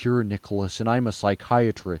insecure, Nicholas, and I'm a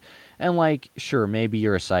psychiatrist. And, like, sure, maybe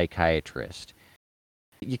you're a psychiatrist.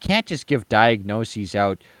 You can't just give diagnoses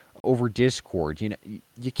out over Discord.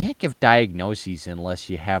 You can't give diagnoses unless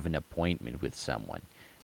you have an appointment with someone.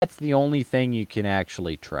 That's the only thing you can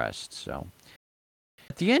actually trust. So,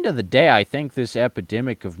 at the end of the day, I think this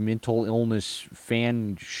epidemic of mental illness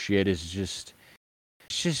fan shit is just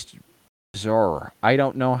bizarre. I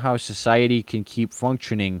don't know how society can keep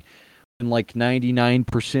functioning when like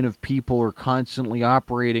 99% of people are constantly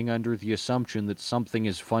operating under the assumption that something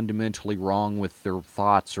is fundamentally wrong with their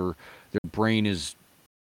thoughts, or their brain is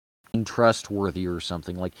untrustworthy or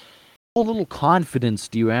something. Like, how little confidence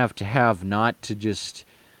do you have not to just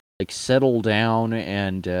like settle down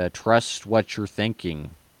and trust what you're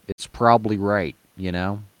thinking? It's probably right,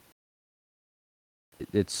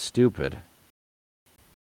 It's stupid.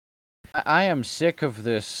 I am sick of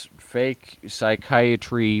this fake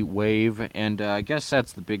psychiatry wave, and I guess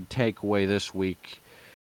that's the big takeaway this week.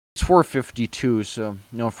 It's 4:52, so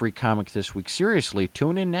no free comic this week. Seriously,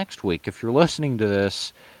 tune in next week. If you're listening to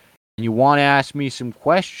this and you want to ask me some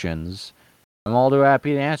questions, I'm all too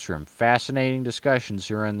happy to answer them. Fascinating discussions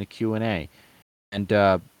here on the Q&A. And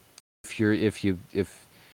if you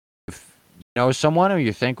know someone who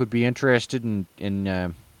you think would be interested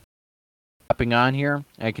in hopping on here,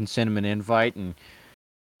 I can send them an invite, and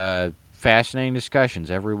Fascinating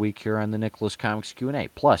discussions every week here on the Nicholas Comics Q&A.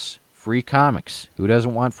 Plus, free comics. Who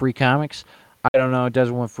doesn't want free comics? I don't know. Who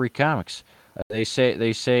doesn't want free comics? They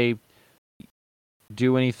say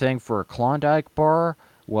do anything for a Klondike bar.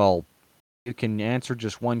 Well, you can answer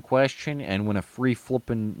just one question and win a free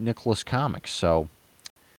flippin' Nicholas Comics. So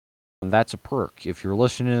that's a perk. If you're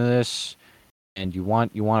listening to this and you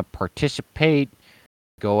want to participate,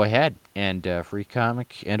 go ahead and free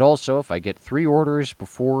comic. And also, if I get 3 orders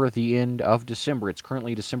before the end of December, it's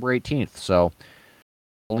currently December 18th, so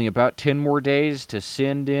only about 10 more days to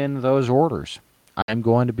send in those orders. I'm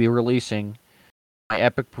going to be releasing my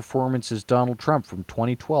epic performance as Donald Trump from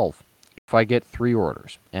 2012 if I get 3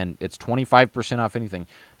 orders, and it's 25% off anything.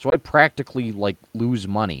 So I practically lose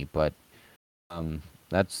money, but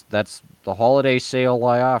that's the holiday sale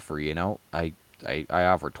I offer. I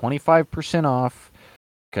offer 25% off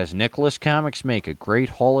because Nicholas Comics make a great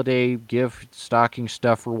holiday gift, stocking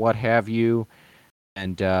stuffer, what have you,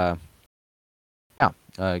 and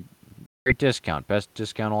great discount, best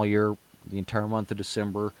discount all year, the entire month of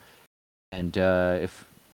December, and if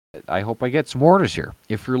I hope I get some orders here.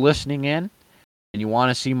 If you're listening in and you want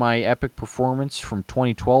to see my epic performance from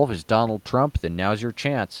 2012 as Donald Trump, then now's your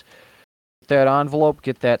chance. Get that envelope,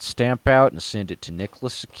 get that stamp out, and send it to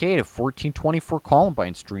Nicholas Cicada, 1424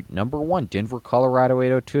 Columbine Street, number 1, Denver, Colorado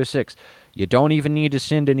 80206. You don't even need to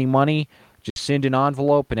send any money. Just send an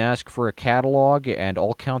envelope and ask for a catalog, and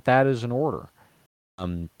I'll count that as an order.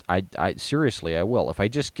 I seriously, I will. If I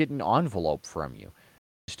just get an envelope from you,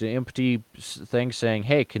 just an empty thing saying,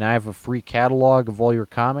 hey, can I have a free catalog of all your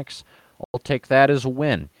comics? I'll take that as a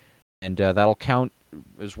win. And that'll count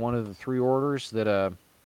as one of the 3 orders that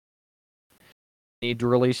need to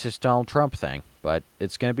release this Donald Trump thing. But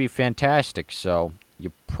it's going to be fantastic, so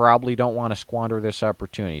you probably don't want to squander this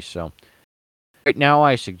opportunity. So right now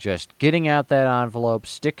I suggest getting out that envelope,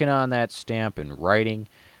 sticking on that stamp, and writing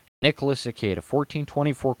Nicholas Cicada,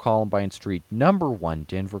 1424 Columbine Street, number 1,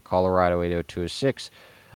 Denver, Colorado 80206.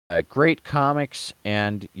 Great comics,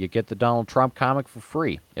 and you get the Donald Trump comic for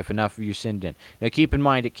free if enough of you send in. Now, keep in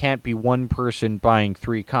mind, it can't be one person buying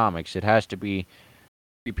 3 comics. It has to be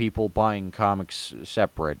 3 people buying comics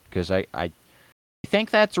separate, because I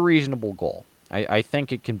think that's a reasonable goal. I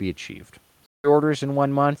think it can be achieved. 3 orders in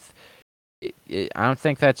 1 month, I don't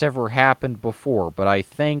think that's ever happened before, but I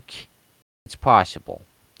think it's possible.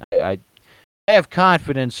 I have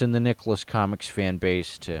confidence in the Nicholas Comics fan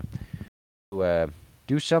base to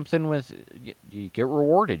do something with. You get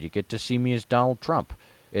rewarded. You get to see me as Donald Trump.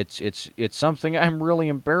 It's something I'm really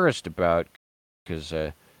embarrassed about,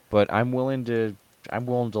 but I'm willing to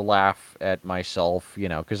laugh at myself,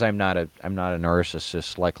 because I'm not a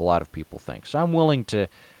narcissist like a lot of people think. So I'm willing to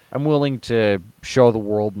show the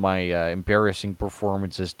world my embarrassing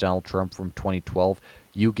performance as Donald Trump from 2012.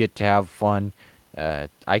 You get to have fun.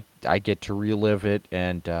 I get to relive it,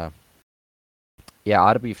 and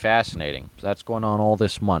ought to be fascinating. So that's going on all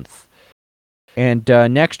this month. And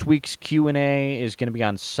next week's Q&A is going to be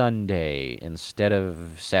on Sunday instead of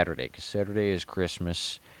Saturday, because Saturday is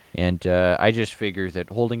Christmas. And I just figured that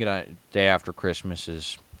holding it on day after Christmas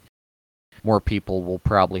is more people will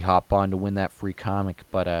probably hop on to win that free comic.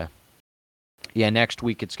 But next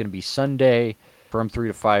week it's going to be Sunday from 3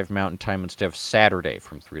 to 5 Mountain Time instead of Saturday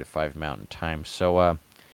from 3 to 5 Mountain Time. So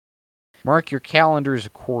mark your calendars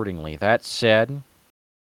accordingly. That said,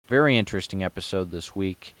 very interesting episode this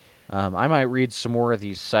week. I might read some more of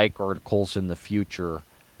these psych articles in the future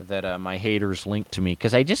that my haters link to me,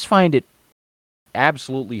 because I just find it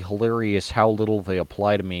absolutely hilarious how little they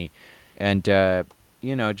apply to me, and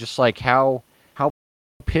just like how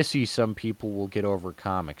pissy some people will get over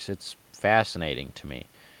comics. It's fascinating to me.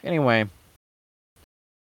 Anyway,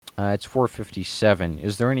 it's 4:57.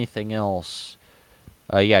 Is there anything else?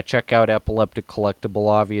 Check out Epileptic Collectible,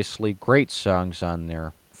 obviously. Great songs on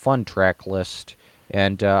there. Fun track list.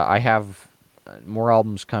 And I have more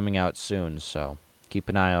albums coming out soon, so keep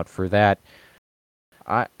an eye out for that.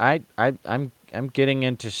 I'm getting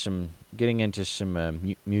into some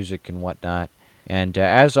music and whatnot. And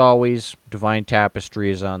as always, Divine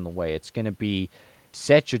Tapestry is on the way. It's going to be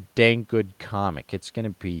such a dang good comic. It's going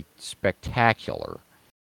to be spectacular.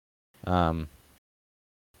 I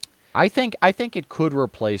think it could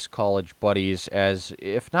replace College Buddies as,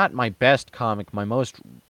 if not my best comic, my most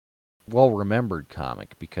well-remembered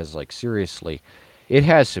comic, because, seriously, it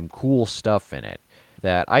has some cool stuff in it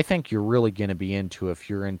that I think you're really going to be into if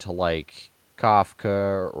you're into,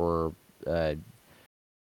 Kafka or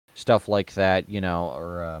stuff like that,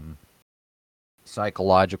 or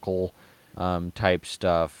psychological type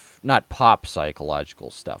stuff. Not pop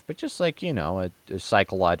psychological stuff, but just a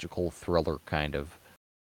psychological thriller kind of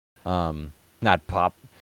Not pop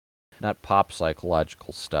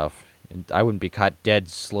psychological stuff. And I wouldn't be caught dead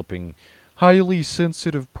slipping highly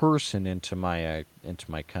sensitive person into my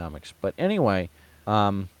comics. But anyway,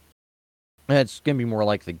 it's gonna be more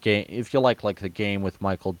like the game. If you like the game with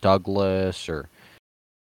Michael Douglas or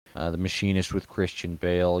The Machinist with Christian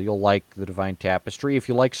Bale, you'll like The Divine Tapestry. If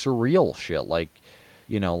you like surreal shit, like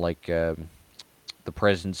The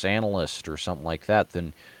President's Analyst or something like that,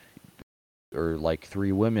 then or like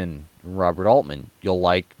Three Women, Robert Altman, you'll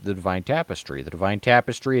like The Divine Tapestry. The Divine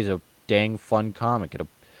Tapestry is a dang fun comic.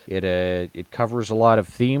 It covers a lot of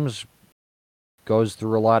themes, goes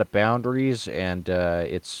through a lot of boundaries, and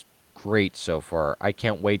it's great so far. I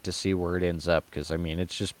can't wait to see where it ends up because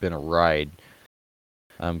it's just been a ride.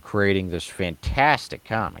 Creating this fantastic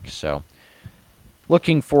comic, so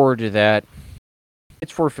looking forward to that.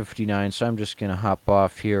 It's 4:59, so I'm just gonna hop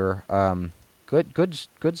off here.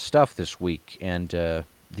 Good stuff this week, and the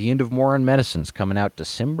end of More on Medicine's coming out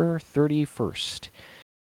December 31st.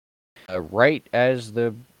 Right as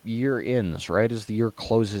the year ends, right as the year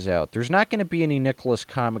closes out. There's not going to be any Nicholas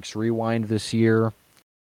Comics Rewind this year,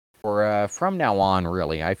 or from now on,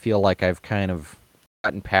 really. I feel like I've kind of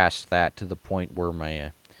gotten past that to the point where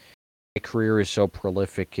my career is so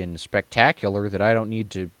prolific and spectacular that I don't need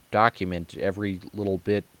to document every little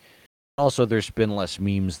bit. Also, there's been less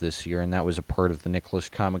memes this year, and that was a part of the Nicholas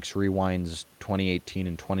Comics Rewinds 2018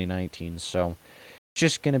 and 2019. So it's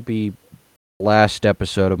just going to be the last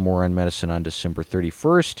episode of More on Medicine on December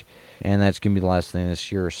 31st, and that's going to be the last thing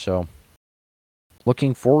this year. So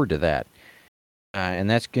looking forward to that. And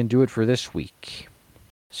that's going to do it for this week.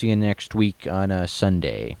 See you next week on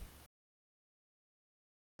Sunday.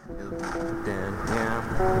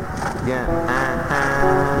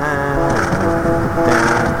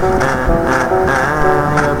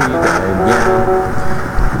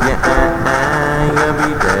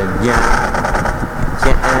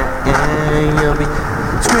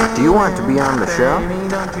 Do you want to be on the show?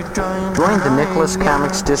 Join the Nicholas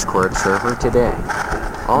Comics Discord server today.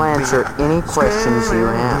 I'll answer any questions you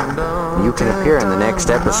have. You can appear in the next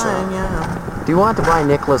episode. Do you want to buy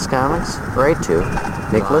Nicholas Comics? Write to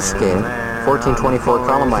Nicholas K, 1424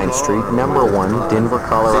 Columbine Street, number 1, Denver,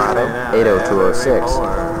 Colorado,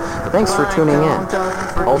 80206. Thanks for tuning in.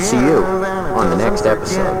 I'll see you on the next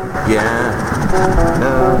episode. Yeah.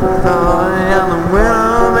 The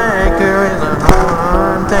Widowmaker is a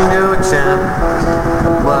hard thing to accept,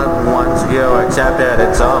 but once you accept it,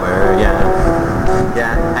 it's over. Yeah.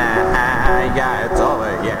 Yeah, it's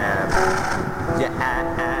over. Yeah.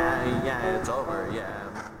 Yeah, it's over. Yeah.